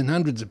hundreds and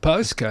hundreds of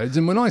postcodes.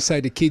 And when I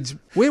say to kids,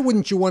 where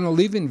wouldn't you want to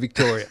live in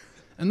Victoria?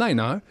 And they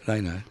know.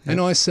 They know. Yep. And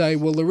I say,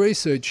 well, the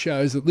research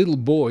shows that little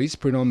boys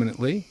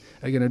predominantly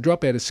are going to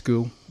drop out of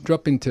school,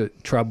 drop into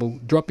trouble,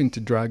 drop into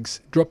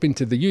drugs, drop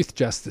into the youth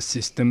justice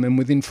system, and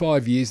within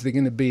 5 years they're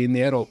going to be in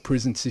the adult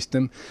prison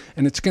system,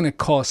 and it's going to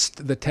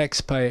cost the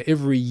taxpayer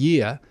every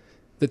year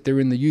that they're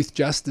in the youth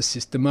justice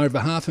system over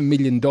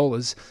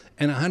 $500,000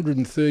 and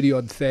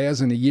 130-odd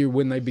thousand a year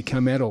when they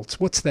become adults.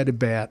 What's that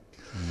about?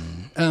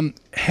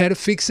 How to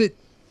fix it?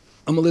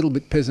 I'm a little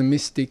bit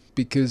pessimistic,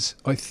 because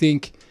I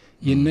think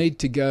you need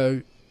to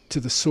go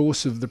to the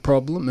source of the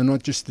problem and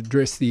not just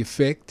address the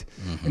effect.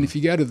 And if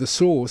you go to the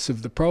source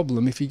of the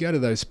problem, if you go to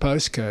those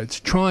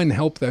postcodes, try and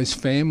help those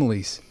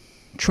families.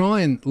 Try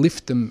and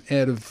lift them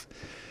out of,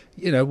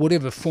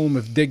 whatever form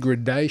of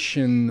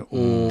degradation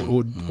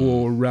or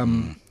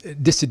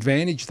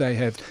disadvantage they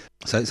have.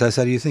 So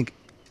do you think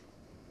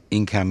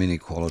income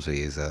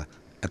inequality is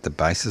at the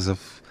basis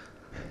of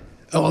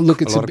a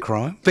lot of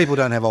crime? People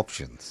don't have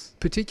options.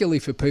 Particularly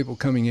for people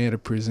coming out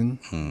of prison,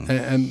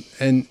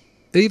 and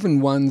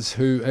even ones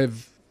who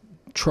have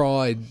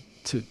tried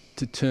to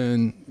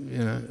turn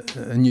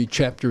a new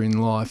chapter in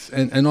life.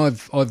 And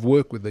I've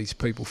worked with these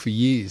people for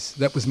years.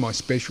 That was my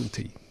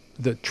specialty,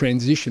 the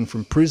transition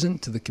from prison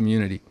to the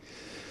community.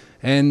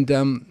 And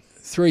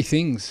 3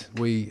 things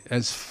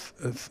as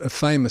a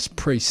famous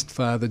priest,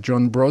 Father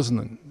John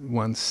Brosnan,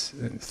 once,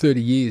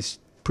 30 years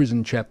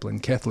prison chaplain,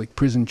 Catholic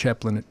prison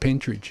chaplain at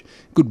Pentridge.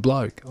 Good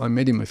bloke. I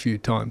met him a few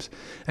times.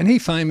 And he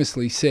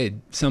famously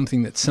said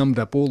something that summed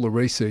up all the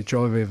research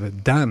I've ever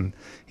done.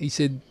 He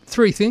said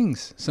 3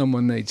 things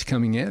someone needs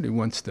coming out who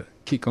wants to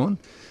kick on.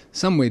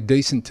 Somewhere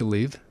decent to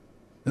live,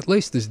 at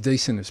least as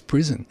decent as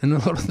prison, and a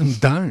lot of them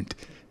don't.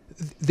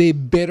 They're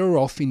better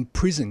off in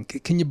prison.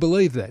 Can you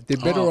believe that? They're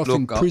better off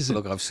in prison.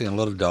 Look, I've seen a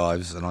lot of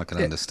dives, and I can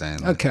understand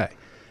that. Okay.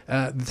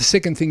 The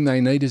second thing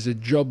they need is a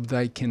job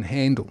they can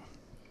handle.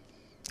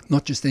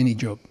 Not just any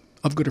job.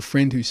 I've got a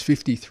friend who's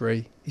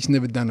 53. He's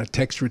never done a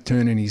tax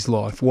return in his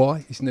life.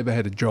 Why? He's never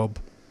had a job.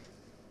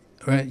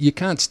 You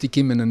can't stick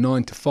him in a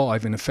 9 to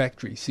 5 in a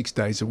factory 6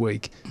 days a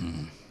week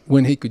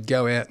when he could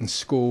go out and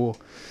score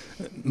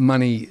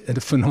money at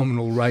a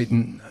phenomenal rate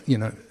in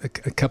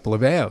a couple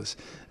of hours.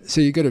 So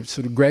you've got to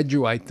sort of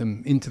graduate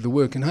them into the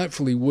work, and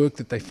hopefully work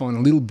that they find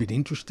a little bit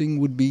interesting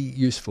would be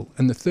useful.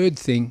 And the third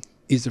thing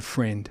is a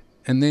friend.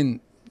 And then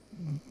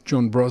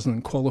John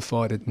Brosnan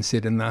qualified it and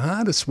said, and the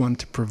hardest one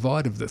to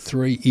provide of the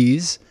 3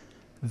 is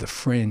the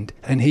friend.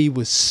 And he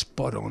was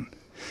spot on.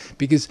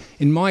 Because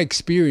in my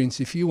experience,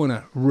 if you want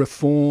to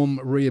reform,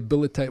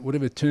 rehabilitate,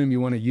 whatever term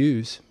you want to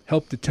use,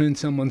 help to turn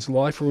someone's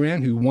life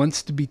around who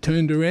wants to be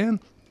turned around,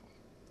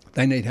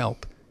 they need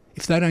help.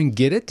 If they don't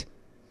get it,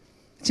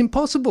 it's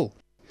impossible.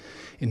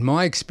 In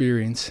my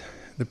experience,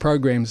 the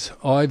programs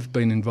I've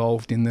been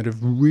involved in that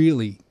have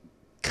really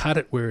cut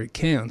it where it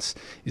counts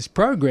is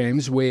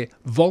programs where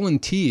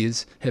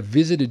volunteers have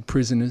visited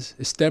prisoners,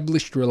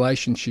 established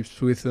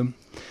relationships with them,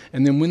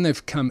 and then when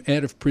they've come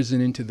out of prison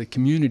into the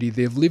community,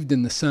 they've lived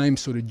in the same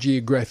sort of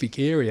geographic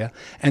area,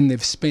 and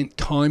they've spent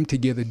time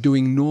together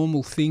doing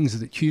normal things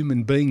that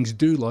human beings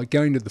do, like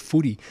going to the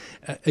footy,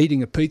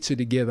 eating a pizza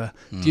together,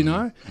 do you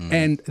know?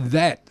 And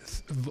that,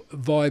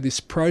 via this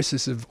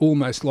process of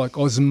almost like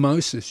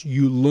osmosis,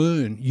 you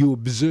learn, you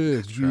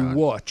observe, you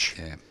watch,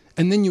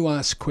 and then you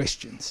ask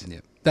questions.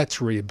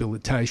 That's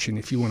rehabilitation,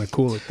 if you want to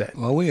call it that.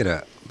 Well,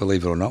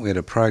 believe it or not, we had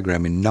a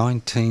program in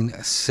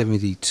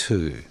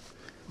 1972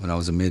 when I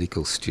was a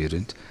medical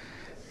student,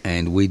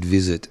 and we'd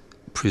visit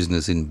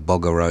prisoners in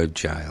Bogga Road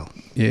Jail.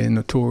 Yeah,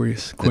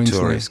 notorious Queensland.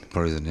 Notorious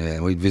prison, yeah.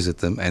 We'd visit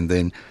them, and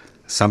then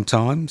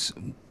sometimes,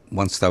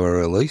 once they were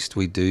released,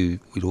 we'd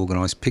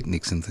organise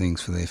picnics and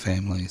things for their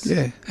families.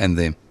 Yeah. And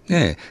them.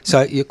 Yeah.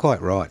 So you're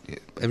quite right.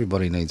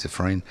 Everybody needs a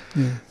friend.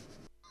 Yeah.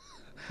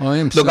 I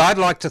am. Look, I'd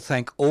like to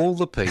thank all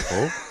the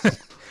people,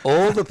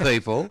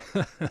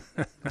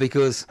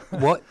 because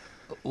what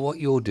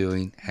you're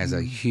doing has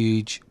a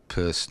huge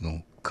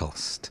personal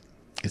cost.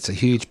 It's a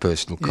huge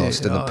personal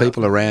cost, and the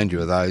people around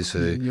you are those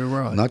who, you're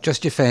right, not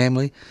just your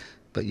family,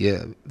 but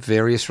your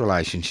various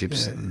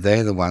relationships.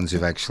 They're the ones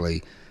who've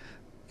actually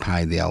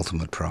pay the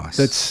ultimate price.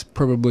 That's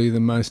probably the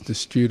most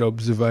astute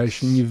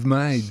observation you've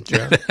made,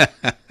 Joe.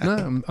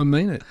 No, I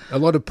mean it. A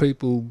lot of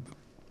people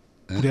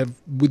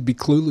would be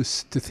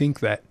clueless to think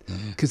that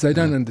because they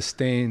don't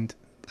understand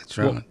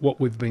what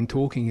we've been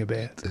talking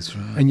about. That's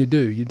right. And you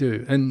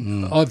do.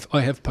 And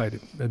I have paid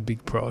a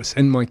big price,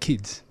 and my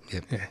kids.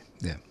 Yep.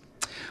 Yeah.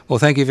 Well,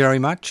 thank you very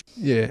much.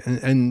 Yeah,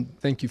 and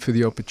thank you for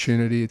the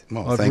opportunity.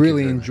 Well, I've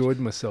really enjoyed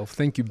myself.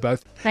 Thank you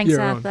both. Thanks,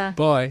 Arthur.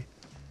 Bye.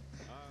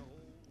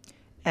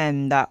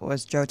 And that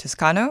was Joe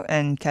Toscano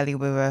and Kelly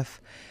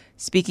Whitworth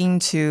speaking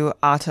to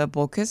Arthur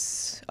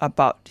Bolkas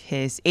about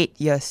his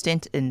 8-year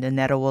stint in the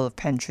netherworld of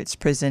Pentridge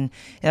Prison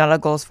and other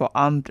goals for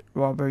armed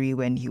robbery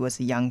when he was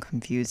a young,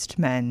 confused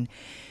man.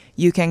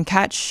 You can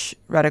catch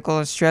Radical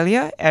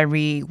Australia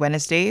every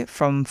Wednesday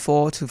from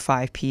 4 to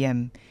 5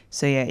 p.m.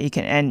 So yeah, you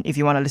can, and if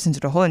you want to listen to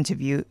the whole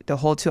interview, the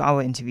whole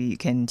 2-hour interview, you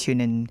can tune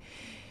in.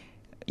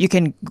 You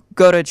can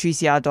go to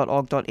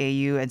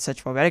 3cr.org.au and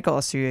search for Radical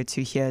Australia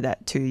to hear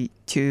that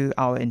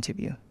 2-hour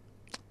interview.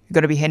 You're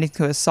going to be heading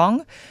to a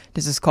song.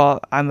 This is called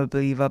I'm a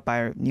Believer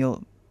by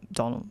Neil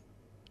Donald.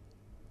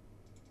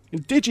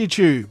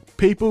 DigiTube,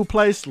 People,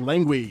 Place,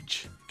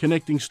 Language.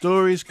 Connecting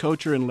stories,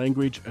 culture and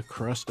language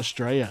across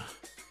Australia.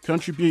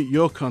 Contribute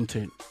your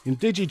content in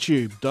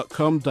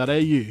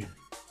digitube.com.au.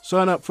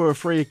 Sign up for a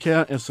free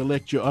account and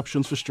select your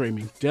options for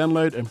streaming,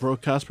 download and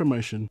broadcast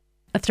promotion.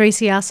 A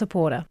 3CR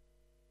supporter.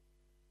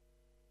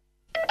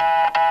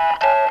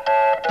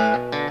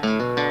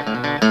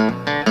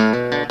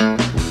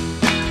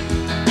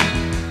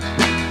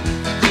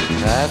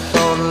 I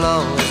thought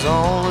love was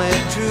only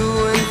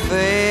true in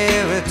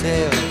fairy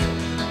tales,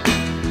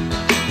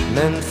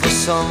 meant for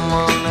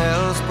someone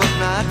else but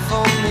not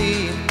for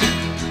me.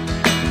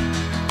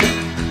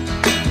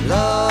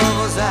 Love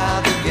was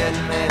out to get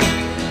me,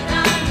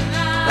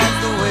 that's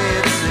the way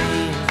it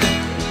seems.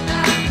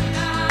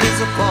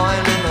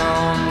 Disappointing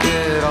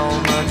haunted all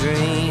my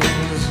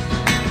dreams.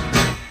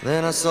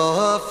 Then I saw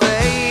her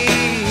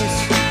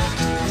face,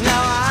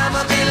 now I'm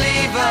a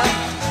believer.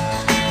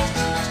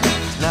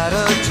 Not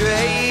a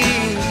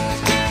trace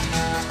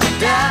of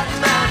doubt in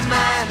my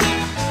mind.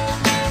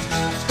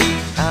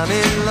 I'm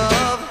in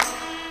love,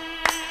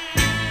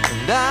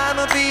 and I'm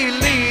a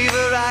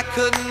believer. I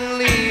couldn't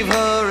leave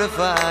her if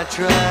I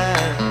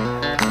tried.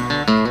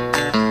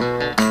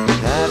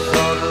 I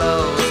thought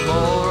love was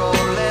more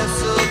or less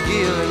a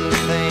given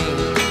thing.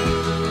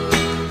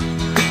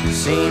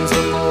 Seems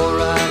the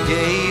more I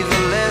gave,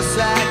 the less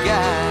I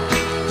got.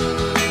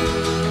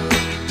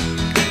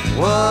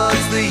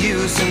 What's the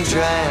use in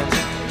trying?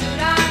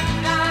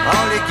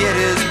 All you get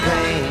is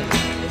pain.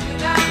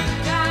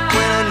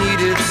 When I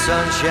needed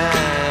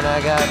sunshine,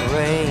 I got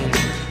rain.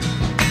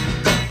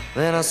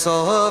 Then I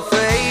saw her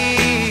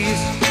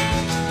face,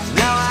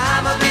 now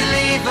I'm a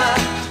believer.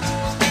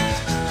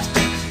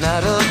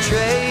 Not a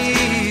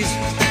trace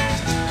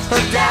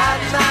of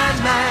doubt in my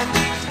mind.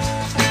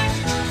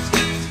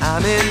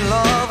 I'm in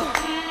love,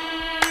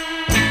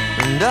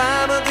 and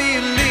I'm a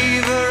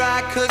believer.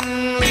 I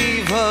couldn't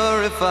leave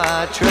her if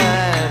I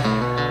tried.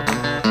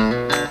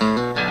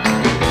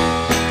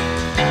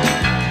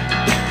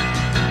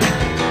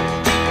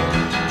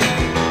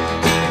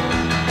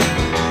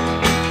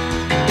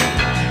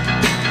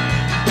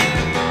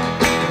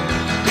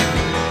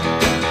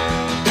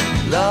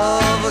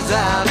 Love was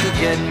out to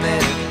get me,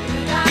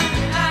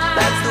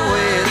 that's the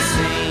way it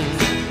seems.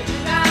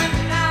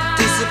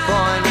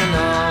 Disappointing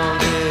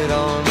haunted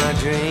all my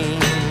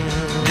dreams.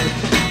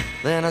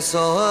 Then I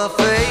saw her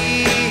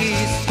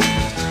face,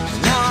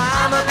 now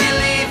I'm a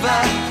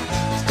believer.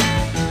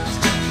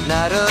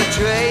 Not a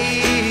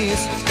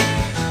trace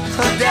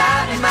of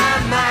doubt in my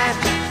mind.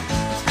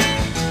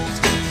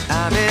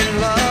 I'm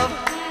in love,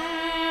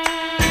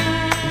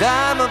 and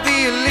I'm a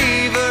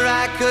believer.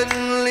 I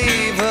couldn't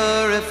leave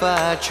her if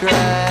I tried.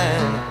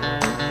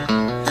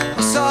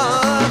 I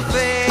saw her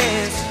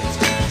face,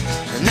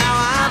 and now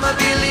I'm a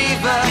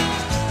believer.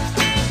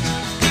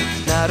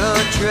 Not a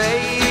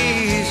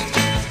trace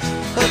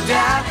of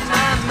doubt in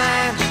my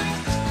mind.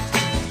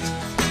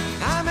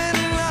 I'm in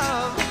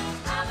love,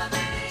 I'm a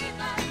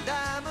believer, and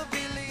I'm a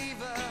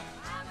believer.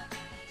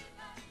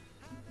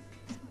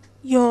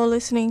 You're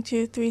listening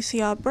to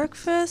 3CR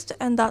Breakfast,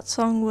 and that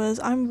song was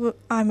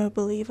I'm a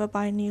Believer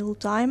by Neil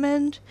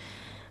Diamond.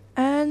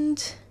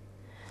 And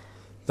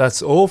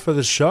that's all for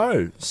the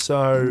show.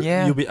 So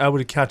Yeah. you'll be able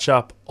to catch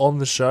up on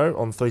the show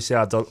on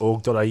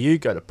 3cr.org.au.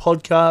 Go to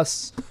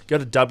podcasts, go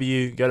to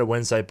go to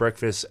Wednesday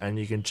Breakfast, and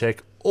you can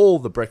check all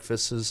the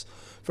breakfasts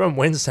from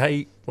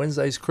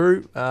Wednesday's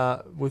crew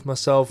with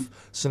myself,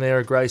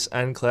 Sanera, Grace,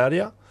 and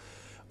Claudia.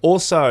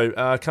 Also,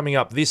 coming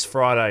up this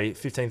Friday,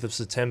 15th of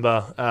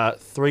September,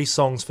 3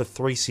 songs for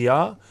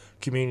 3CR,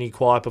 community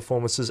choir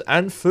performances,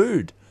 and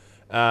food.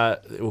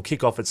 It will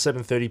kick off at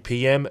 7:30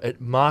 p.m.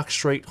 at Mark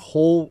Street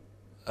Hall,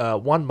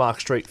 1 Mark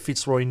Street,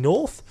 Fitzroy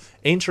North.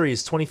 Entry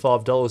is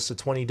 $25 to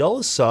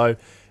 $20, so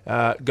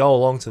go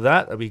along to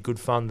that. It'll be good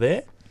fun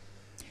there.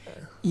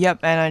 Yep,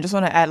 and I just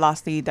want to add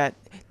lastly that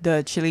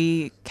the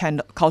Chile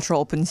Cultural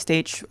Open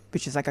Stage,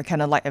 which is like a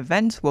candlelight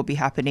event, will be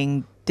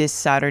happening this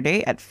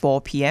Saturday at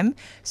 4 p.m.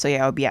 So yeah,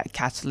 it'll be at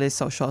Catalyst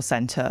Social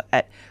Center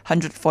at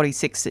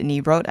 146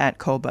 Sydney Road at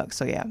Coburg.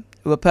 So yeah,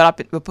 we'll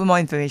put more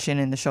information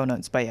in the show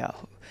notes. But yeah,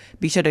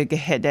 be sure to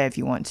head there if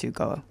you want to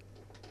go.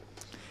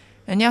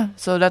 And yeah,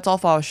 so that's all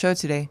for our show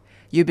today.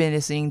 You've been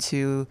listening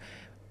to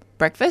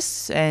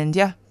Breakfast, and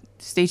yeah,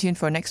 stay tuned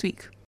for next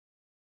week.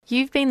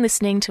 You've been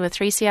listening to a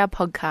 3CR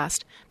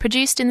podcast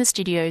produced in the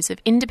studios of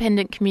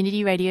independent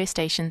community radio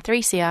station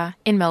 3CR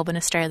in Melbourne,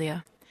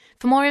 Australia.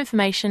 For more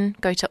information,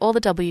 go to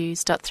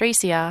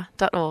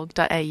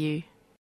allthews.3cr.org.au.